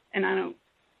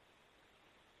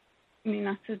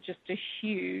that's just a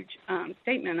huge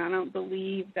statement. I don't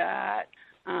believe that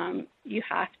you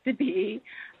have to be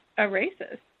a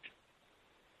racist.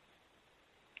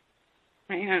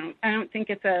 Right? I don't think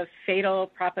it's a fatal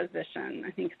proposition.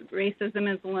 I think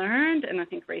racism is learned, and I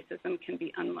think racism can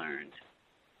be unlearned.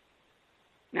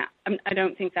 Now, I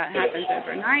don't think that happens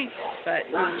overnight, but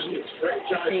I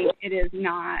think it is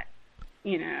not,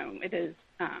 it is,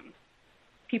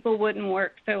 people wouldn't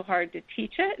work so hard to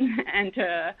teach it and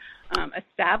to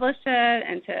establish it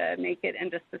and to make it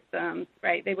into systems,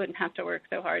 right? They wouldn't have to work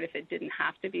so hard if it didn't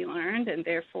have to be learned, and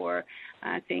therefore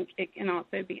I think it can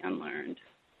also be unlearned.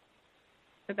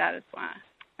 So that is why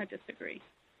I disagree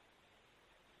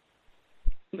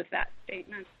with that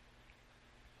statement.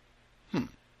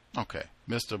 Okay.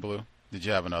 Mr. Blue, did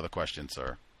you have another question,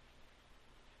 sir?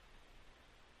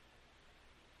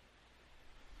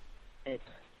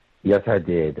 Yes, I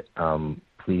did.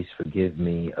 Please forgive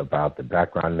me about the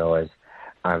background noise.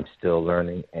 I'm still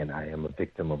learning, and I am a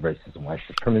victim of racism and white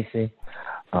supremacy.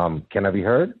 Can I be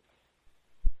heard?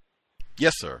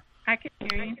 Yes, sir. I can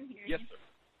hear you. Yes, sir.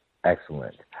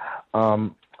 Excellent.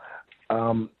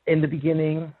 In the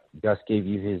beginning, Gus gave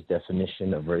you his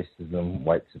definition of racism,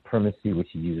 white supremacy, which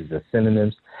he uses as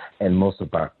synonyms, and most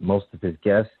of his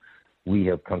guests, we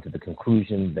have come to the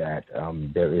conclusion that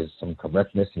there is some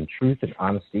correctness and truth and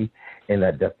honesty in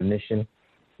that definition.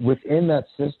 Within that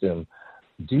system,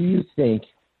 do you think,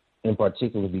 in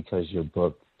particular because your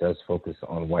book does focus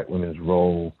on white women's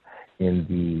role in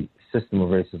the system of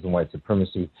racism, white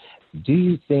supremacy, do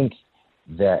you think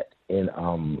that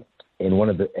in one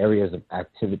of the areas of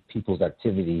people's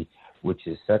activity, which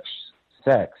is sex,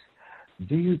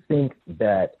 do you think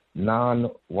that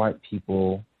non-white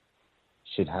people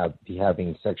should be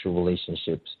having sexual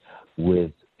relationships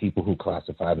with people who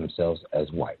classify themselves as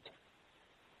white?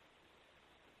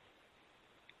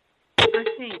 I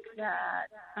think that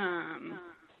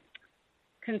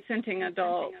consenting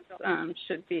adults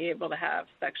should be able to have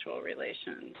sexual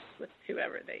relations with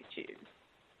whoever they choose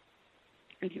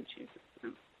and who chooses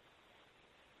them.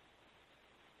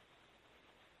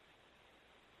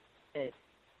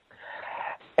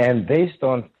 And based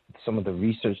on some of the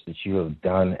research that you have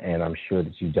done, and I'm sure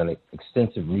that you've done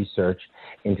extensive research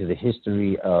into the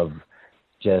history of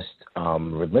just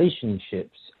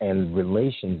relationships and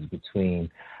relations between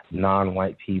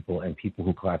non-white people and people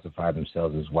who classify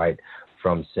themselves as white,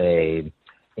 from, say,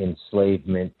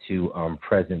 enslavement to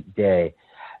present day,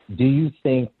 do you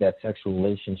think that sexual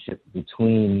relationship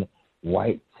between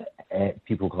white and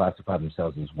people who classify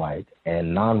themselves as white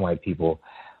and non-white people,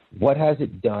 what has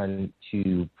it done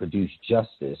to produce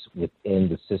justice within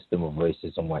the system of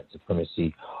racism, white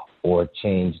supremacy, or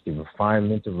change the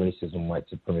refinement of racism, white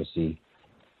supremacy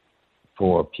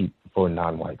for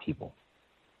non-white people?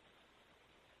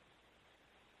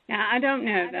 Now, I don't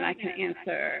know that I can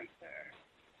answer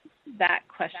that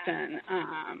question.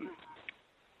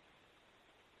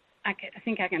 I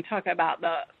think I can talk about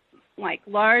the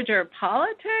larger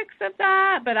politics of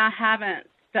that, but I haven't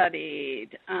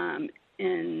studied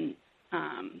in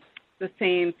the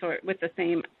same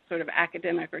sort of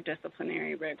academic or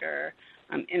disciplinary rigor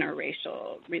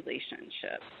interracial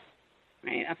relationships.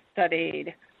 Right? I've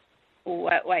studied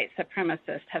what white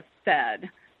supremacists have said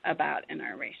about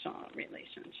interracial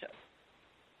relationships.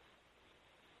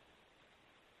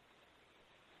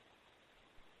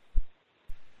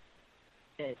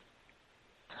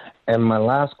 And my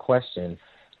last question,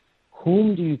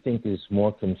 whom do you think is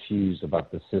more confused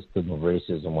about the system of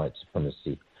racism, white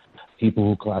supremacy? People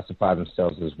who classify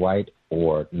themselves as white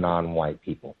or non-white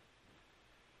people?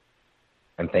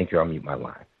 And thank you, I'll mute my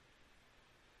line.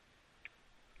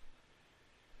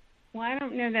 Well, I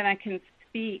don't know that I can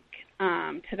speak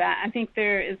to that. I think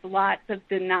there is lots of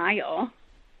denial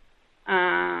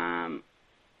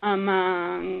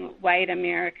among white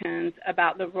Americans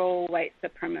about the role white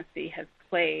supremacy has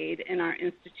played in our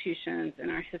institutions, in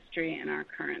our history, and our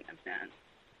current events.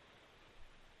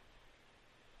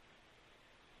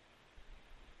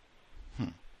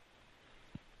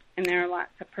 And there are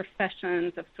lots of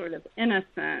professions of sort of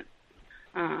innocence,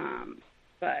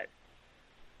 but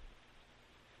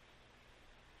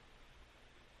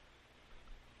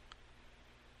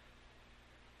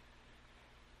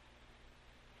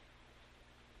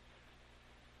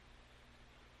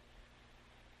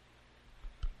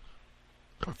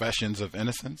professions of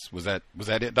innocence. Was that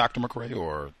it, Dr. McRae,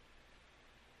 or?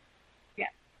 Yeah.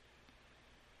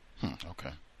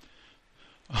 Okay.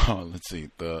 Let's see.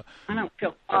 I don't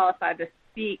feel qualified to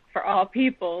speak for all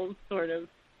people's sort of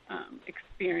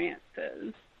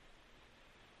experiences.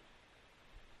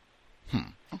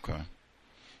 Okay.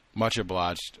 Much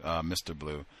obliged, Mr.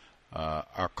 Blue.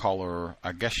 Our caller,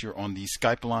 I guess you're on the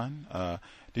Skype line.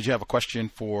 Did you have a question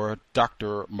for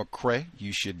Dr. McRae?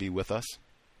 You should be with us.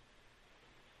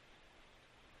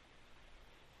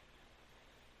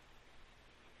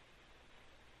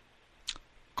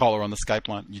 Caller on the Skype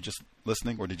line, you just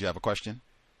listening, or did you have a question?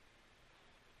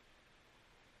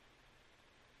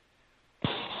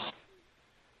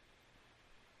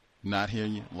 Not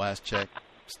hearing you. Last check,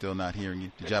 still not hearing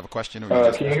you. Did you have a question? Or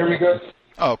can you hear me, guys?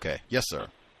 Oh, okay. Yes, sir.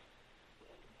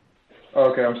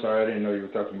 Oh, okay, I'm sorry. I didn't know you were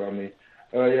talking about me.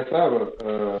 Yes, I have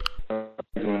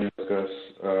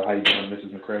how you doing,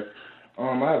 Mrs. McRae?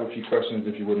 I have a few questions,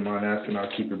 if you wouldn't mind asking. I'll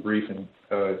keep it brief and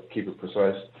keep it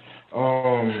precise.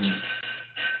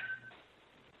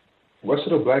 What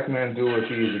should a black man do if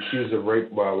he is accused of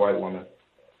rape by a white woman?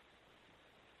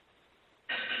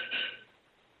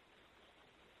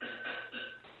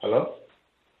 Hello?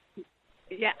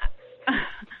 Yeah.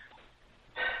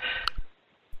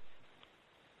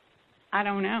 I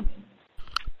don't know.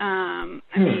 I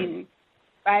mean,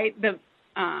 right, the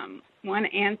one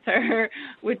answer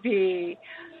would be,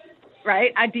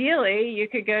 right, ideally you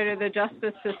could go to the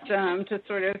justice system to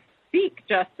sort of seek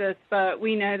justice, but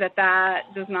we know that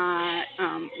does not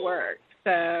work.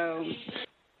 So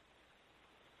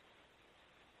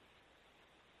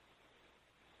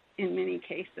in many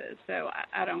cases, so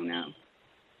I don't know.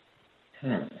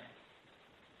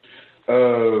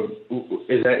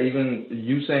 Is that even,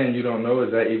 you saying you don't know,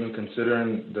 is that even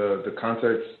considering the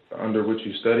context under which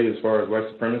you study as far as white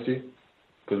supremacy?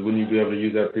 Because wouldn't you be able to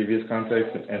use that previous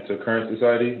context into current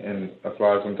society and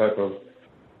apply some type of...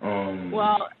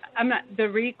 Well, the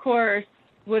recourse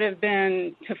would have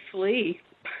been to flee,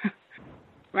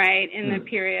 right, in the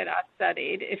period I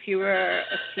studied. If you were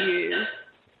accused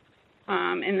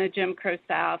in the Jim Crow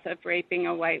South of raping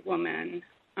a white woman,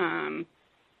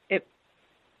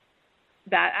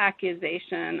 that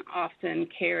accusation often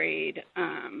carried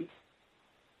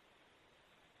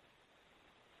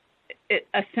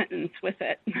a sentence with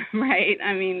it, right?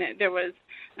 I mean, there was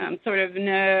sort of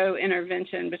no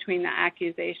intervention between the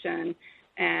accusation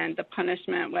and the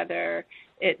punishment, whether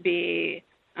it be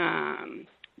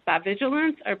by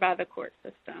vigilance or by the court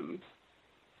system.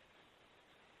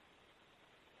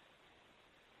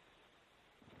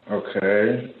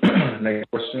 Okay. Next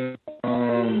question.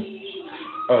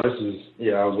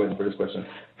 I was waiting for this question.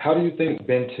 How do you think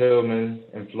Ben Tillman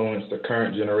influenced the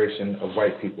current generation of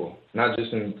white people, not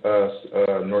just in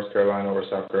North Carolina or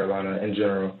South Carolina, in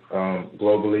general,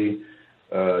 globally,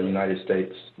 United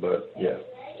States, but yeah.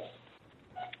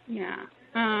 Yeah.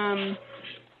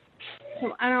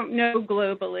 So I don't know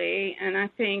globally, and I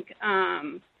think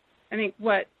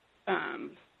what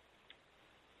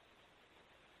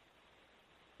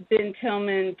Ben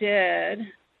Tillman did,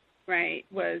 right,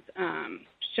 was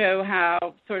show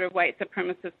how sort of white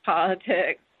supremacist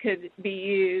politics could be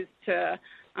used to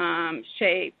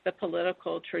shape the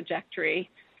political trajectory,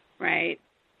 right,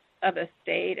 of a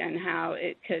state, and how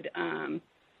it could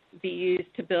be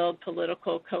used to build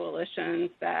political coalitions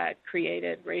that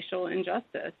created racial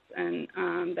injustice and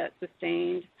that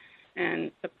sustained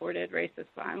and supported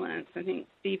racist violence. I think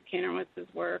Steve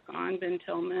Kantrowitz's work on Ben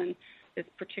Tillman is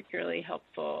particularly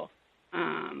helpful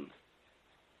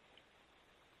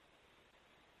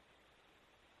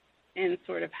in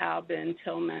sort of how Ben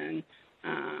Tillman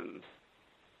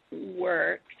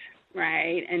worked,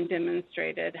 right, and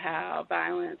demonstrated how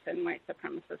violence and white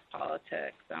supremacist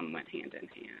politics went hand in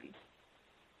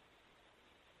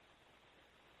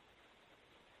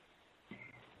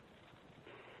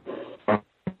hand.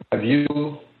 Have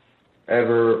you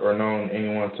ever or known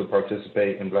anyone to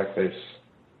participate in blackface?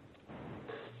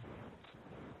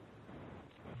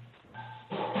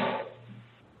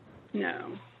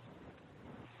 No.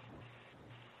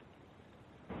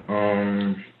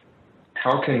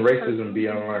 How can racism be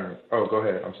unlearned? Oh, go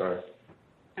ahead. I'm sorry.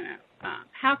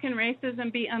 How can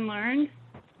racism be unlearned?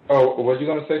 Oh, was you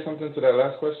going to say something to that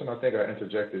last question? I think I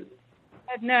interjected.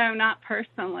 No, not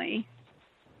personally.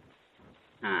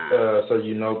 So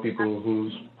you know people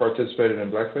who's participated in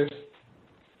blackface?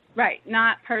 Right,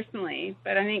 not personally,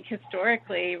 but I think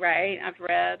historically, right, I've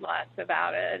read lots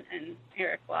about it and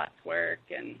Eric Lott's work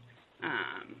and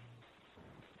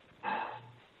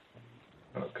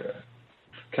Okay.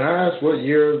 Can I ask what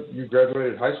year you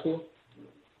graduated high school?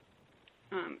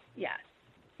 Yes,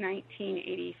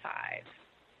 1985.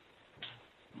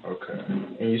 Okay.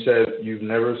 And you said you've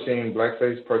never seen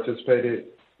blackface participated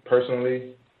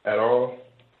personally at all?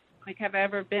 Like, have I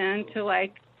ever been to,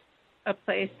 like, a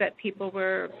place that people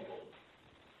were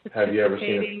Have you ever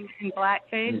participating in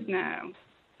blackface? No.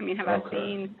 I mean, have I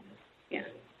seen? Yeah.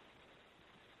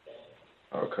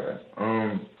 Okay.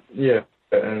 Yeah,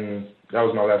 and that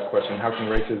was my last question. How can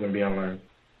racism be unlearned?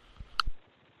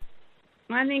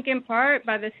 I think in part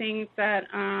by the things that,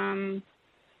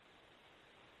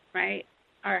 right,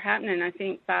 are happening. I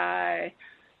think by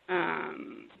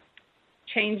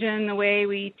changing the way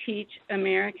we teach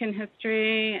American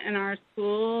history in our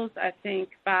schools. I think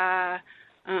by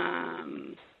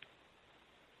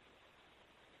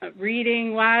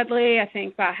reading widely. I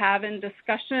think by having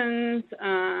discussions.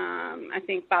 I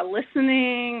think by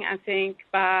listening. I think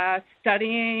by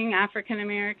studying African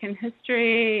American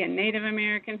history and Native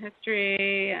American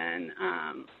history and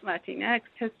Latinx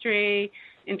history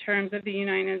in terms of the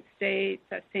United States.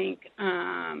 I think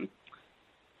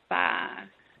by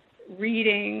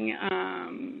reading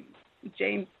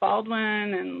James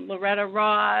Baldwin and Loretta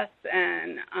Ross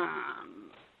and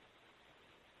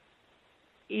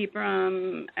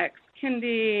Ibram X.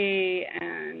 Kendi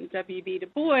and W.B. Du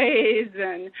Bois,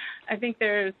 and I think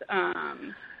there's, I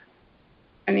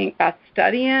think by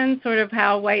studying sort of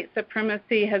how white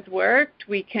supremacy has worked,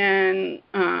 we can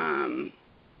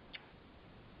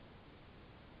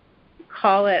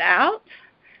call it out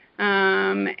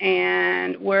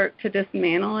and work to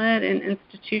dismantle it in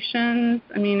institutions.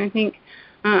 I mean, I think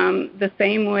the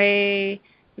same way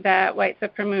that white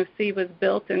supremacy was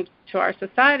built into our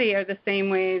society are the same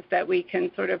ways that we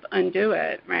can sort of undo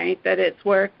it, right? That it's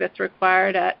work that's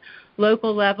required at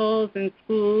local levels in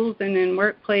schools and in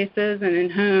workplaces and in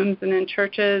homes and in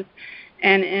churches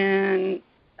and in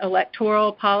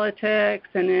electoral politics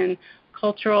and in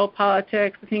cultural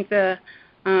politics. I think the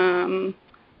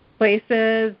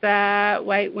places that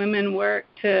white women work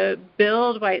to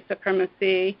build white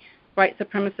supremacist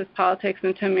politics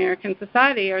into American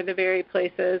society are the very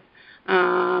places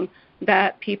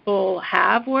that people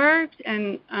have worked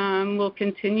and will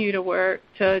continue to work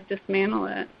to dismantle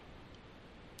it.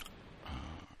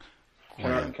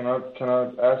 Can I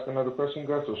ask another question,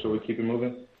 Gus, or should we keep it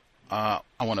moving? I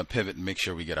want to pivot and make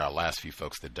sure we get our last few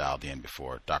folks that dialed in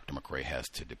before Dr. McRae has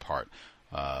to depart.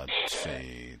 Let's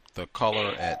see. The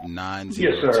caller at 9029.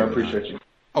 Yes, sir. I appreciate you.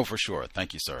 Oh, for sure.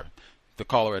 Thank you, sir. The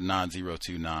caller at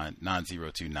 9029.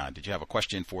 Did you have a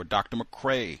question for Dr.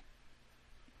 McRae?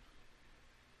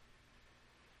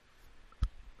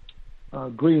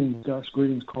 Greetings, Gus.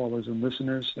 Greetings, callers and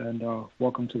listeners, and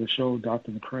welcome to the show,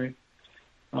 Dr. McRae.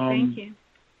 Thank you.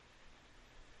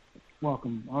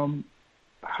 Welcome.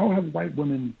 How have white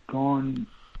women gone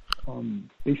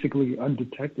basically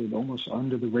undetected, almost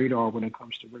under the radar when it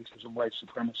comes to racism, white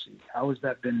supremacy? How has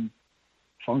that been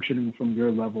functioning from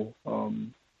your level?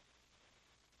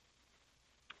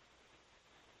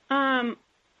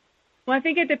 Well, I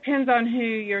think it depends on who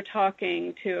you're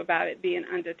talking to about it being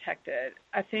undetected.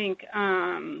 I think,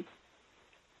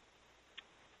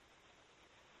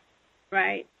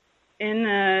 right, in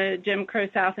the Jim Crow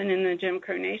South and in the Jim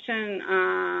Crow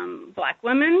Nation, black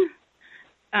women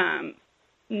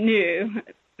knew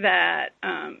that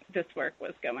this work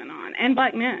was going on, and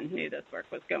black men knew this work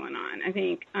was going on. I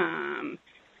think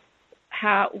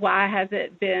why has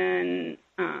it been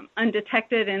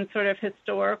undetected in sort of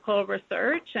historical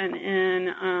research and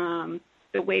in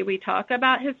the way we talk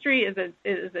about history is a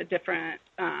different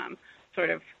sort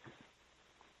of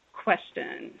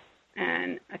question.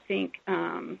 And I think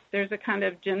there's a kind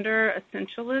of gender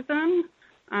essentialism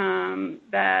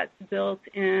that's built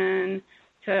in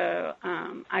to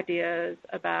ideas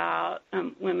about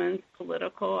women's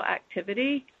political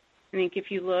activity. I think if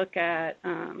you look at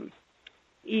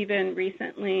even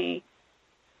recently,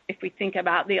 if we think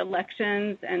about the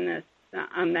elections and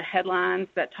the headlines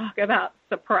that talk about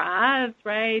surprise,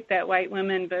 right, that white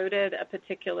women voted a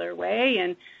particular way,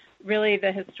 and really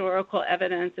the historical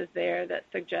evidence is there that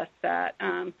suggests that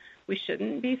we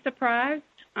shouldn't be surprised.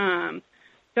 So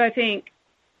I think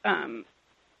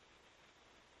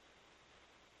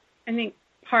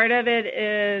part of it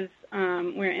is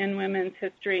we're in Women's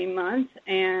History Month,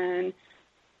 and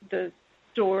the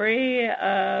story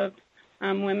of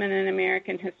women in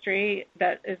American history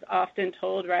that is often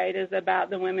told, right, is about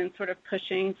the women sort of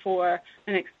pushing for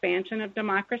an expansion of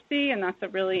democracy, and that's a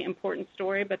really important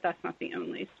story, but that's not the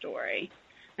only story.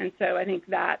 And so I think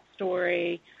that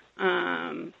story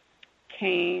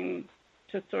came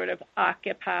to sort of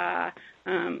occupy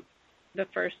the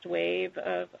first wave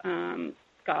of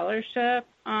scholarship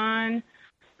on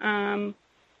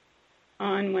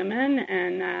women,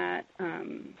 and that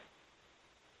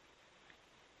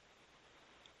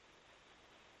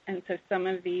And so some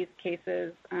of these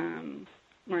cases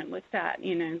weren't looked at.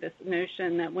 You know, this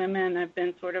notion that women have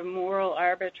been sort of moral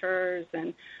arbiters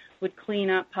and would clean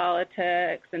up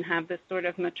politics and have this sort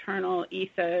of maternal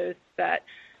ethos that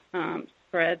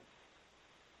spreads,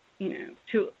 you know,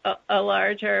 to a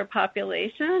larger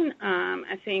population,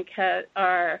 I think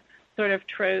are sort of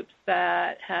tropes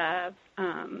that have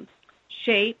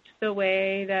shaped the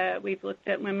way that we've looked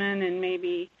at women and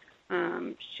maybe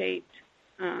shaped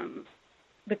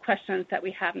the questions that we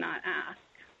have not asked.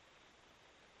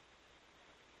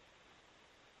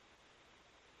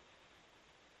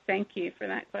 Thank you for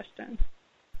that question.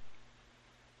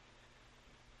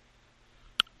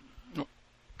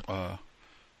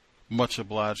 Much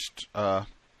obliged,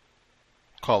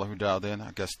 caller who dialed in.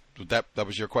 I guess that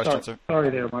was your question, sir?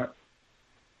 Sorry there, Mark.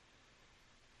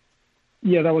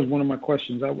 Yeah, that was one of my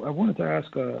questions. I wanted to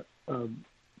ask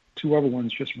two other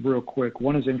ones just real quick.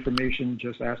 One is information,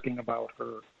 just asking about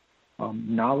her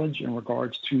knowledge in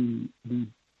regards to the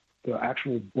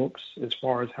actual books, as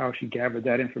far as how she gathered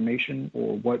that information,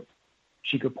 or what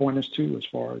she could point us to as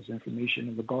far as information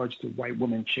in regards to white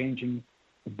women changing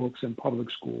the books in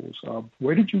public schools.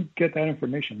 Where did you get that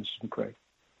information, Mrs. McRae?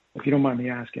 If you don't mind me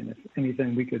asking, if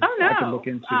anything I could look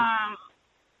into.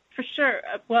 For sure.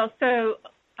 Well, so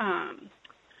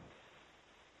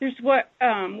there's work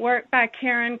by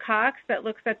Karen Cox that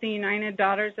looks at the United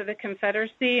Daughters of the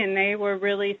Confederacy, and they were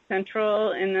really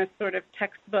central in this sort of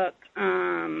textbook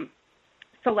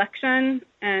selection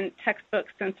and textbook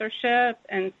censorship.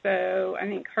 And so I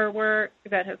think her work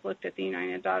that has looked at the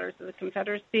United Daughters of the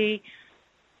Confederacy,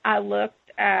 I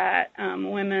looked at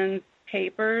women's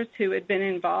papers who had been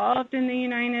involved in the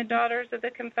United Daughters of the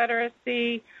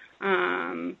Confederacy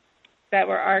that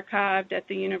were archived at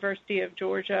the University of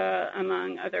Georgia,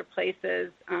 among other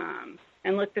places,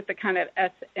 and looked at the kind of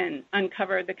and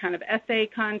uncovered the kind of essay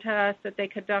contests that they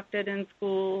conducted in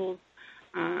schools.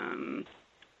 And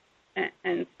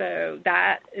so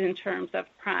that, in terms of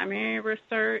primary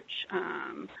research,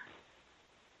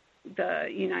 the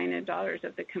United Daughters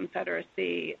of the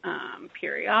Confederacy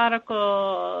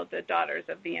periodical, the Daughters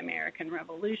of the American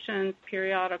Revolution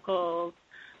periodicals,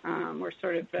 were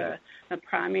sort of the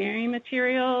primary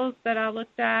materials that I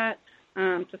looked at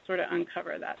to sort of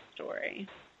uncover that story.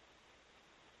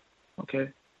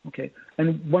 Okay.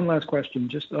 And one last question,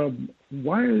 just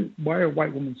why are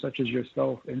white women such as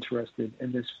yourself interested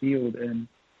in this field, and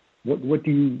what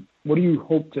do you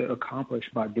hope to accomplish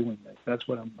by doing this? That's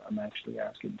what I'm actually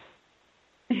asking.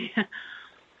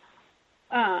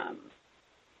 Well,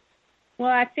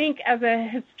 I think as a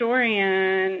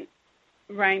historian,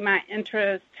 right, my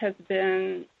interest has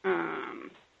been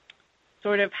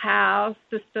sort of how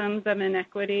systems of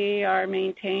inequity are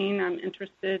maintained. I'm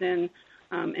interested in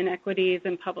inequities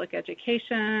in public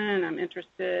education. I'm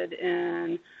interested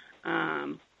in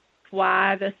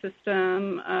why the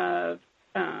system of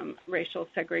racial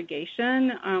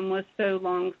segregation was so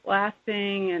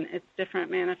long-lasting and its different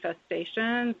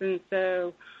manifestations. And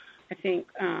so I think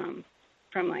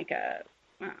from like a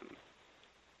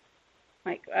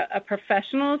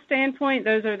professional standpoint,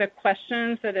 those are the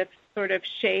questions that have sort of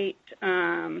shaped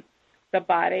the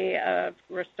body of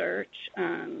research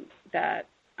that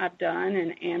I've done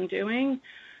and am doing.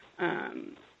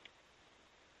 And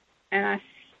I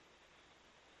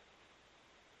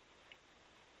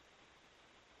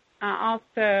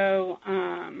also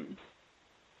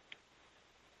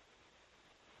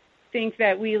think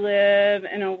that we live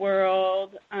in a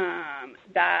world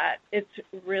that it's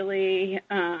really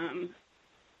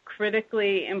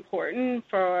critically important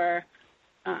for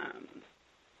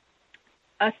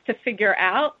us to figure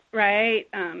out, right,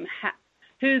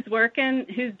 who's working,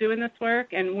 who's doing this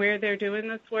work, and where they're doing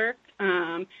this work,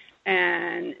 and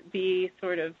be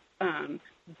sort of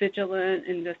vigilant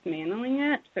in dismantling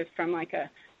it. So from like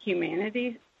a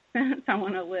humanity sense, I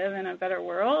want to live in a better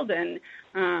world, and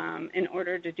in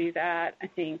order to do that, I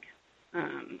think,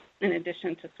 in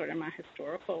addition to sort of my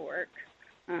historical work,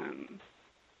 I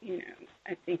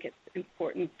think it's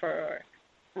important for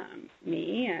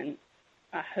me and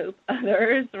I hope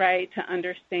others, right, to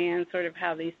understand sort of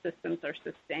how these systems are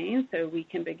sustained so we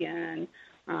can begin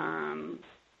a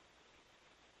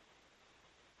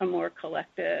more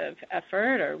collective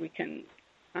effort, or we can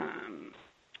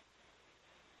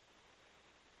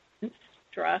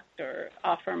instruct or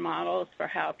offer models for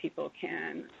how people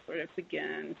can sort of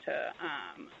begin to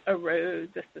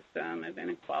erode the system of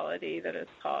inequality that has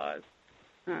caused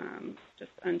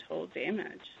just untold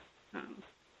damage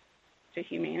to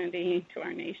humanity, to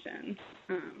our nation,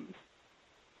 to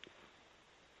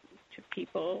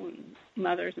people and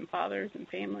mothers and fathers and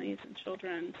families and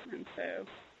children. And so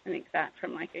I think that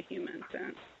from like a human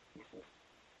sense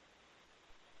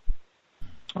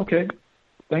Okay.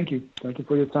 Thank you. Thank you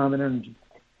for your time and energy.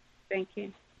 Thank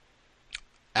you.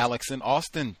 Alex in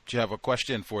Austin, do you have a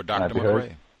question for Dr.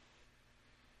 McRae?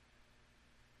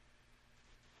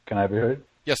 Can I be heard?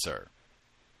 Yes, sir.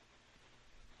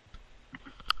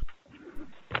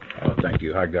 Oh, thank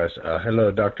you. Hi, guys.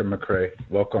 Hello, Dr. McRae.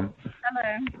 Welcome.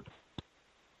 Hello.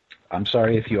 I'm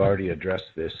sorry if you already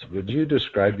addressed this. Would you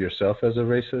describe yourself as a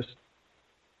racist?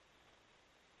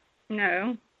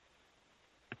 No.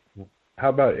 How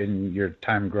about in your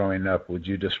time growing up, would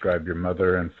you describe your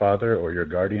mother and father or your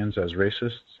guardians as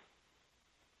racists?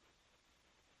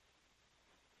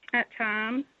 At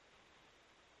times.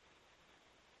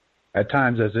 At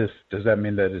times, does that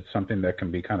mean that it's something that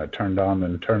can be kind of turned on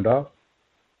and turned off?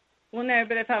 Well, no,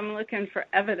 but if I'm looking for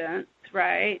evidence,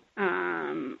 right,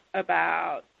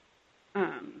 about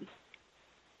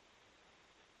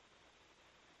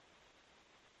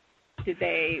do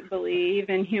they believe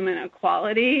in human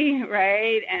equality,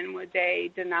 right, and would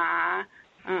they deny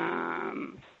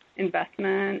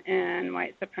investment in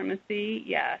white supremacy?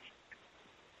 Yes.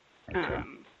 Okay.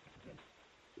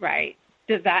 Right.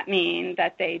 Does that mean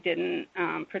that they didn't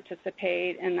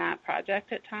participate in that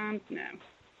project at times? No.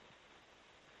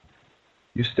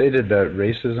 You stated that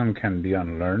racism can be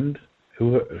unlearned.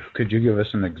 Could you give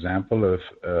us an example of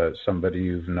somebody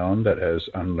you've known that has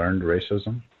unlearned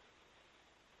racism?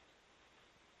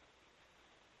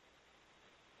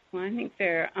 Well, I think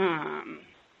there.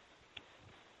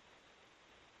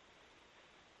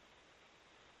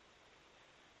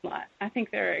 I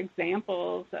think there are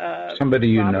examples of somebody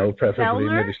you Robert know, preferably,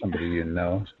 Seller. maybe somebody you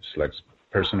know, like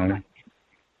personally.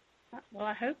 Well,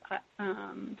 I hope.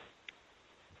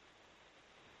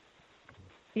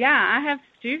 Yeah, I have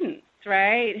students,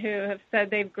 right, who have said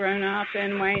they've grown up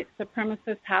in white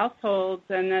supremacist households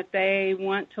and that they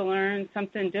want to learn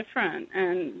something different,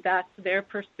 and that's their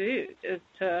pursuit, is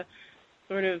to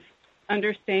sort of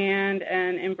understand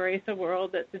and embrace a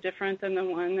world that's different than the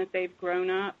one that they've grown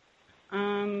up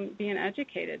being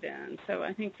educated in. So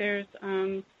I think there's,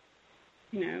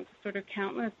 sort of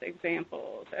countless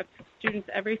examples of students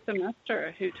every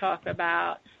semester who talk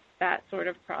about that sort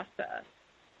of process.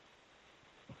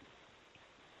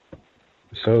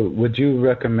 So would you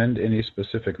recommend any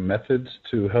specific methods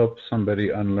to help somebody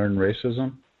unlearn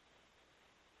racism?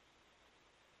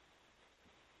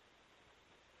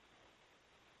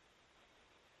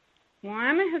 Well,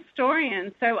 I'm a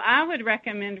historian, so I would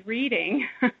recommend reading,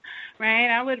 right?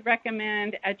 I would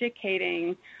recommend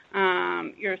educating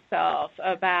yourself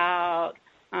about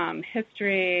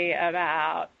history,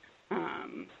 about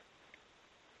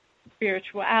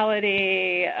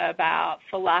spirituality, about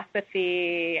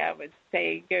philosophy. I would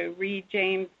say go read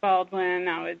James Baldwin.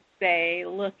 I would say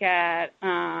look at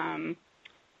the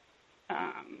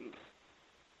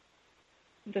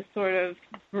sort of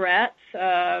breadth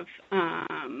of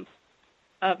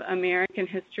American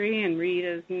history and read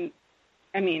as,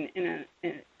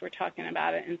 we're talking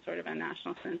about it in sort of a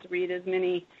national sense, read as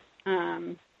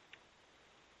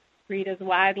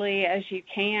widely as you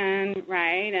can,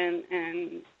 right,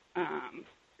 and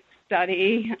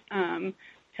study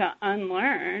to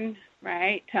unlearn,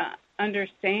 right, to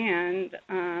understand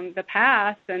the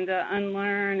past and to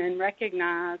unlearn and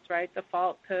recognize, right, the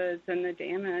falsehoods and the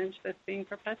damage that's being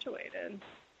perpetuated.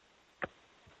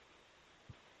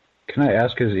 Can I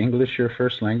ask, is English your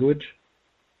first language?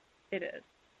 It is.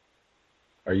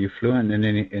 Are you fluent in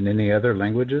any other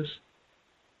languages?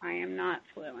 I am not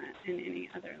fluent in any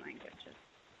other languages.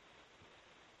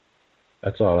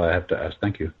 That's all I have to ask.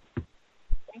 Thank you.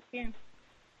 Thank you.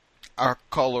 Our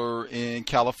caller in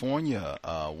California,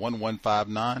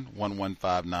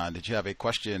 1159. Did you have a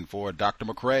question for Dr.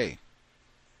 McRae?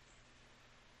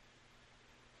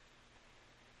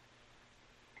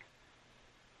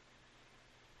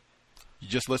 You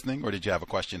just listening, or did you have a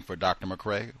question for Dr.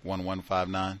 McRae?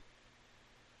 1159.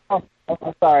 Oh,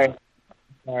 sorry,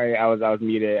 I was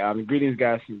muted. Greetings,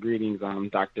 guys. Greetings,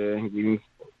 doctor. Greetings,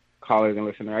 callers and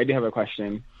listeners. I do have a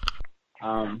question.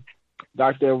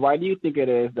 Doctor, why do you think it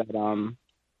is that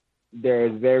there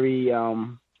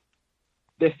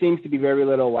seems to be very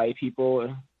little white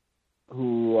people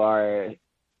who are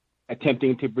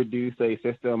attempting to produce a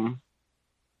system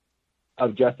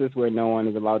of justice where no one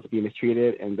is allowed to be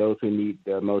mistreated and those who need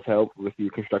the most help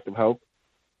receive constructive help?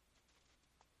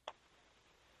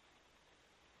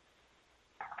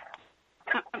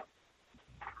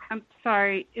 I'm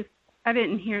sorry, I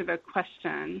didn't hear the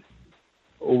question.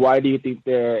 Why do you think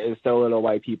there is so little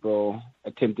white people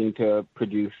attempting to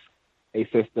produce a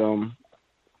system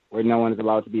where no one is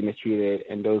allowed to be mistreated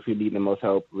and those who need the most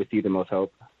help receive the most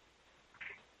help?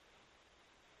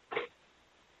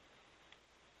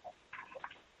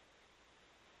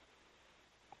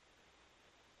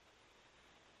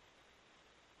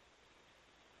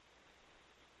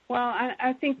 Well,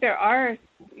 I think there are.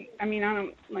 I mean, I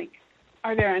don't like.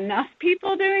 Are there enough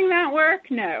people doing that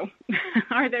work? No.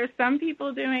 Are there some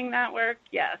people doing that work?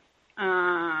 Yes.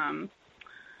 Why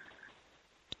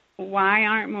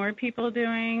aren't more people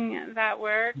doing that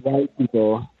work? White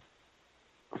people.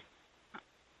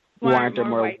 Why aren't there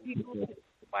more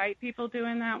white people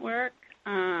doing that work?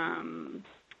 I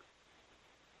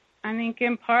think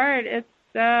in part it's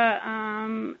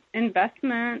the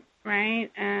investment, right,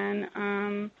 and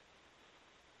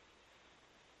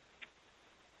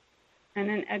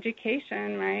an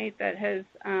education, right, that has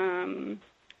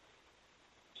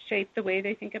shaped the way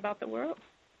they think about the world.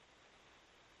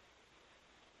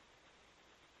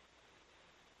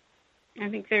 I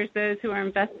think there's those who are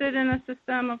invested in a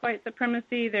system of white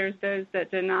supremacy. There's those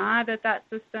that deny that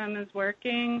system is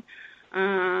working.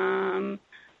 I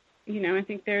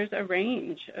think there's a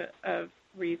range of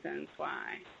reasons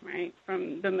why, right,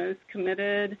 from the most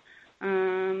committed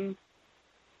on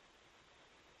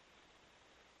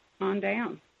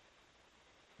down.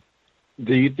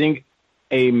 Do you think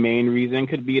a main reason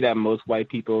could be that most white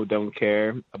people don't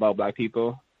care about black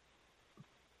people?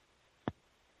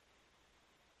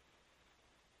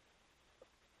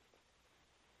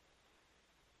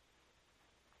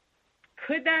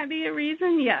 Could that be a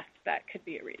reason? Yes, that could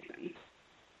be a reason.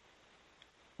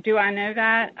 Do I know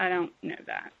that? I don't know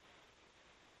that.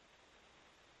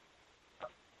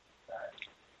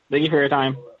 Thank you for your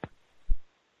time.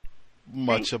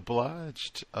 Much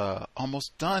obliged.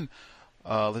 Almost done.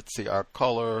 Let's see. Our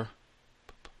caller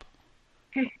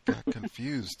got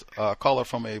confused. Caller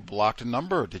from a blocked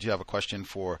number. Did you have a question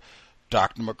for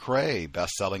Dr. McRae,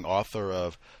 best-selling author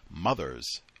of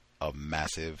Mothers of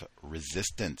Massive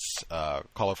Resistance?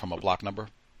 Caller from a blocked number.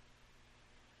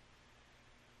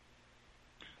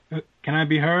 Can I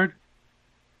be heard?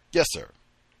 Yes, sir.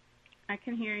 I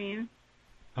can hear you.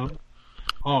 Yeah,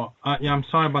 I'm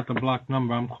sorry about the blocked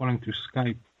number. I'm calling through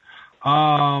Skype.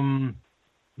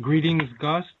 Greetings,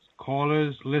 Gus,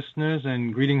 callers, listeners,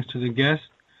 and greetings to the guests.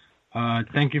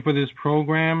 Thank you for this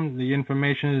program. The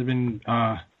information has been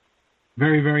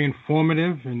very, very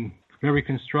informative and very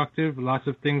constructive. Lots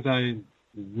of things I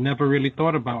never really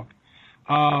thought about.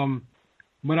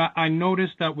 But I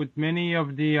noticed that with many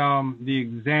of the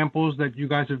examples that you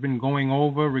guys have been going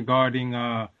over regarding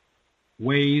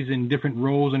ways and different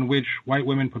roles in which white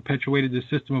women perpetuated the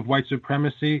system of white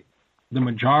supremacy, the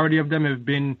majority of them have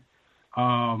been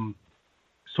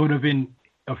sort of in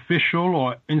official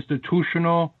or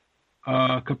institutional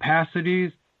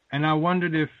capacities. And I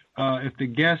wondered if the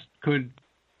guest could,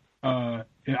 I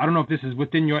don't know if this is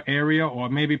within your area or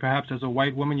maybe perhaps as a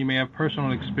white woman you may have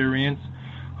personal experience.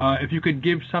 If you could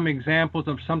give some examples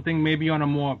of something maybe on a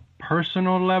more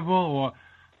personal level or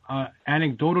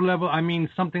anecdotal level. I mean,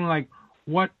 something like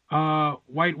what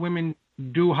white women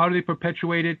do, how do they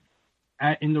perpetuate it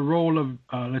in the role of,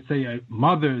 let's say,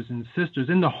 mothers and sisters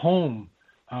in the home,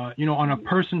 on a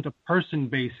person-to-person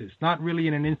basis, not really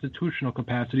in an institutional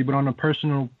capacity, but on a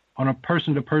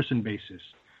person-to-person basis.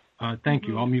 Thank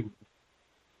you. I'll mute.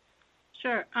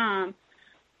 Sure.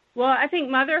 Well, I think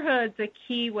motherhood's a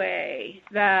key way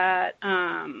that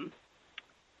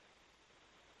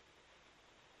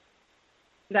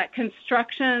that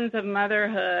constructions of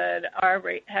motherhood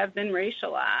have been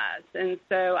racialized, and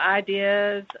so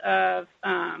ideas of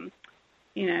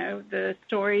the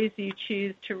stories you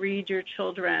choose to read your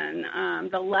children,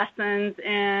 the lessons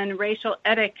in racial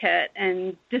etiquette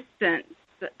and distance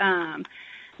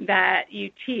that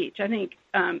you teach. I think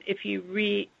if you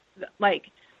read, like,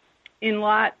 in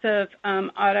lots of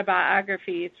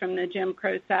autobiographies from the Jim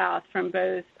Crow South, from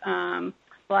both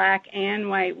black and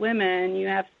white women, you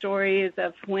have stories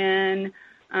of when,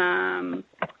 a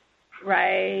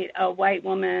white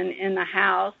woman in the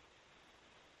house,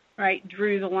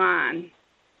 drew the line,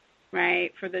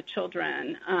 for the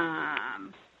children,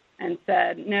 and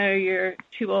said, no, you're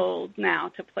too old now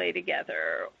to play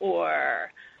together,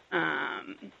 or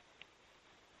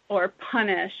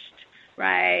punished,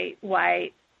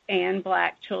 white and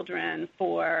black children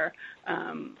for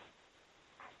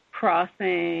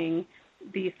crossing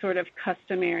these sort of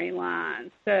customary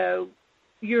lines. So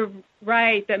you're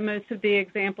right that most of the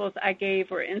examples I gave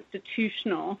were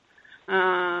institutional,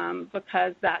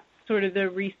 because that's sort of the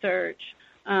research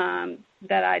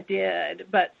that I did.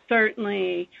 But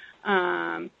certainly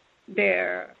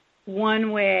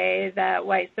one way that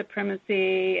white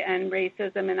supremacy and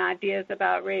racism and ideas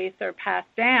about race are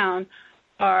passed down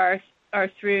are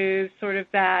through sort of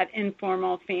that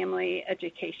informal family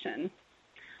education,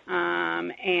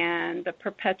 and the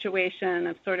perpetuation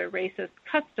of sort of racist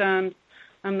customs.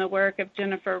 The work of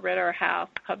Jennifer Ritterhouse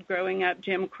called Growing Up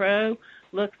Jim Crow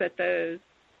looks at those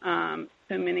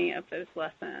so many of those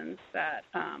lessons that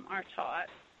are taught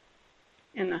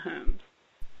in the homes.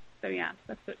 So yeah,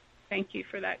 thank you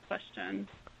for that question.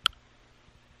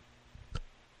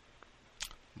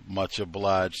 Much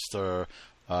obliged, sir.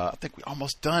 I think we're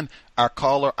almost done. Our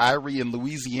caller, Irie in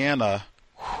Louisiana,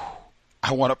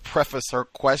 I want to preface her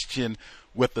question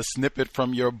with a snippet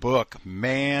from your book.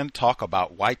 Man, talk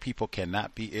about white people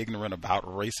cannot be ignorant about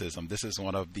racism. This is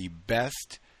one of the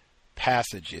best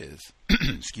passages,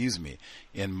 excuse me,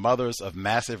 in Mothers of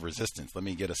Massive Resistance. Let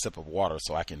me get a sip of water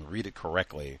so I can read it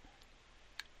correctly.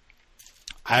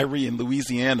 Irie in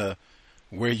Louisiana,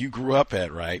 where you grew up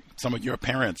at, right? Some of your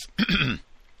parents,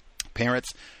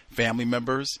 family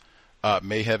members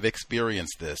may have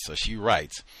experienced this. So she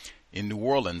writes, in New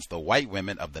Orleans, the white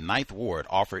women of the Ninth Ward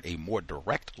offered a more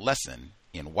direct lesson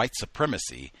in white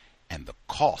supremacy and the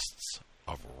costs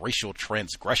of racial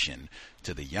transgression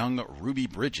to the young Ruby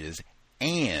Bridges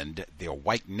and their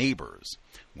white neighbors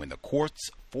when the courts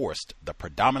forced the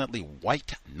predominantly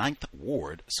white Ninth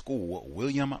Ward school,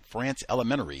 William Frantz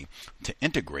Elementary, to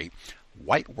integrate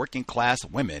white working class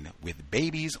women with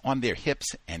babies on their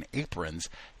hips and aprons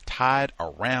tied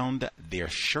around their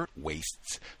shirt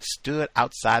waists stood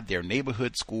outside their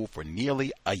neighborhood school for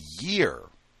nearly a year,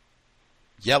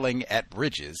 yelling at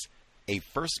Bridges, a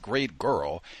first-grade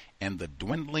girl, and the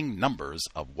dwindling numbers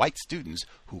of white students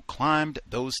who climbed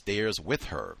those stairs with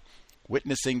her.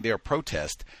 Witnessing their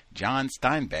protest, John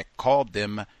Steinbeck called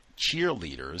them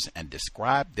cheerleaders and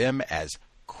described them as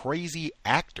crazy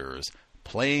actors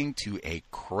playing to a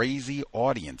crazy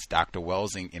audience. Dr.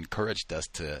 Welsing encouraged us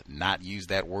to not use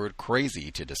that word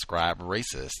crazy to describe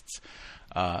racists.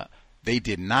 They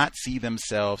did not see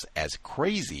themselves as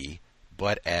crazy,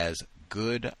 but as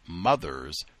good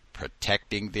mothers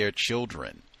protecting their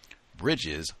children.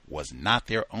 Bridges was not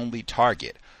their only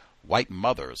target. White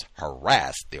mothers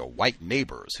harassed their white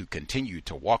neighbors who continued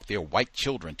to walk their white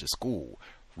children to school,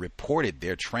 reported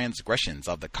their transgressions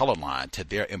of the color line to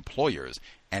their employers,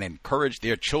 and encouraged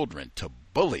their children to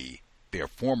bully their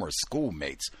former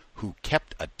schoolmates who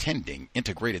kept attending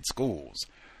integrated schools.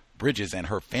 Bridges and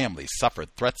her family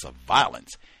suffered threats of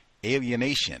violence,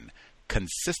 alienation,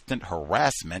 consistent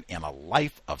harassment, and a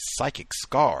life of psychic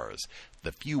scars.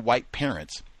 The few white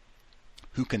parents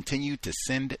who continued to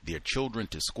send their children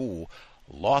to school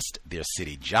lost their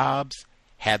city jobs,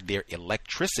 had their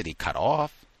electricity cut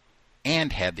off,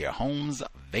 and had their homes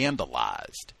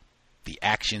vandalized. The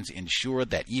actions ensured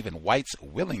that even whites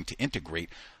willing to integrate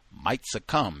might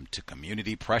succumb to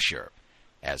community pressure.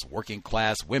 As working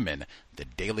class women, the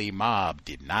Daily Mob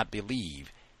did not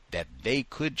believe that they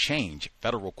could change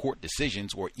federal court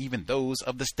decisions or even those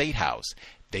of the State House.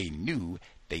 They knew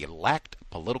they lacked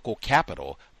political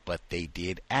capital, but they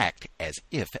did act as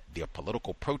if their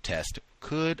political protest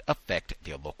could affect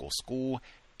their local school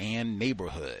and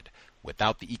neighborhood.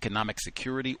 Without the economic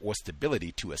security or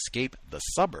stability to escape the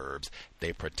suburbs,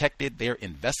 they protected their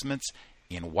investments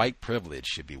in white privilege,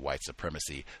 should be white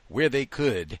supremacy, where they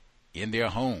could, in their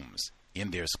homes, in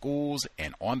their schools,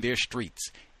 and on their streets.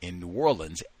 In New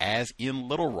Orleans, as in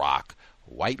Little Rock,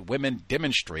 white women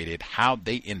demonstrated how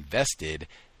invested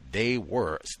they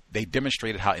were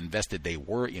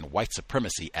in white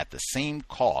supremacy. At the same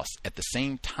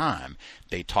time,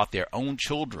 they taught their own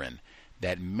children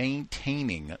that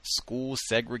maintaining school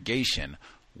segregation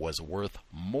was worth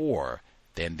more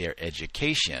than their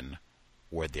education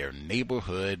or their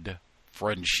neighborhood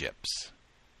friendships.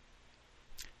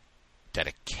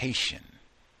 Dedication.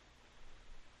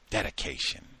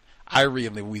 Irie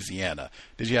in Louisiana,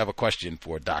 did you have a question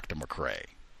for Dr. McRae?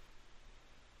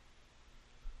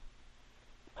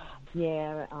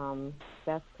 Yeah,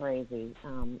 that's crazy.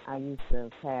 I used to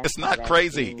pass. It's not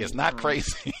crazy. It's not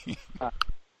crazy.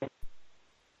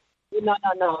 No.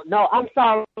 I'm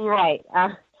sorry. Right.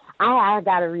 I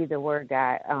got to read the Word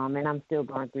Guide, and I'm still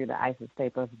going through the ISIS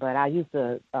papers. But I used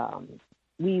to,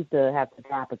 we used to have to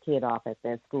drop a kid off at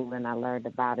that school, and I learned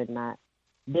about it, and I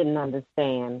didn't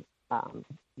understand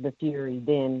the fury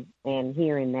then. And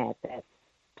hearing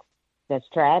that's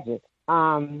tragic.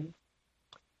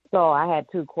 So I had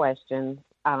two questions.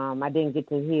 I didn't get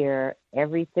to hear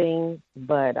everything,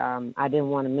 but I didn't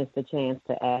want to miss the chance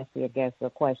to ask your guest a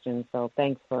question. So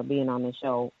thanks for being on the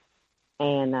show.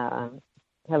 And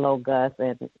hello, Gus,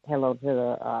 and hello to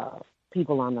the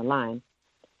people on the line.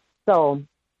 So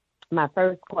my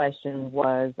first question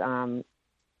was,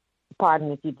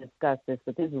 pardon if you discussed this,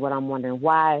 but this is what I'm wondering.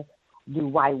 Why do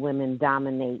white women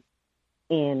dominate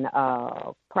in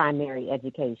primary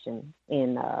education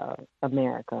in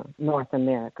America, North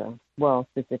America, well,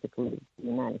 specifically the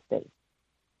United States?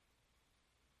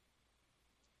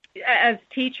 As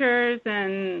teachers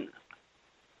and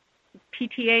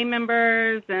PTA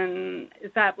members, and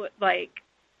is that what, like,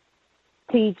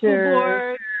 teachers, school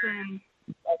boards and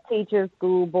teachers,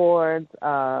 school boards,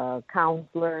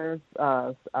 counselors,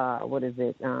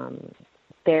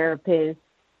 therapists,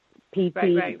 PT,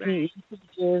 right.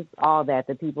 teachers, all that,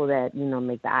 the people that,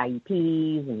 make the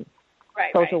IEPs and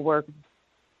social work,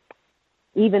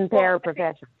 even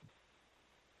paraprofessionals.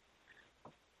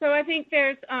 So I think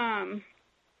there's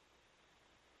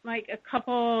like a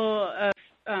couple of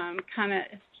kind of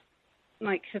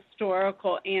like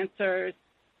historical answers.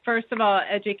 First of all,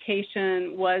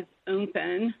 education was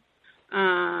open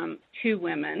to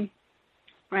women,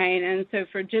 right? And so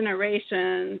for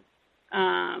generations,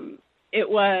 it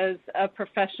was a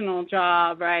professional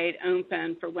job, right,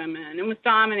 open for women. It was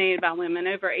dominated by women.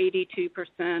 Over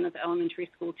 82% of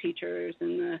elementary school teachers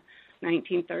in the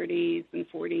 1930s and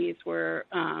 40s were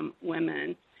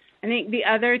women. I think the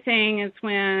other thing is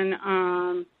when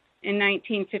in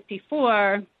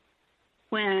 1954,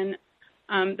 when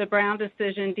the Brown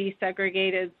decision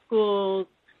desegregated schools,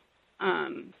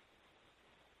 and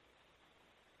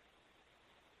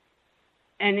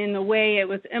in the way it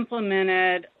was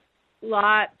implemented,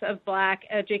 lots of black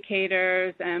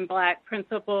educators and black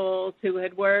principals who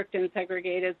had worked in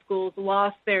segregated schools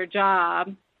lost their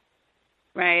job,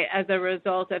 right, as a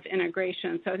result of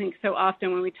integration. So I think so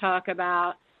often when we talk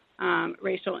about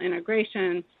racial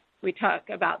integration, we talk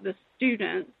about the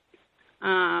students,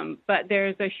 but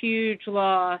there's a huge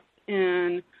loss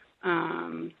in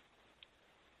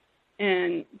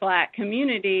black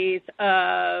communities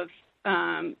of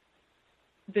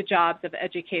the jobs of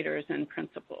educators and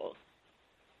principals.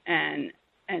 And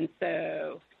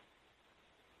so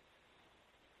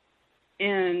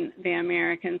in the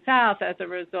American South, as a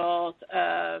result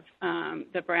of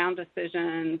the Brown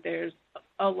decision, there's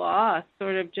a loss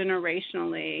sort of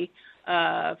generationally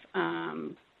of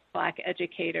black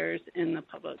educators in the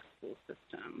public school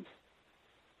system.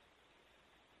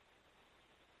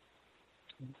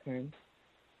 Okay.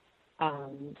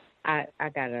 I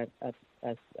got a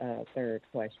third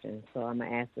question, so I'm going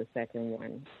to ask the second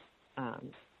one.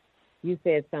 You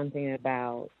said something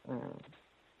about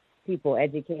people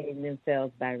educating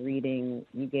themselves by reading.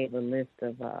 You gave a list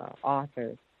of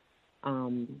authors.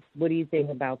 What do you think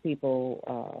about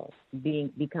people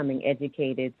becoming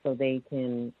educated so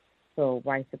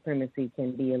white supremacy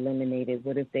can be eliminated?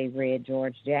 What if they read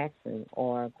George Jackson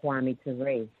or Kwame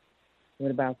Ture?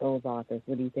 What about those authors?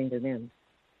 What do you think of them?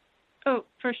 Oh,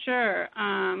 for sure.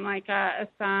 Like I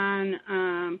assign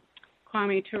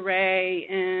Kwame Ture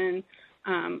in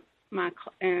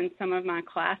some of my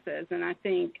classes, and I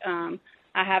think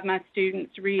I have my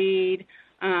students read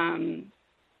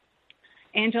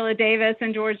Angela Davis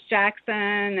and George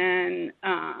Jackson and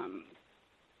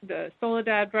the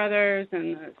Soledad brothers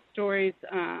and the stories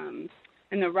and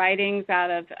the writings out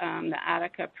of the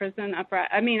Attica prison uprising.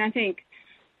 I mean, I think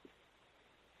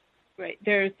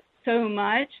there's so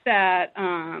much that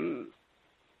to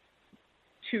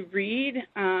read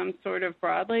sort of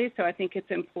broadly, so I think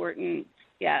it's important,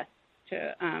 yes,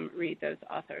 to read those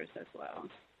authors as well.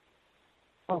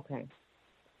 Okay.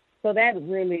 So that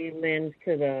really lends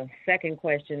to the second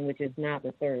question, which is not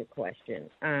the third question.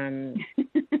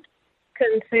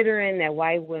 Considering that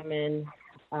white women,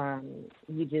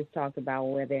 you just talked about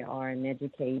where they are in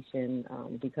education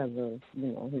because of,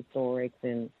 historics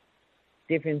and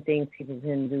different things people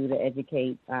can do to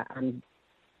educate. I'm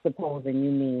supposing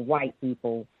you mean white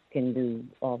people can do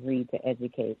or read to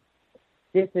educate.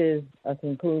 This is a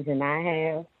conclusion I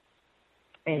have,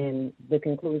 and the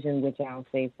conclusion which I'll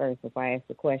say first if I ask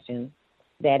the question,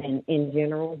 that in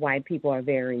general, white people are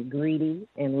very greedy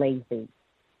and lazy,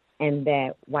 and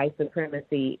that white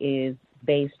supremacy is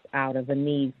based out of a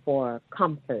need for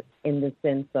comfort in the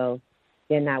sense of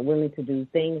they're not willing to do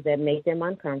things that make them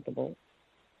uncomfortable,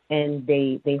 and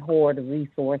they hoard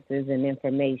resources and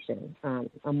information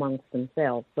amongst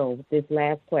themselves. So this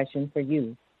last question for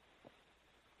you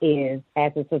is,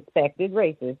 as a suspected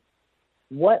racist,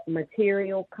 what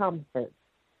material comfort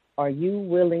are you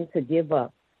willing to give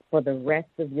up for the rest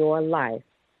of your life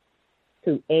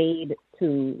to aid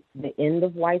to the end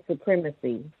of white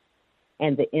supremacy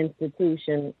and the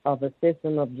institution of a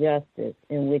system of justice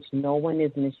in which no one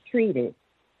is mistreated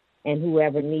and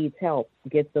whoever needs help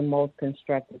gets the most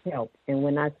constructive help? And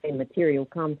when I say material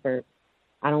comfort,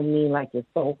 I don't mean like your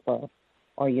sofa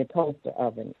or your toaster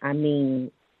oven. I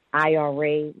mean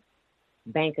IRA,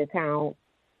 bank account,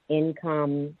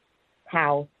 income,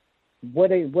 house.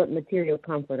 What material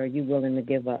comfort are you willing to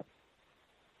give up?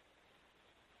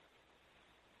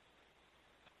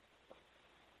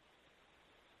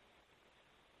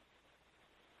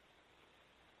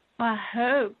 Well, I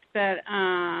hope that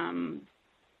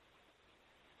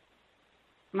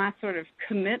my sort of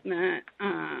commitment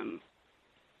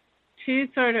to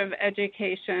sort of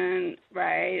education,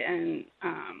 right? And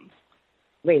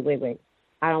Wait.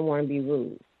 I don't want to be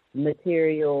rude.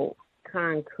 Material,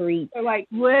 concrete. So, like,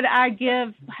 would I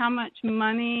give, how much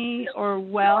money or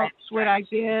wealth would I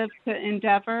give to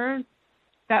endeavors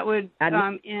that would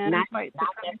end white supremacy?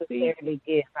 Not necessarily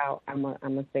give out. I'm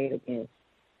gonna say it again.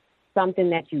 Something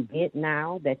that you get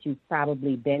now that you've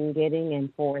probably been getting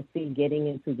and foresee getting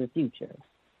into the future,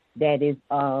 that is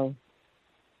of,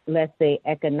 let's say,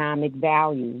 economic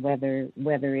value,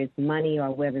 whether it's money or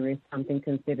whether it's something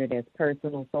considered as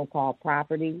personal so-called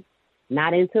property,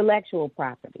 not intellectual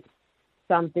property.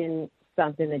 Something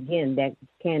again that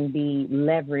can be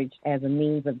leveraged as a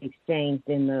means of exchange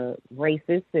in the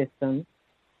racist system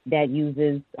that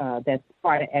uses that's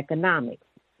part of economics.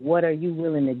 What are you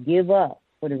willing to give up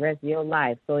for the rest of your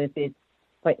life? So if it's,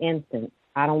 for instance,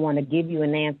 I don't want to give you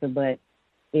an answer, but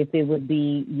if it would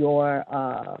be your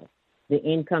the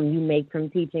income you make from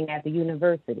teaching at the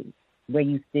university, where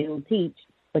you still teach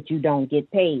but you don't get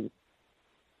paid,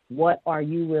 what are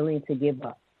you willing to give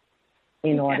up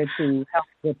in order to help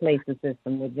replace the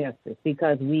system with justice?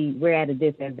 Because we're at a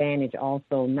disadvantage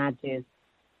also, not just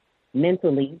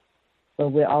mentally, but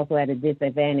we're also at a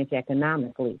disadvantage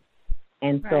economically.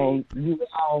 And so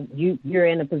you're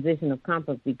in a position of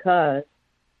comfort because,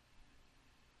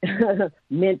 you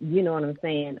know what I'm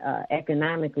saying,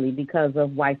 economically, because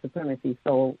of white supremacy.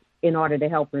 So in order to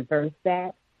help reverse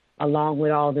that, along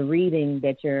with all the reading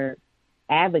that you're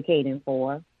advocating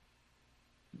for,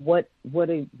 what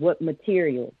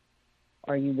material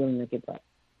are you willing to give up?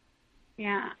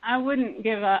 Yeah, I wouldn't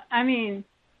give up. I mean,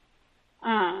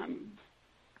 yeah,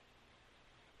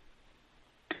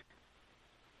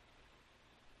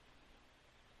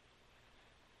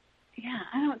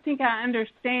 I don't think I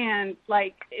understand,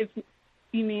 like, if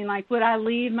you mean, like, would I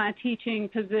leave my teaching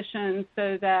position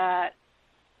so that,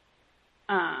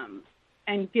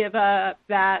 and give up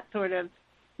that sort of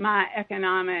my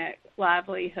economic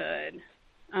livelihood?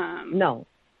 No.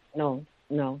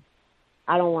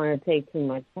 I don't want to take too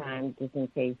much time just in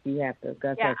case you have to.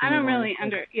 Yeah, I don't really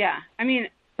I mean.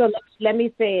 So let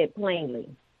me say it plainly.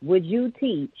 Would you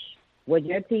teach what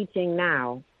you're teaching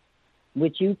now,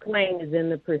 which you claim is in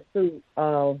the pursuit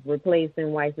of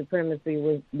replacing white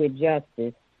supremacy with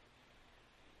justice?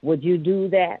 Would you do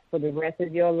that for the rest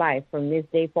of your life from this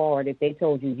day forward if they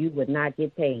told you would not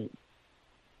get paid?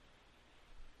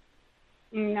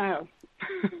 No.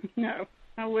 No,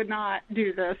 I would not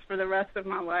do this for the rest of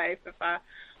my life if I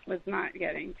was not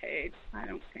getting paid, I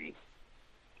don't think.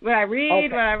 Would I read? Okay.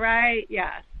 Would I write?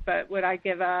 Yes. But would I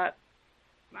give up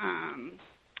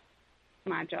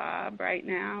my job right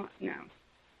now? No,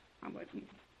 I wouldn't.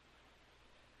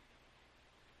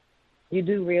 You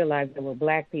do realize there were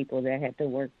black people that had to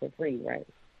work for free, right,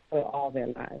 for all their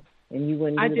lives, and you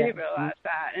wouldn't do that? I do realize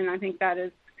that, and I think that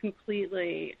is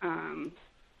completely,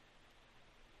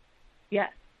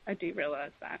 yes, I do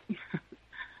realize that.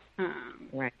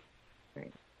 Right.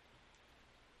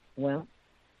 Well,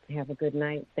 have a good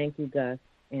night. Thank you, Gus,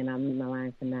 and I'm in my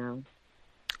line for now.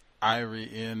 Irie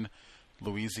in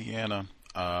Louisiana.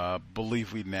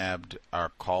 Believe we nabbed our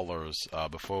callers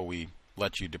before we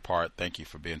let you depart. Thank you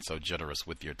for being so generous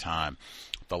with your time.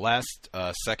 The last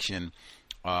section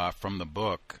from the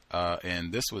book,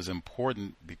 and this was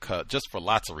important because just for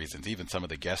lots of reasons, even some of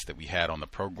the guests that we had on the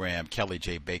program, Kelly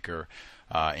J. Baker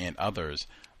and others,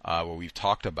 where we've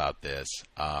talked about this.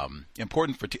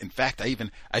 Important for, in fact, I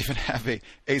even have a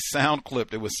sound clip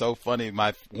that was so funny.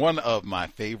 One of my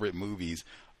favorite movies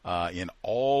in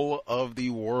all of the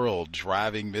world,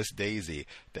 Driving Miss Daisy,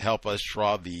 to help us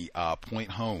draw the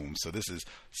point home. So this is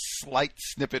slight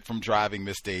snippet from Driving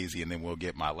Miss Daisy, and then we'll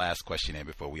get my last question in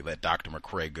before we let Dr.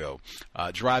 McRae go.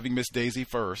 Driving Miss Daisy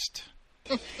first.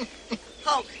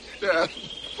 Hulk,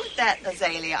 put that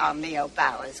azalea on Leo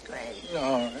Bauer's grave.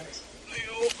 All right.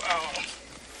 Leo Bauer.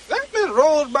 That Miss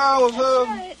Rose Bauer's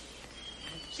husband? Right.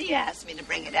 She asked me to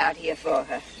bring it out here for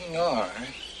her. All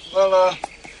right. Well,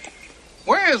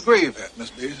 where is grave at, Miss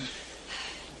Daisy?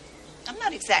 I'm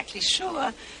not exactly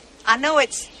sure. I know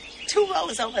it's 2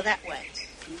 rows over that way.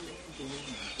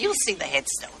 You'll see the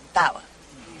headstone, Bauer.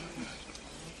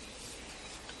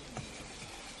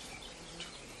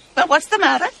 Well, what's the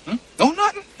matter? No,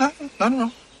 nothing at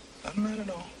all. Nothing at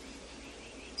all.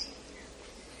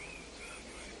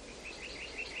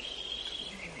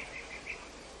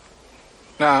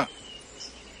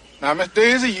 Now, Miss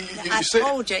Daisy, you said... I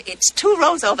told you, it's 2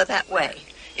 rows over that way.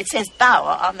 It says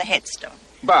Bauer on the headstone.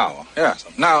 Bauer, yes.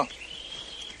 Now,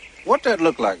 what that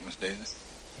look like, Miss Daisy?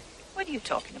 What are you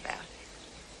talking about?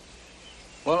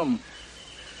 Well, I'm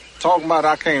talking about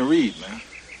I can't read, man.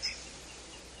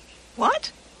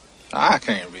 What? I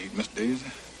can't read, Miss Daisy.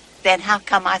 Then how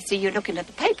come I see you looking at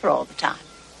the paper all the time?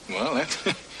 Well,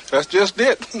 that's just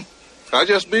it. I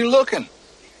just be looking.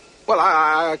 Well,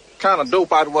 I kind of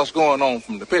dope out what's going on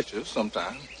from the pictures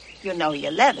sometimes. You know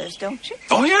your letters, don't you?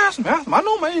 Oh, yes, ma'am. I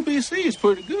know my ABC is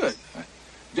pretty good. I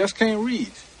just can't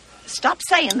read. Stop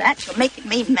saying that. You're making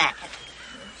me mad.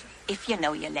 If you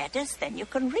know your letters, then you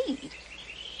can read.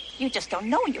 You just don't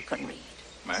know you can read.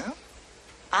 Ma'am?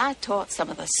 I taught some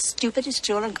of the stupidest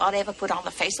children God ever put on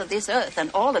the face of this earth, and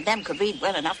all of them could read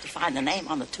well enough to find the name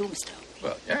on the tombstone.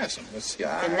 Well, yes, Miss.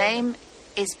 The name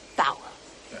is Bauer.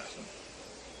 Yes,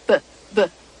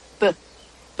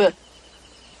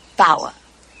 Bauer.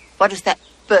 What does that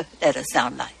B letter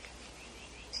sound like?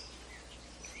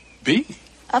 B?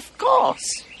 Of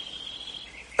course.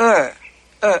 That's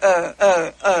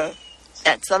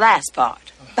the last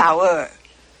part. Bauer.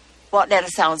 What letter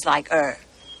sounds like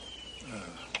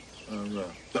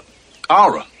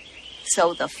Aura.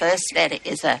 So the first letter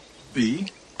is a B.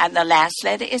 And the last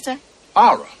letter is a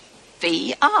Aura.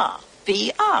 B-R.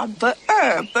 B-R.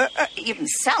 Even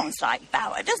sounds like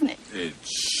Bauer, doesn't it? It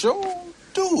sure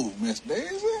do, Miss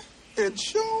Daisy. It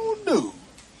sure do.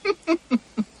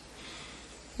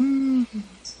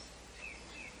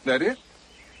 That it?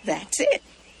 That's it.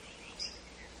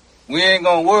 We ain't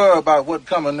gonna worry about what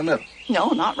come in the middle. No,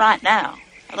 not right now.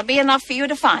 That'll be enough for you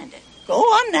to find it. Go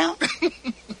on now.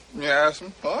 Yes,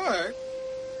 all right.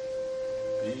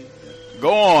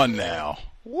 Go on now.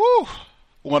 Woo!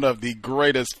 One of the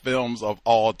greatest films of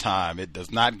all time. It does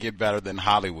not get better than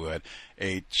Hollywood.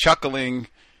 A chuckling,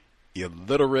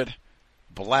 illiterate,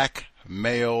 black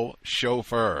male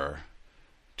chauffeur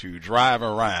to drive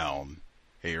around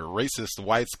a racist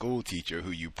white school teacher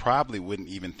who you probably wouldn't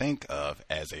even think of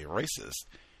as a racist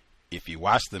if you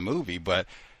watch the movie, but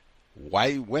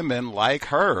white women like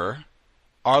her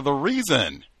are the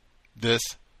reason this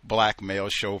black male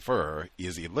chauffeur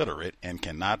is illiterate and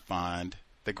cannot find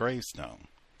the gravestone.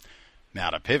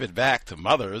 Now, to pivot back to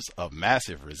mothers of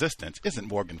massive resistance, isn't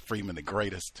Morgan Freeman the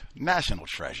greatest national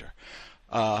treasure?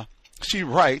 She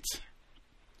writes,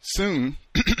 soon,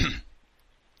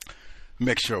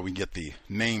 make sure we get the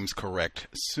names correct,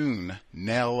 soon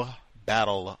Nell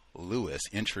Battle Lewis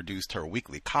introduced her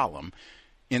weekly column,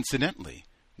 Incidentally,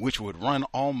 which would run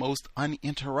almost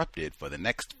uninterrupted for the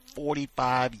next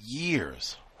 45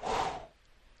 years.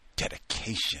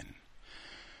 Dedication.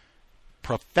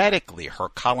 Prophetically, her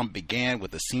column began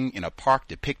with a scene in a park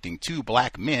depicting two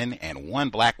black men and one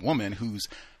black woman whose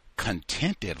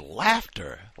contented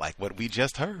laughter, like what we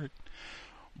just heard,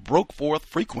 broke forth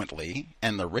frequently,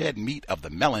 and the red meat of the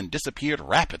melon disappeared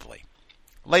rapidly.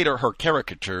 Later, her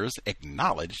caricatures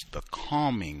acknowledged the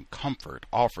calming comfort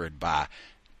offered by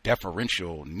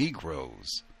deferential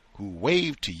Negroes who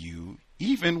wave to you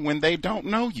even when they don't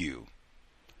know you.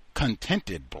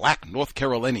 Contented black North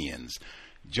Carolinians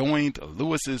joined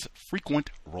Lewis's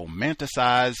frequent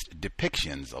romanticized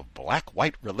depictions of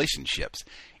black-white relationships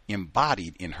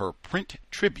embodied in her print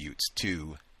tributes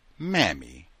to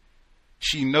Mammy.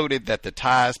 She noted that the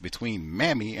ties between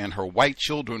Mammy and her white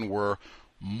children were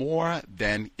more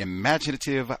than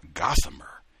imaginative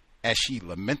gossamer, as she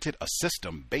lamented a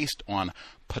system based on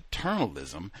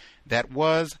paternalism that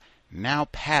was now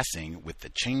passing with the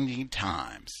changing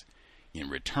times. In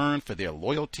return for their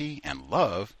loyalty and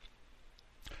love,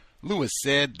 Lewis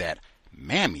said that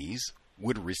mammies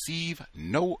would receive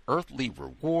no earthly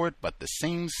reward but the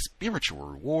same spiritual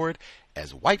reward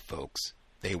as white folks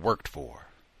they worked for.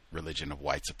 Religion of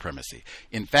white supremacy.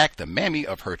 In fact, the mammy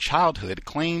of her childhood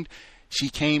claimed she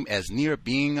came as near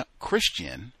being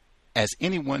Christian as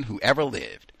anyone who ever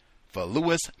lived. For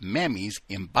Lewis, mammies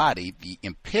embodied the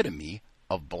epitome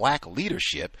of black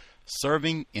leadership,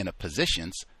 serving in a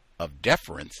positions of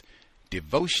deference,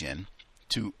 devotion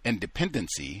to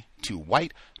independency to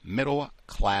white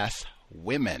middle-class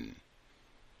women.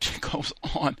 She goes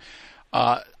on.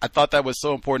 I thought that was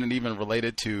so important and even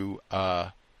related to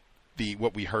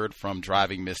what we heard from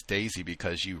Driving Miss Daisy,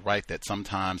 because you write that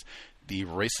sometimes the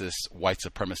racist white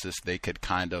supremacists, they could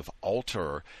kind of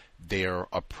alter their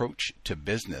approach to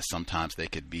business. Sometimes they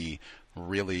could be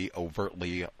really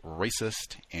overtly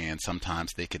racist, and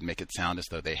sometimes they could make it sound as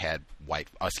though they had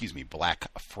black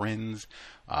friends,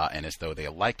 and as though they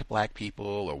liked black people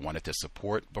or wanted to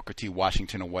support Booker T.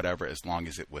 Washington or whatever, as long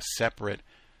as it was separate,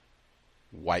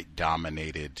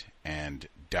 white-dominated, and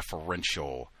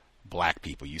deferential black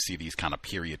people. You see these kind of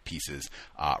period pieces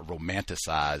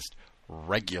romanticized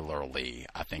regularly,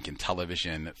 I think, in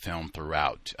television, film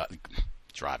throughout.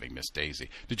 Driving Miss Daisy.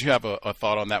 Did you have a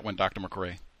thought on that one, Dr.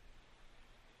 McRae?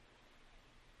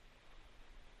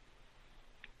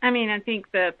 I mean, I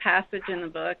think the passage in the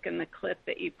book and the clip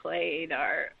that you played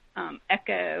are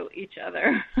echo each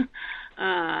other.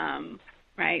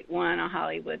 Right, one a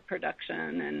Hollywood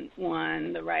production, and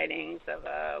one the writings of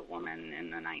a woman in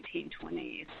the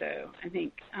 1920s. So I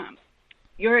think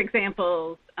your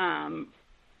examples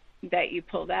that you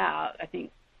pulled out, I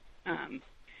think,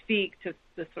 speak to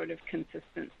the sort of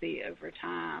consistency over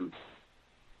time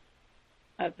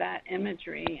of that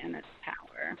imagery and its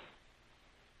power.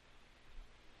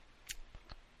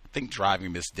 I think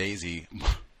Driving Miss Daisy,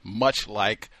 much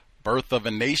like Birth of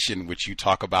a Nation, which you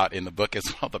talk about in the book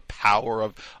as well, the power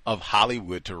of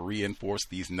Hollywood to reinforce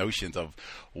these notions of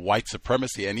white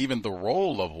supremacy and even the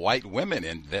role of white women.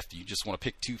 And if you just want to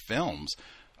pick two films,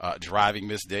 Driving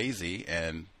Miss Daisy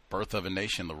and Birth of a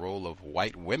Nation, the role of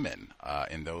white women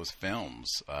in those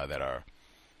films that are,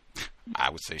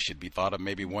 I would say, should be thought of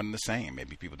maybe one and the same.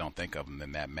 Maybe people don't think of them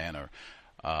in that manner.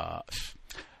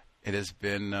 It has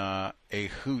been a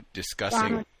hoot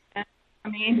discussing.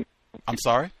 I'm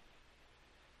sorry?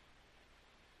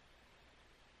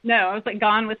 No, I was like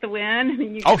Gone with the Wind. I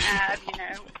mean, you can add,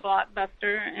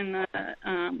 Blockbuster in the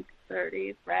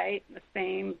 30s, right? The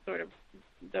same sort of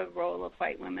the role of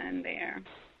white women there.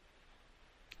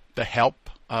 The Help,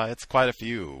 it's quite a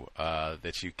few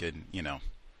that you can,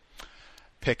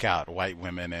 pick out, white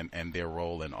women and their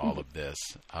role in all of this.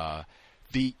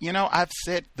 I've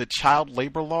said the child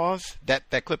labor laws,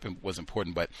 that clip was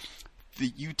important, but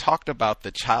you talked about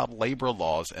the child labor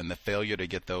laws and the failure to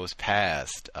get those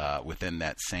passed within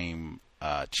that same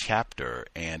chapter,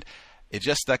 and it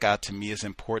just stuck out to me as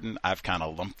important. I've kind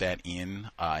of lumped that in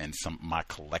some my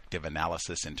collective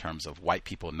analysis in terms of white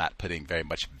people not putting very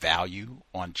much value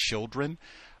on children,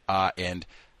 and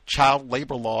child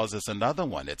labor laws is another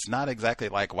one. It's not exactly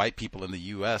like white people in the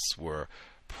U.S. were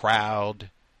proud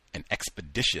and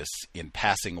expeditious in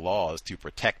passing laws to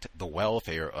protect the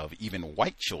welfare of even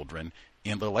white children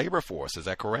in the labor force. Is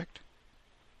that correct?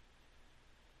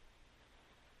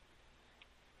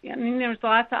 Yeah, I mean, there's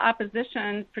lots of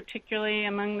opposition, particularly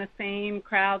among the same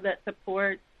crowd that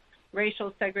supports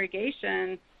racial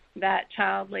segregation, that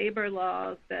child labor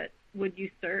laws that would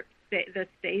usurp the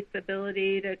state's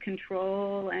ability to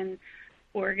control and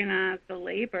organize the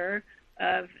labor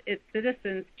of its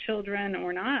citizens, children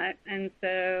or not. And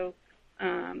so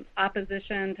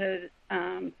opposition to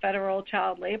federal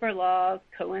child labor laws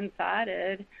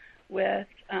coincided with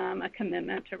a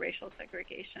commitment to racial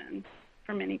segregation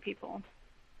for many people.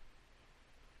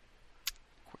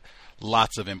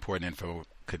 Lots of important info.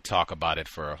 Could talk about it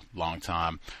for a long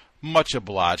time. Much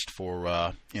obliged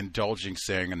for indulging,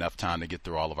 sharing enough time to get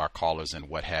through all of our callers and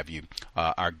what have you.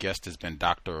 Our guest has been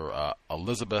Dr.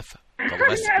 Elizabeth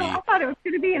Gillespie. I thought it was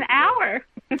going to be an hour.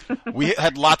 We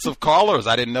had lots of callers.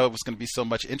 I didn't know it was going to be so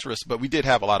much interest, but we did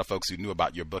have a lot of folks who knew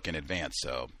about your book in advance.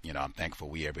 So, I'm thankful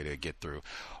we were able to get through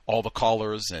all the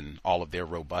callers and all of their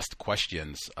robust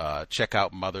questions. Check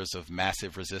out Mothers of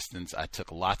Massive Resistance. I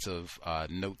took lots of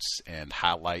notes and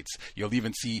highlights. You'll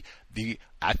even see the,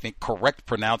 I think, correct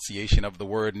pronunciation of the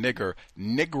word nigger.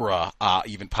 Nigra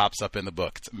even pops up in the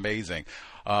book. It's amazing.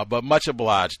 But much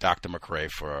obliged, Dr. McRae,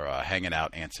 for hanging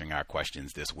out, answering our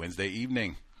questions this Wednesday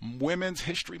evening. Women's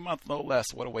History Month, no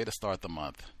less. What a way to start the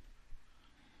month.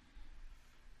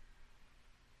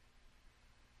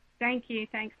 Thank you.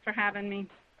 Thanks for having me.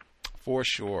 For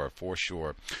sure.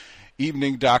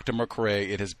 Evening, Dr. McRae.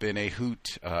 It has been a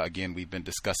hoot. Again, we've been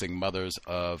discussing Mothers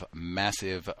of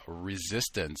Massive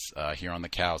Resistance here on the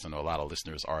Cows. I know a lot of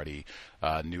listeners already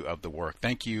knew of the work.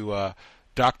 Thank you,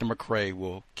 Dr. McRae.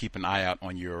 We'll keep an eye out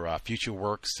on your future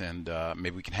works, and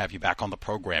maybe we can have you back on the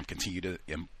program, continue to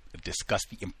discuss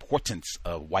the importance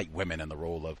of white women and the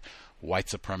role of white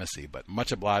supremacy. But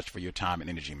much obliged for your time and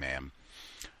energy, ma'am.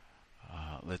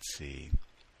 Let's see.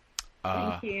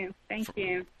 Thank you. Thanks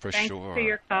sure. For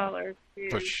your callers, too.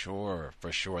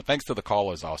 For sure. Thanks to the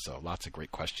callers also. Lots of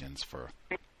great questions for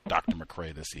Dr.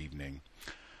 McRae this evening.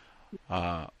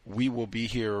 We will be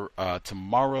here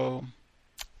tomorrow.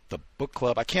 The book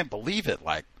club, I can't believe it.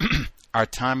 Like, our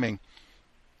timing,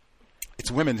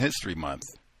 it's Women's History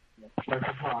Month.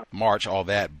 March, all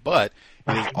that. But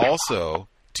it is also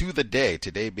to the day,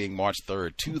 today being March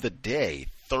 3rd, to the day,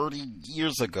 30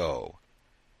 years ago,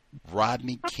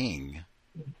 Rodney King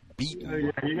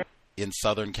beaten in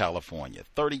Southern California.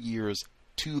 30 years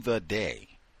to the day,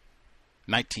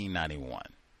 1991.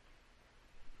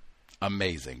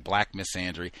 Amazing. Black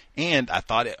misandry. And I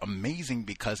thought it amazing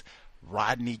because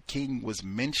Rodney King was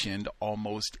mentioned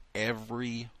almost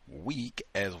every week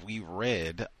as we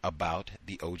read about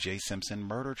the O.J. Simpson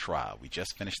murder trial. We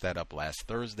just finished that up last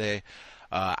Thursday.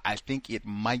 I think it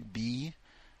might be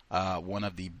one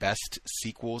of the best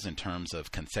sequels in terms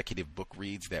of consecutive book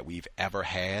reads that we've ever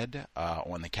had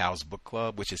on the C.O.W.S Book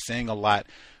Club, which is saying a lot.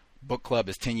 Book Club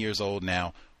is 10 years old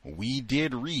now. We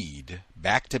did read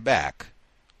back-to-back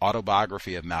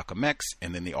autobiography of Malcolm X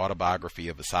and then the autobiography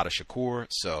of Assata Shakur.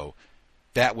 So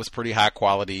that was pretty high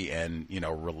quality and,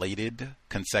 related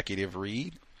consecutive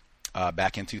read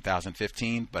back in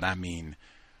 2015. But I mean,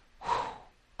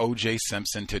 O.J.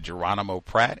 Simpson to Geronimo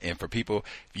Pratt. And for people,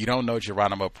 if you don't know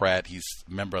Geronimo Pratt, he's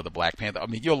a member of the Black Panther. I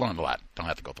mean, you'll learn a lot. Don't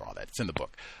have to go through all that. It's in the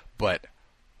book. But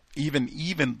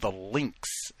even the links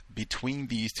between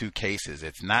these two cases,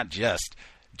 it's not just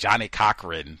Johnny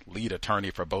Cochran, lead attorney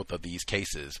for both of these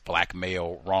cases, black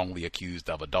male wrongly accused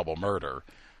of a double murder.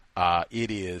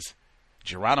 It is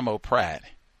Geronimo Pratt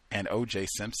and O.J.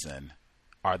 Simpson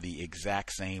are the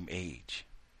exact same age.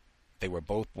 They were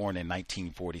both born in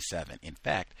 1947. In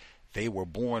fact, they were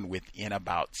born within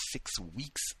about 6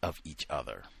 weeks of each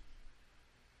other.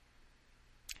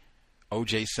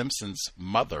 O.J. Simpson's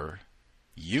mother,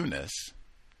 Eunice,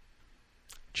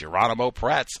 Geronimo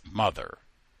Pratt's mother,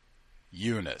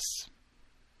 Eunice.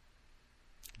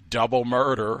 Double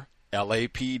murder,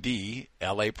 LAPD,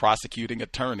 LA prosecuting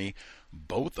attorney.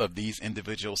 Both of these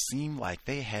individuals seem like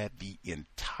they had the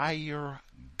entire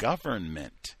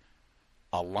government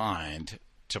aligned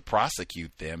to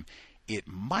prosecute them. It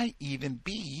might even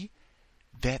be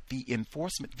that the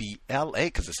enforcement, the LA,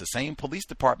 because it's the same police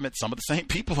department, some of the same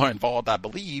people are involved, I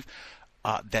believe,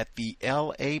 that the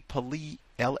LAPD,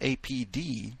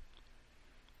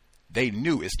 they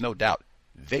knew, it's no doubt,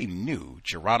 they knew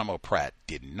Geronimo Pratt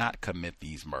did not commit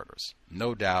these murders.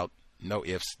 No doubt, no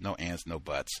ifs, no ands, no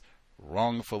buts.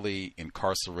 Wrongfully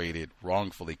incarcerated,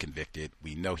 wrongfully convicted.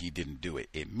 We know he didn't do it.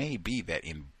 It may be that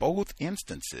in both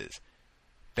instances,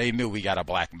 they knew we got a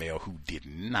black male who did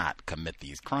not commit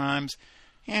these crimes.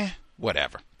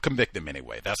 Whatever. Convict them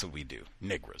anyway. That's what we do.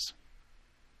 Niggers.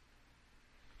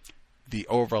 The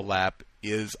overlap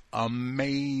is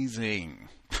amazing.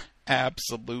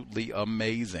 Absolutely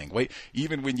amazing. Wait,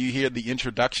 even when you hear the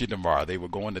introduction tomorrow, they were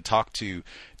going to talk to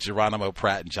Geronimo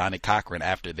Pratt and Johnny Cochran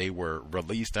after they were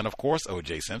released. And of course,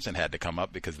 O.J. Simpson had to come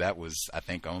up because that was, I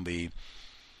think,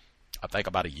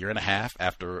 about a year and a half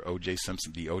after O.J.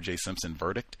 Simpson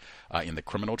verdict in the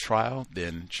criminal trial.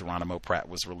 Then Geronimo Pratt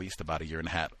was released about a year and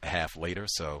a half later.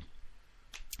 So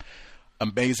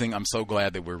amazing. I'm so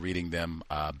glad that we're reading them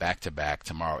back to back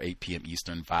tomorrow, 8 p.m.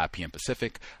 Eastern, 5 p.m.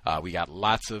 Pacific. We got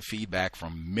lots of feedback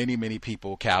from many, many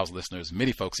people, C.O.W.S listeners.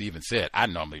 Many folks even said, I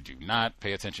normally do not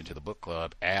pay attention to the book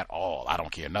club at all. I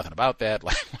don't care nothing about that.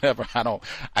 Like, whatever.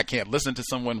 I can't listen to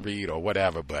someone read or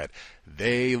whatever, but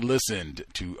they listened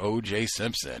to O.J.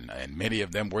 Simpson, and many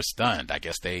of them were stunned. I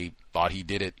guess they thought he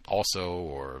did it also,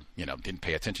 or, didn't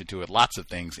pay attention to it. Lots of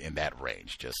things in that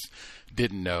range. Just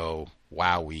didn't know.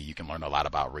 Wowee, you can learn a lot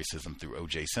about racism through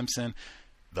O.J. Simpson.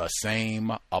 The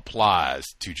same applies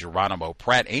to Geronimo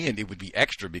Pratt, and it would be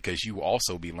extra because you will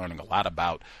also be learning a lot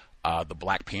about the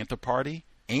Black Panther Party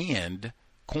and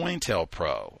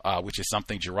COINTELPRO, which is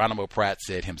something Geronimo Pratt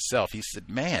said himself. He said,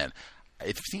 man,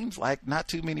 it seems like not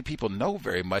too many people know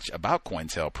very much about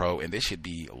COINTELPRO, and there should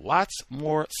be lots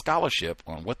more scholarship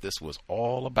on what this was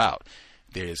all about.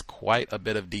 There is quite a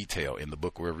bit of detail in the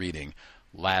book we're reading,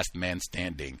 Last Man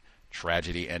Standing,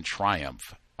 Tragedy and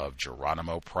Triumph of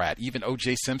Geronimo Pratt. Even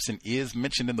O.J. Simpson is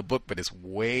mentioned in the book, but it's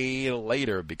way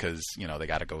later because, they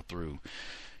got to go through.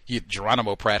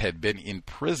 Geronimo Pratt had been in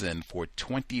prison for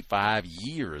 25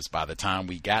 years by the time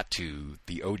we got to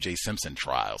the O.J. Simpson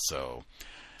trial.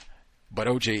 But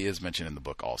O.J. is mentioned in the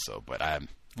book also. But I'm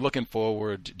looking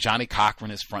forward. Johnny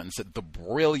Cochran is front and center. The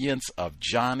brilliance of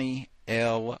Johnny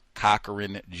L.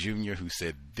 Cochran Jr., who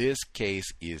said this case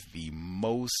is the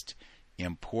most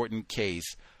important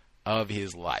case of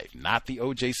his life. Not the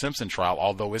O.J. Simpson trial,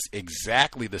 although it's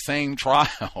exactly the same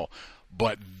trial,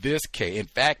 but this case, in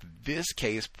fact, this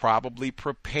case probably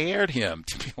prepared him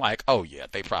to be like, oh yeah,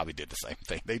 they probably did the same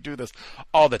thing. They do this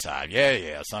all the time.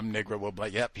 Yeah. Some nigger will be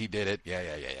like, yep, he did it. Yeah.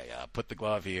 Put the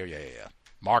glove here. Yeah.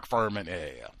 Mark Furman.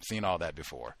 Yeah. Seen all that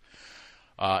before.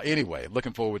 Anyway,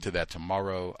 looking forward to that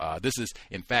tomorrow. This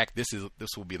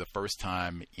will be the first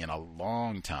time in a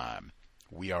long time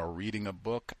we are reading a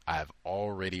book I've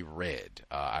already read.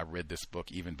 I read this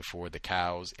book even before the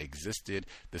C.O.W.S existed.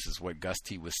 This is what Gus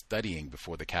T was studying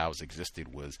before the C.O.W.S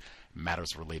existed, was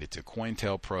matters related to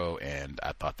COINTELPRO, and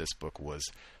I thought this book was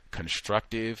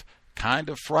constructive, kind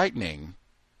of frightening,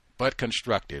 but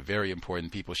constructive. Very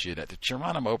important. People should.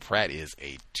 Geronimo Pratt is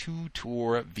a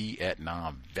two-tour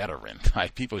Vietnam veteran.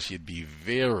 Like, people should be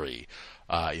very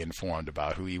informed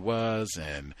about who he was,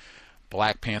 and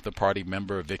Black Panther Party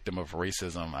member, victim of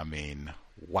racism. I mean,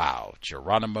 Wow,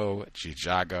 Geronimo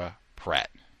Jijaga Pratt.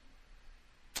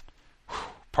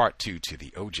 Part 2 to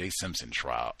the O.J. Simpson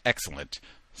trial. Excellent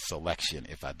selection,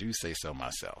 if I do say so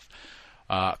myself.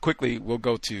 Quickly, we'll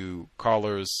go to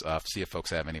callers, see if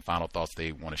folks have any final thoughts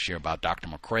they want to share about Dr.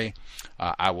 McRae.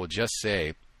 I will just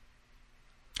say,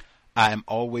 I am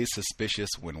always suspicious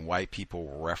when white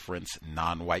people reference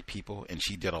non-white people, and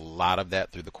she did a lot of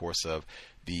that through the course of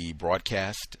the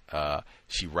broadcast.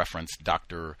 She referenced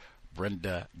Dr.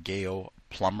 Brenda Gale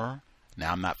Plummer.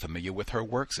 Now, I'm not familiar with her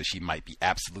work, so she might be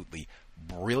absolutely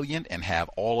brilliant and have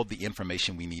all of the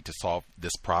information we need to solve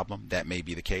this problem. That may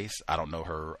be the case. I don't know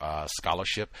her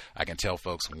scholarship. I can tell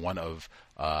folks one of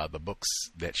the books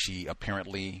that she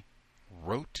apparently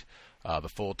wrote, the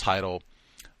full title,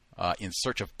 In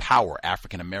Search of Power,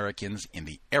 African Americans in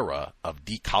the Era of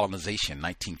Decolonization,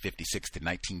 1956 to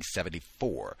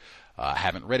 1974. I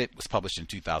haven't read it. It was published in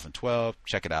 2012.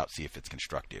 Check it out, see if it's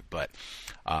constructive. But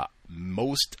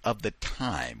most of the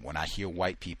time when I hear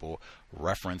white people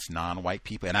reference non-white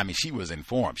people, and I mean, she was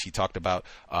informed. She talked about,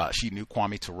 she knew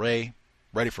Kwame Ture,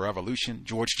 Ready for Revolution.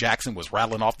 George Jackson was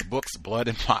rattling off the books, Blood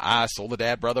in My Eyes,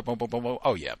 Soledad Brother, boom, boom, boom, boom.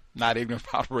 Oh, yeah, not ignorant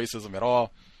about racism at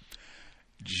all.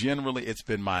 Generally, it's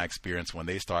been my experience when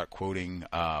they start quoting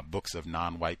books of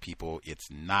non-white people,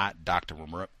 it's not Dr.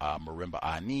 Marimba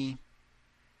Ani.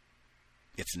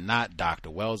 It's not Dr.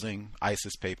 Welsing,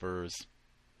 ISIS Papers.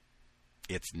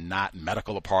 It's not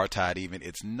Medical Apartheid even.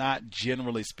 It's not,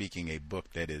 generally speaking, a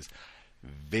book that is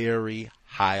very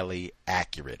highly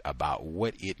accurate about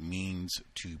what it means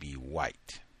to be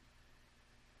white.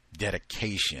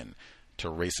 Dedication to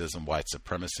racism, white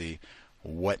supremacy,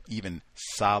 what even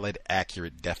solid,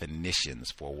 accurate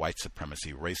definitions for white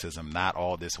supremacy, racism, not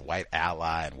all this white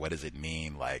ally and what does it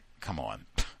mean? Like, come on,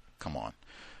 come on.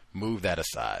 Move that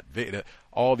aside.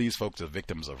 All these folks are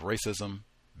victims of racism,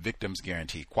 victims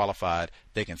guaranteed qualified.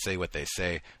 They can say what they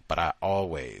say, but I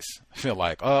always feel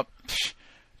like,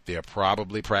 they're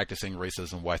probably practicing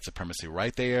racism, white supremacy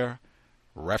right there,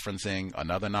 referencing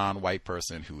another non-white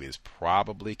person who is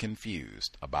probably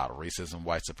confused about racism,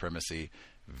 white supremacy.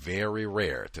 Very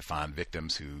rare to find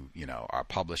victims who, are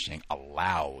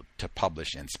allowed to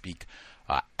publish and speak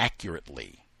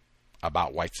accurately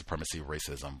about white supremacy,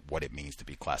 racism, what it means to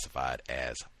be classified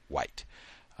as white.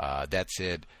 That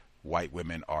said, white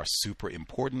women are super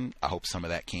important. I hope some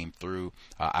of that came through.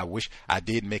 I wish I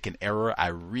did make an error. I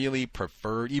really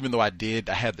preferred, even though I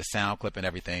had the sound clip and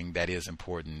everything, that is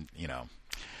important,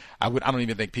 I don't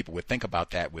even think people would think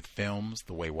about that with films,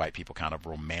 the way white people kind of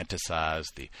romanticize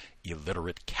the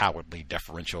illiterate, cowardly,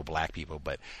 deferential black people.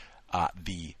 But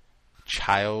the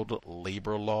child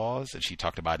labor laws, and she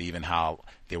talked about even how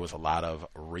there was a lot of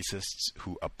racists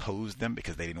who opposed them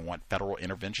because they didn't want federal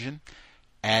intervention.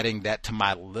 Adding that to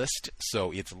my list,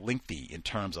 so it's lengthy in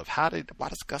terms of why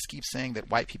does Gus keep saying that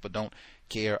white people don't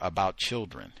care about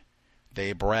children?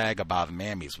 They brag about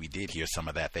mammies. We did hear some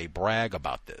of that. They brag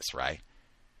about this, right?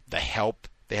 The Help,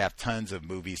 they have tons of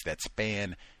movies that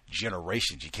span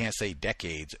generations. You can't say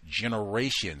decades,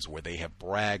 generations where they have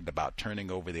bragged about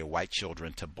turning over their white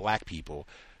children to black people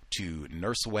to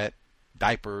nurse wet,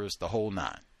 diapers, the whole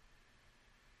nine.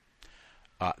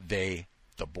 The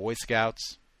Boy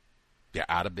Scouts, they're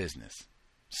out of business.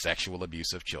 Sexual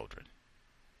abuse of children.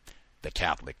 The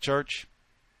Catholic Church,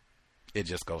 it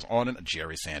just goes on. And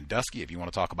Jerry Sandusky, if you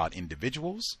want to talk about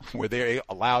individuals where they're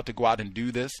allowed to go out and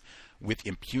do this with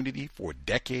impunity for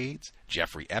decades.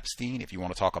 Jeffrey Epstein, if you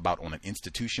want to talk about on an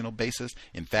institutional basis.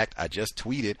 In fact, I just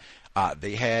tweeted,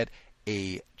 they had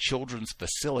a children's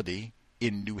facility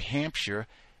in New Hampshire.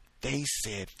 They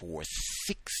said for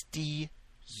 60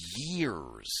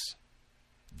 years,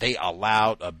 they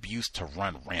allowed abuse to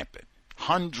run rampant.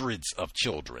 Hundreds of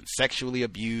children sexually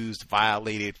abused,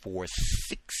 violated for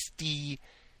 60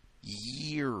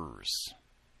 years.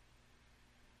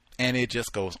 And it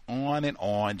just goes on and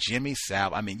on. Jimmy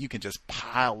Savile, I mean, you can just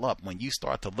pile up when you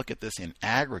start to look at this in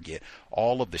aggregate,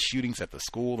 all of the shootings at the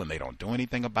school, and they don't do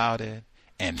anything about it.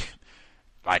 And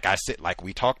like I said, like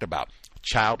we talked about,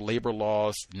 child labor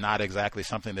laws, not exactly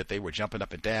something that they were jumping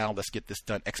up and down. Let's get this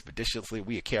done expeditiously.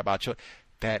 We care about children.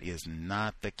 That is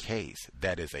not the case.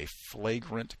 That is a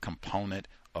flagrant component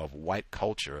of white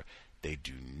culture. They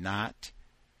do not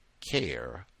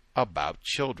care about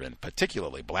children,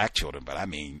 particularly black children, but I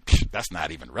mean, that's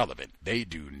not even relevant. They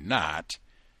do not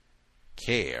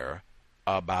care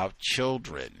about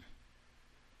children.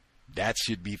 That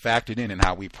should be factored in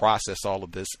how we process all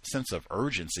of this sense of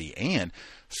urgency and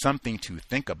something to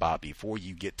think about before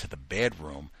you get to the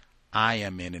bedroom. I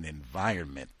am in an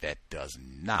environment that does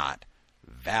not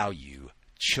value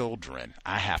children.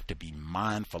 I have to be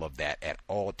mindful of that at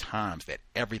all times, that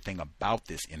everything about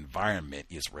this environment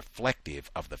is reflective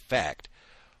of the fact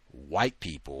white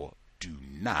people do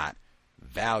not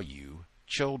value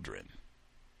children.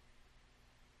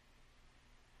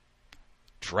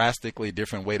 Drastically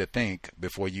different way to think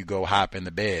before you go hop in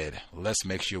the bed. Let's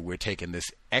make sure we're taking this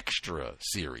extra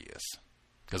serious,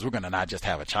 because we're going to not just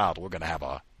have a child, we're going to have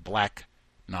a black,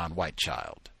 non-white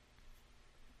child.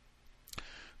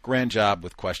 Grand job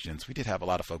with questions. We did have a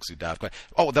lot of folks who died.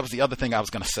 Oh, that was the other thing I was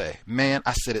going to say. Man,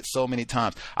 I said it so many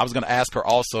times. I was going to ask her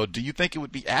also, do you think it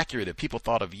would be accurate if people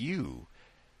thought of you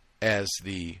as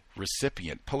the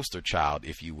recipient, poster child,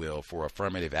 if you will, for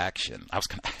affirmative action? I was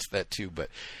going to ask that too, but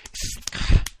it's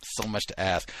just so much to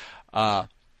ask. I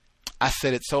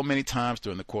said it so many times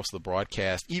during the course of the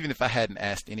broadcast, even if I hadn't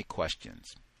asked any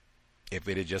questions. If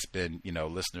it had just been,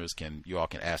 listeners you all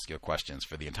can ask your questions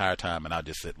for the entire time, and I'll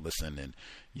just sit, listen, and,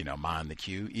 mind the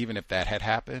cue. Even if that had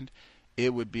happened,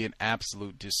 it would be an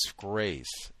absolute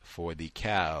disgrace for the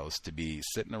cows to be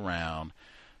sitting around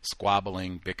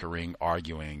squabbling, bickering,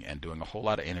 arguing, and doing a whole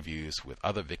lot of interviews with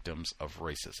other victims of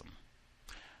racism.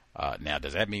 Now,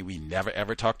 does that mean we never,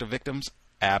 ever talk to victims?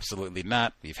 Absolutely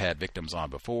not. We've had victims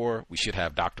on before. We should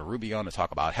have Dr. Ruby on to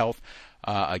talk about health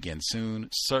again soon.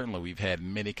 Certainly, we've had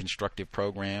many constructive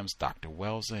programs. Dr.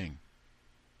 Welsing,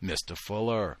 Mr.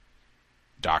 Fuller,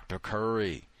 Dr.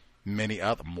 Curry, many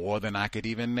other, more than I could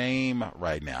even name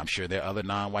right now. I'm sure there are other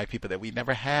non-white people that we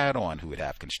never had on who would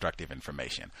have constructive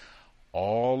information.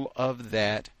 All of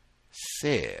that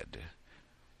said,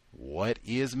 what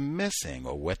is missing,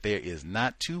 or what there is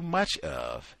not too much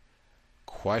of,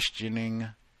 questioning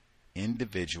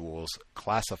individuals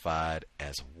classified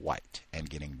as white and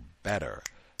getting better,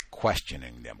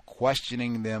 questioning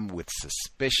them with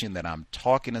suspicion that I'm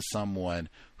talking to someone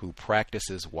who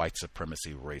practices white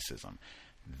supremacy racism.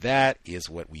 That is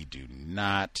what we do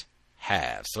not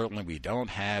have. Certainly we don't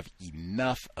have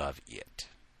enough of it.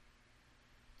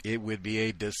 It would be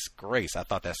a disgrace. I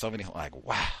thought that so many,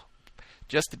 wow,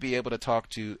 just to be able to talk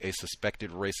to a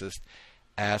suspected racist,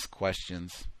 ask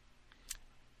questions.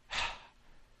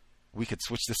 We could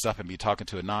switch this up and be talking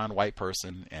to a non-white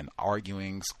person and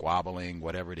arguing, squabbling,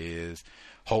 whatever it is,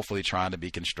 hopefully trying to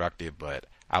be constructive, but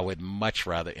I would much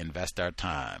rather invest our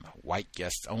time. White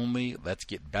guests only. Let's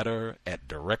get better at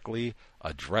directly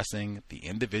addressing the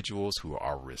individuals who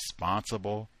are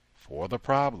responsible for the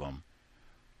problem.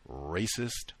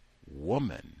 Racist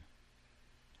woman,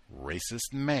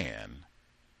 racist man,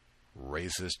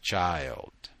 racist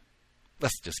child.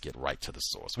 Let's just get right to the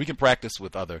source. We can practice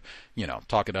with other,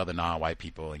 talking to other non-white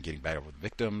people and getting better with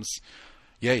victims.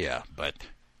 Yeah, but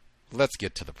let's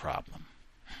get to the problem.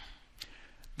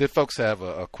 Did folks have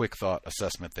a quick thought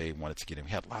assessment they wanted to get in?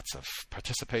 We had lots of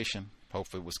participation.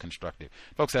 Hopefully it was constructive.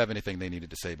 Folks have anything they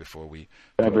needed to say before we...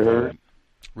 Ever heard?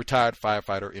 Retired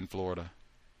firefighter in Florida.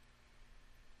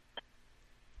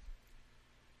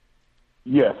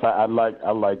 Yes, I like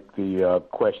the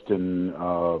question.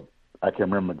 I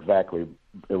can't remember exactly.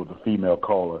 It was a female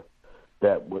caller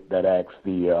that asked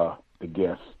the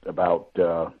guest about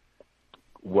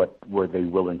what were they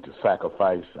willing to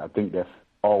sacrifice. I think that's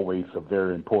always a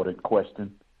very important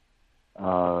question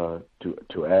to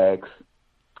ask.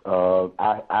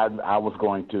 I was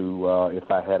going to, if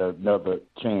I had another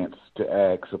chance to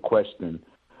ask a question,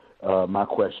 my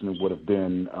question would have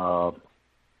been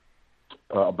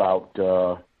about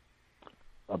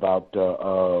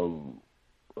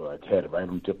I had it right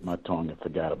on the tip of my tongue and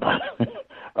forgot about it.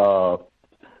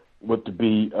 Would to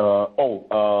be,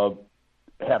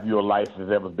 have your life has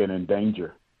ever been in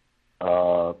danger?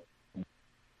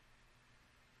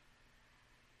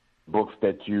 Books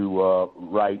that you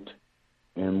write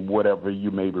and whatever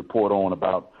you may report on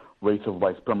about race of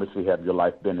white supremacy, have your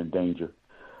life been in danger?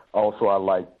 Also, I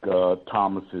like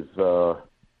Thomas's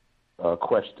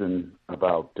question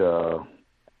about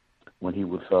when he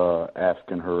was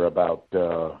asking her about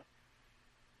the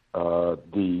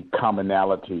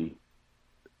commonality,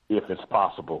 if it's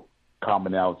possible,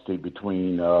 commonality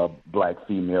between black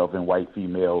females and white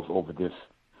females over this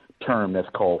term that's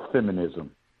called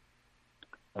feminism.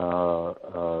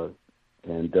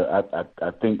 And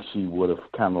I think she would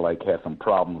have kind of like had some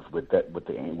problems with that, with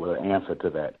the answer to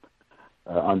that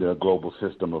under a global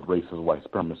system of racist white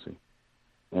supremacy.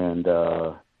 And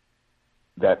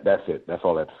that's it. That's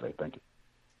all I have to say. Thank you.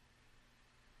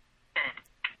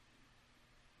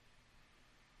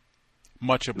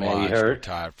 Much obliged,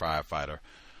 retired firefighter.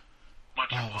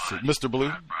 Let's see. Mr.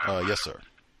 Blue? Yes, sir.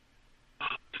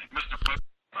 Mr. Blue?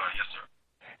 Yes, sir.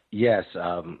 Yes.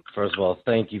 First of all,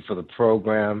 thank you for the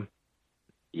program.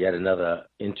 Yet another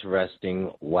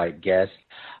interesting white guest.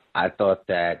 I thought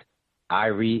that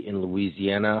Irie in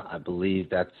Louisiana, I believe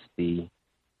that's the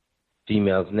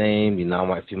female's name, the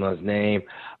non-white female's name.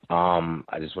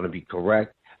 I just want to be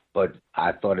correct, but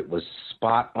I thought it was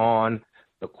spot on.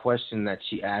 The question that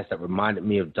she asked that reminded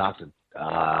me of Dr.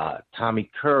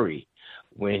 Tommy Curry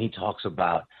when he talks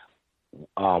about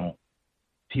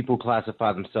people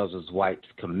classify themselves as white's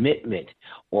commitment,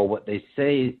 or what they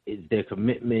say is their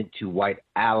commitment to white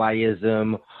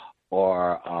allyism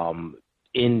or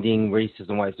ending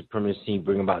racism, white supremacy,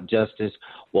 bring about justice.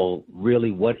 Well,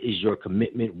 really, what is your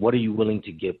commitment? What are you willing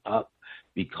to give up?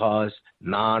 Because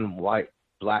non-white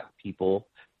black people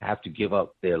have to give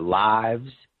up their lives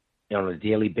on a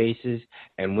daily basis.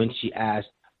 And when she asked,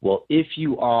 well,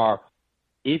 are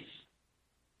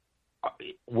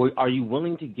you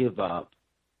willing to give up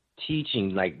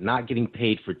teaching, like not getting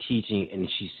paid for teaching? And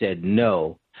she said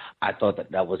no. I thought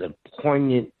that was a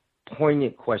poignant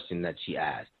question that she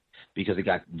asked, because it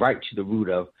got right to the root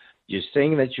of, you're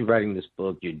saying that you're writing this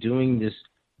book, you're doing this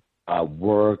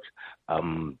work,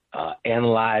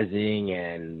 analyzing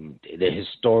and the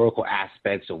historical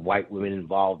aspects of white women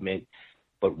involvement,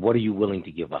 but what are you willing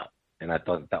to give up? And I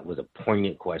thought that was a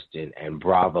poignant question, and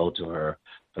bravo to her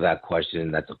for that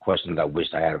question. That's a question that I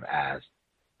wished I had have asked.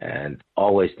 And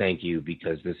always thank you,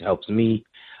 because this helps me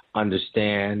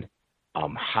understand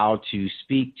how to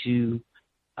speak to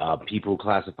people who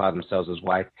classify themselves as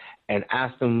white and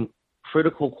ask them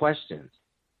critical questions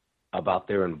about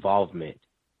their involvement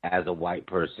as a white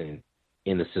person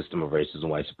in the system of racism and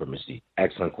white supremacy.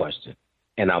 Excellent question.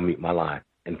 And I'll mute my line.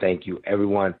 And thank you,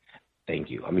 everyone. Thank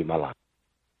you. I'll mute my line.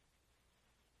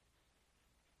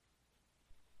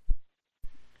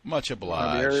 Much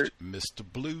obliged, Mr.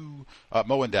 Blue.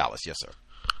 Mo in Dallas, yes, sir.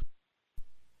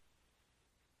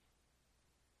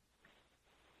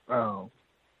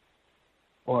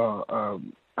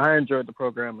 I enjoyed the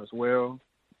program as well.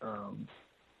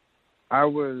 I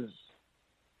was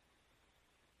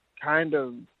kind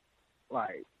of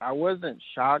like, I wasn't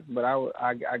shocked, but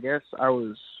I guess I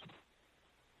was.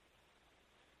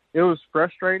 It was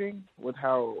frustrating with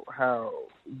how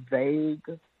vague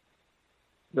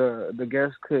the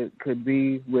guest could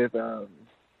be with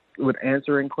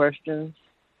answering questions.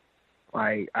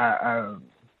 Like so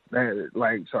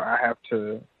I have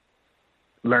to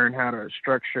learn how to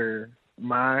structure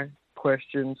my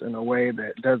questions in a way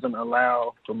that doesn't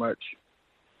allow for much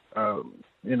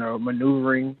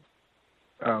maneuvering.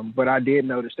 But I did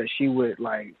notice that she would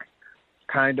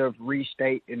kind of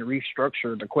restate and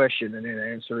restructure the question and then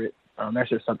answer it. That's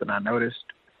just something I noticed.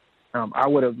 I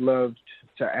would have loved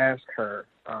to ask her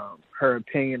her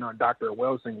opinion on Dr.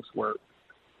 Welsing's work.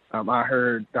 I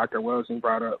heard Dr. Welsing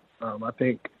brought up, I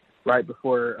think, right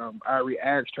before Irie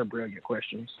asked her brilliant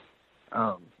questions,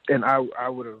 and I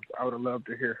would have loved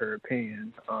to hear her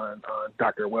opinion on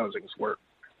Dr. Welsing's work.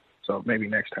 So maybe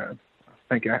next time.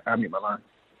 Thank you. I'll mute my line.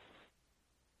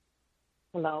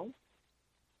 Hello.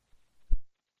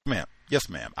 Ma'am. Yes,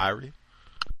 ma'am. Irie.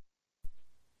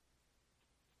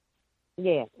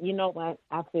 Yeah, you know what?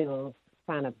 I feel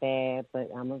kind of bad, but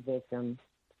I'm a victim.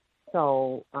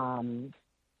 So, Kwame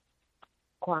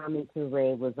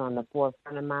Ture was on the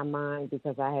forefront of my mind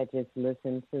because I had just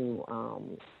listened to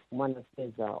one of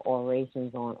his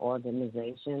orations on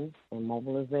organization and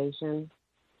mobilization.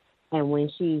 And when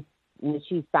she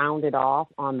sounded off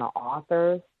on the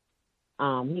authors,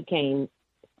 he came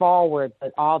forward,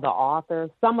 but all the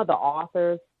authors, some of the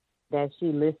authors that she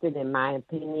listed, in my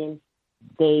opinion,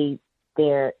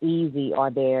 they're easy, or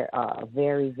they're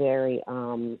very, very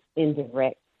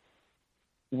indirect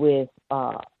with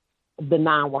the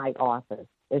non-white authors,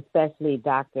 especially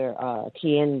Dr.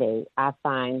 Chiende. I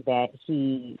find that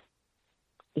he's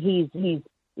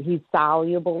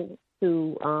soluble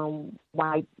to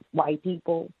white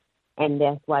people, and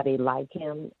that's why they like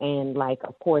him. And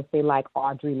of course, they like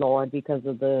Audre Lorde because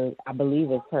of I believe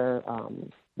it's her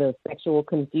the sexual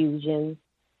confusion.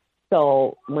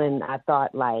 So when I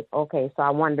thought okay, so I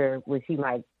wonder was he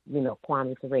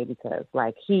Kwame Ture,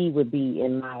 because he would be,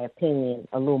 in my opinion,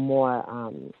 a little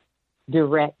more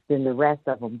direct than the rest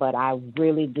of them. But I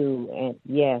really do, and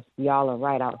yes, y'all are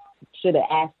right. I should have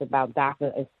asked about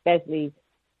especially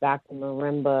Dr.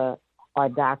 Marimba or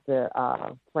Dr.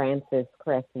 Frances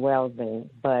Cress Welsing.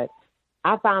 But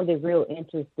I found it real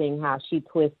interesting how she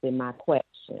twisted my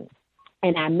question.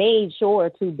 And I made sure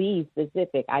to be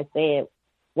specific. I said,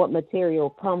 what material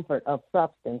comfort of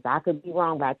substance? I could be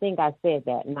wrong, but I think I said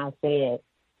that. And I said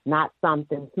not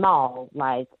something small,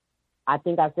 I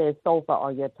think I said sofa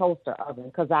or your toaster oven,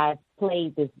 because I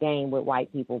played this game with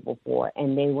white people before,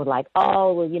 and they were like,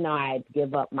 oh, well, I'd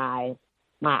give up my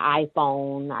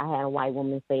iPhone. I had a white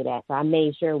woman say that. So I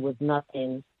made sure it was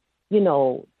nothing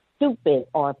stupid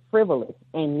or frivolous.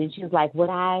 And then she was like, would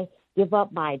I give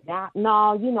up my job?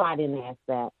 No, I didn't ask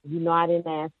that. I didn't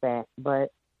ask that.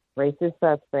 But racist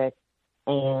suspect.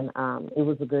 And it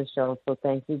was a good show. So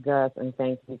thank you, Gus, and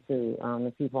thank you to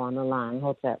the people on the line.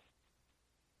 Hotep.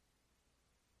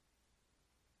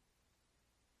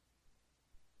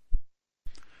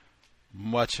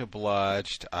 Much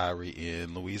obliged, Irie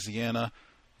in Louisiana.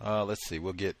 Let's see.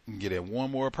 We'll get in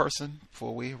one more person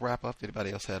before we wrap up.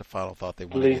 Anybody else had a final thought they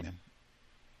want to get in?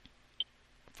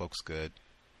 Folks, good.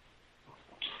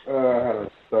 I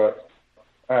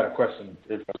had a question.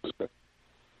 If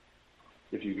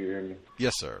you can hear me.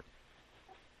 Yes, sir.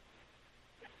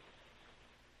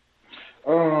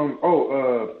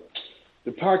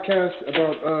 The podcast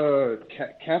about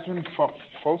Catherine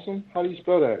Folsom. How do you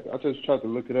spell that? I just tried to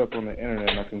look it up on the internet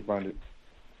and I couldn't find it.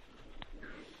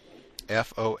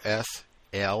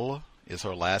 F-O-S-L is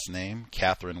her last name.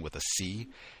 Catherine with a C.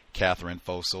 Catherine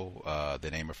Folsom.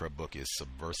 The name of her book is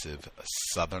Subversive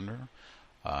Southerner.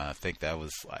 I think that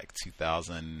was like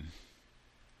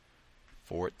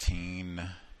 2014,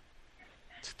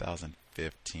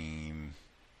 2015.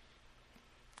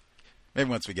 Maybe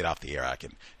once we get off the air,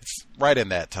 it's right in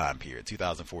that time period,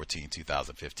 2014,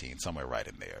 2015, somewhere right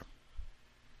in there.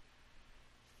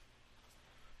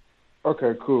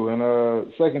 Okay, cool.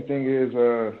 And second thing is,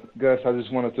 Gus, I just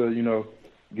wanted to,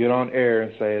 get on air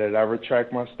and say that I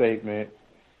retract my statement.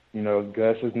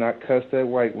 Gus has not cussed at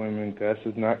white women. Gus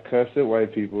has not cussed at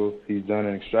white people. He's done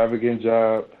an extravagant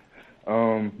job,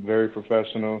 very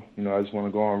professional. I just want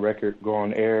to go on record, go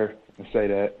on air and say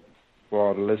that for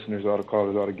all the listeners, all the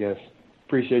callers, all the guests.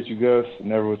 Appreciate you, Gus.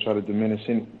 Never will try to diminish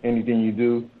anything you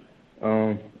do.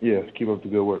 Keep up the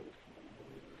good work.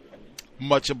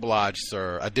 Much obliged,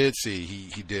 sir. I did see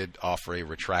he did offer a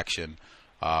retraction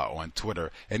on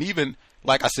Twitter. And even,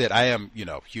 like I said, I am,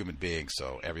 human being,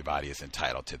 so everybody is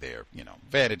entitled to their,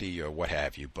 vanity or what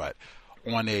have you. But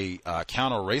on a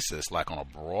counter-racist, like on a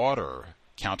broader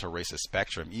counter-racist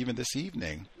spectrum, even this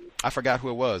evening, I forgot who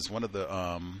it was. One of the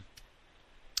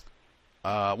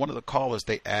callers,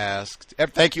 they asked,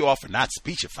 thank you all for not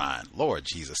speechifying. Lord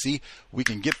Jesus. See, we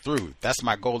can get through. That's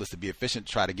my goal, is to be efficient,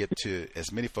 try to get to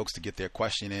as many folks to get their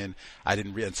question in.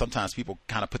 And sometimes people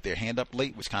kind of put their hand up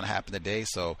late, which kind of happened today.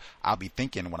 So I'll be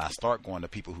thinking when I start going to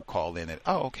people who call in that,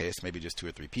 okay, it's maybe just 2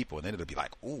 or 3 people. And then it'll be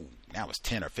like, ooh, now it's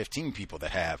 10 or 15 people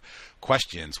that have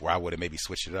questions, where I would have maybe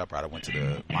switched it up, or I went to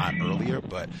the line earlier.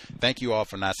 But thank you all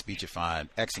for not speechifying.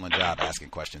 Excellent job asking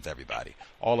questions, everybody.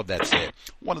 All of that said,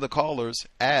 one of the callers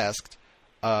asked,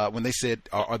 when they said,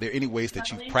 are there any ways that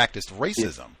you've practiced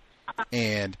racism?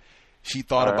 And she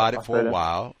thought about it for a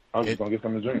while. I was just going to get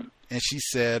something to drink. And she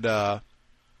said there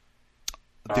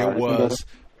was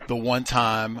the one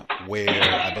time where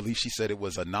I believe she said it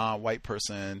was a non-white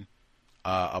person,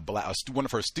 one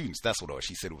of her students. That's what it was.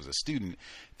 She said it was a student.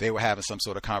 They were having some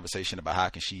sort of conversation about how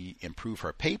can she improve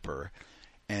her paper.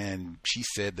 And she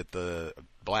said that the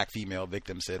black female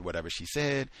victim said whatever she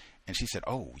said. And she said,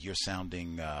 oh, you're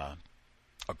sounding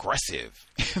aggressive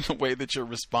in the way that you're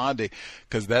responding,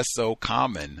 because that's so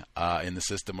common in the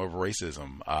system of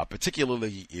racism,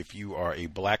 particularly if you are a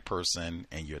black person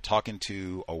and you're talking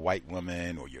to a white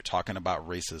woman, or you're talking about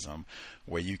racism,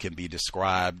 where you can be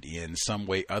described in some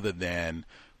way other than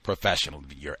professional.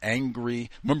 You're angry.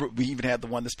 Remember, we even had the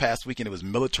one this past weekend. It was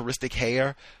militaristic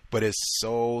hair, but it's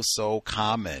so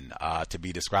common to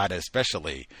be described,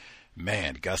 especially,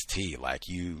 man, Gus T. Like,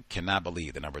 you cannot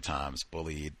believe the number of times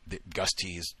bullied. Gus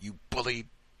T. is, you bullied,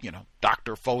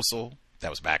 Dr. Fossel. That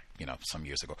was back, some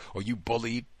years ago. Or you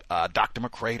bullied Dr.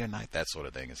 McRae tonight. That sort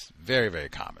of thing is very, very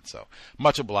common. So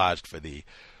much obliged for the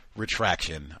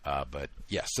retraction. But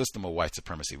yes, system of white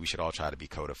supremacy. We should all try to be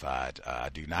codified.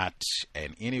 Do not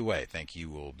in any way think you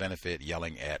will benefit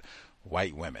yelling at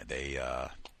white women. They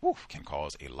can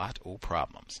cause a lot of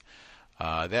problems.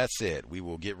 That's it. We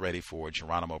will get ready for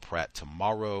Geronimo Pratt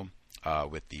tomorrow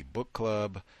with the book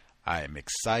club. I am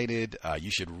excited.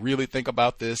 You should really think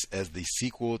about this as the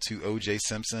sequel to O.J.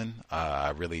 Simpson.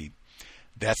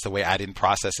 That's the way. I didn't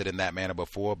process it in that manner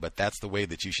before, but that's the way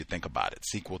that you should think about it.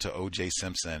 Sequel to O.J.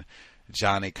 Simpson.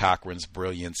 Johnny Cochran's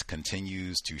brilliance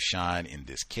continues to shine in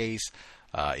this case.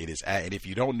 And if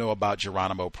you don't know about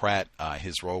Geronimo Pratt,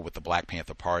 his role with the Black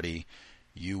Panther Party,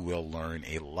 you will learn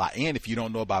a lot. And if you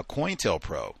don't know about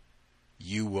COINTELPRO,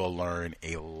 you will learn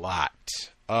a lot.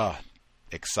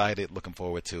 Excited, looking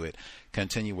forward to it.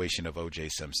 Continuation of O.J.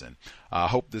 Simpson. I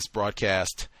hope this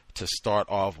broadcast, to start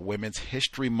off Women's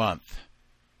History Month,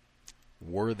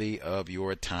 worthy of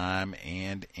your time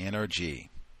and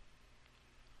energy.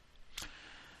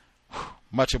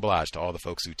 Much obliged to all the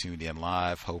folks who tuned in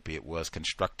live. Hope it was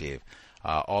constructive.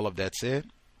 All of that said,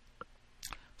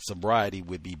 sobriety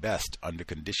would be best under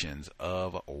conditions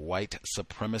of white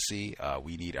supremacy.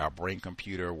 We need our brain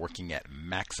computer working at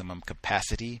maximum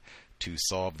capacity to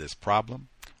solve this problem.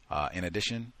 In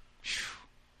addition,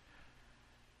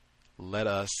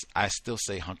 I still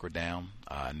say hunker down.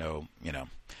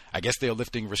 I guess they're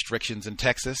lifting restrictions in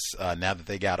Texas now that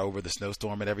they got over the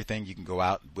snowstorm and everything. You can go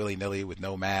out willy-nilly with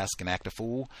no mask and act a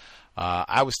fool.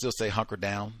 I would still say hunker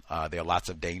down. There are lots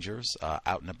of dangers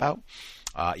out and about.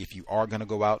 If you are going to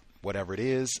go out, whatever it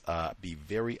is, be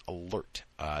very alert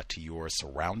to your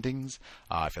surroundings.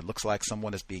 If it looks like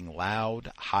someone is being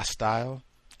loud, hostile,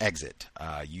 exit.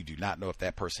 You do not know if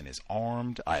that person is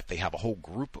armed, if they have a whole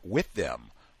group with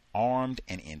them, armed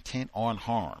and intent on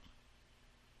harm.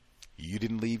 You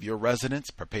didn't leave your residence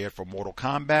prepared for mortal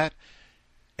combat.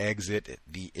 Exit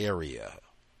the area.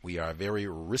 We are very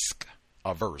risk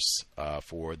averse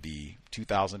for the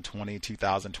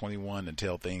 2020-2021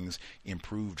 until things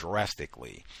improve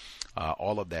drastically.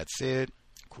 All of that said,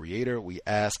 Creator, we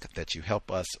ask that you help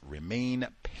us remain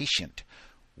patient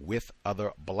with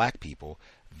other black people,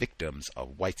 victims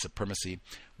of white supremacy.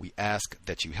 We ask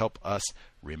that you help us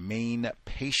remain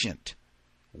patient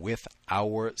with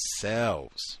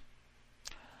ourselves.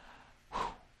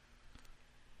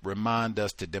 Remind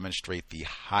us to demonstrate the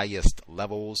highest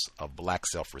levels of black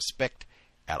self-respect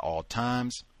at all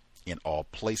times, in all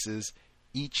places,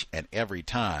 each and every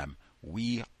time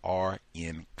we are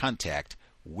in contact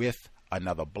with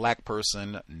another black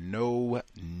person. No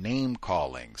name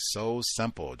calling. So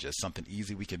simple. Just something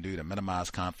easy we can do to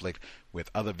minimize conflict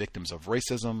with other victims of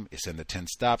racism. It's in the 10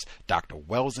 steps. Dr.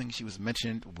 Welsing, she was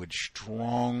mentioned, would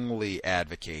strongly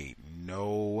advocate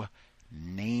no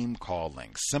name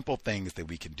calling. Simple things that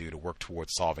we can do to work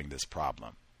towards solving this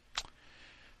problem.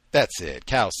 That's it.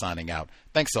 Cal signing out.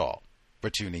 Thanks all for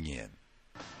tuning in.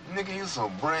 Nigga, you so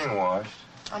brainwashed.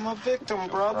 I'm a victim,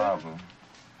 brother. Problem.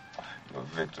 You're a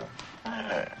victim.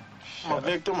 I'm a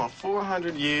victim of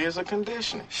 400 years of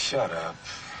conditioning. Shut up.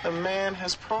 The man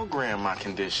has programmed my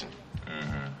conditioning.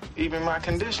 Even my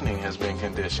conditioning has been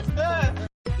conditioned.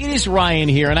 It is Ryan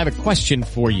here, and I have a question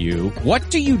for you. What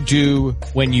do you do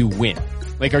when you win?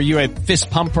 Like, are you a fist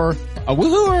pumper, a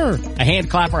woo-hooer, a hand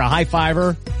clapper, a high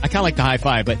fiver? I kind of like the high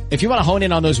five, but if you want to hone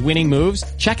in on those winning moves,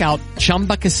 check out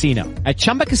Chumba Casino. At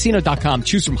ChumbaCasino.com,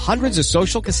 choose from hundreds of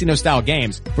social casino-style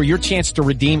games for your chance to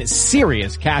redeem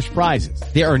serious cash prizes.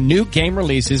 There are new game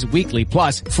releases weekly,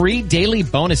 plus free daily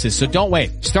bonuses, so don't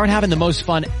wait. Start having the most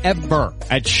fun ever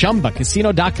at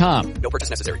ChumbaCasino.com. No purchase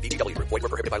necessary. VGW. Void where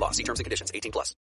prohibited by law. See terms and conditions. 18+.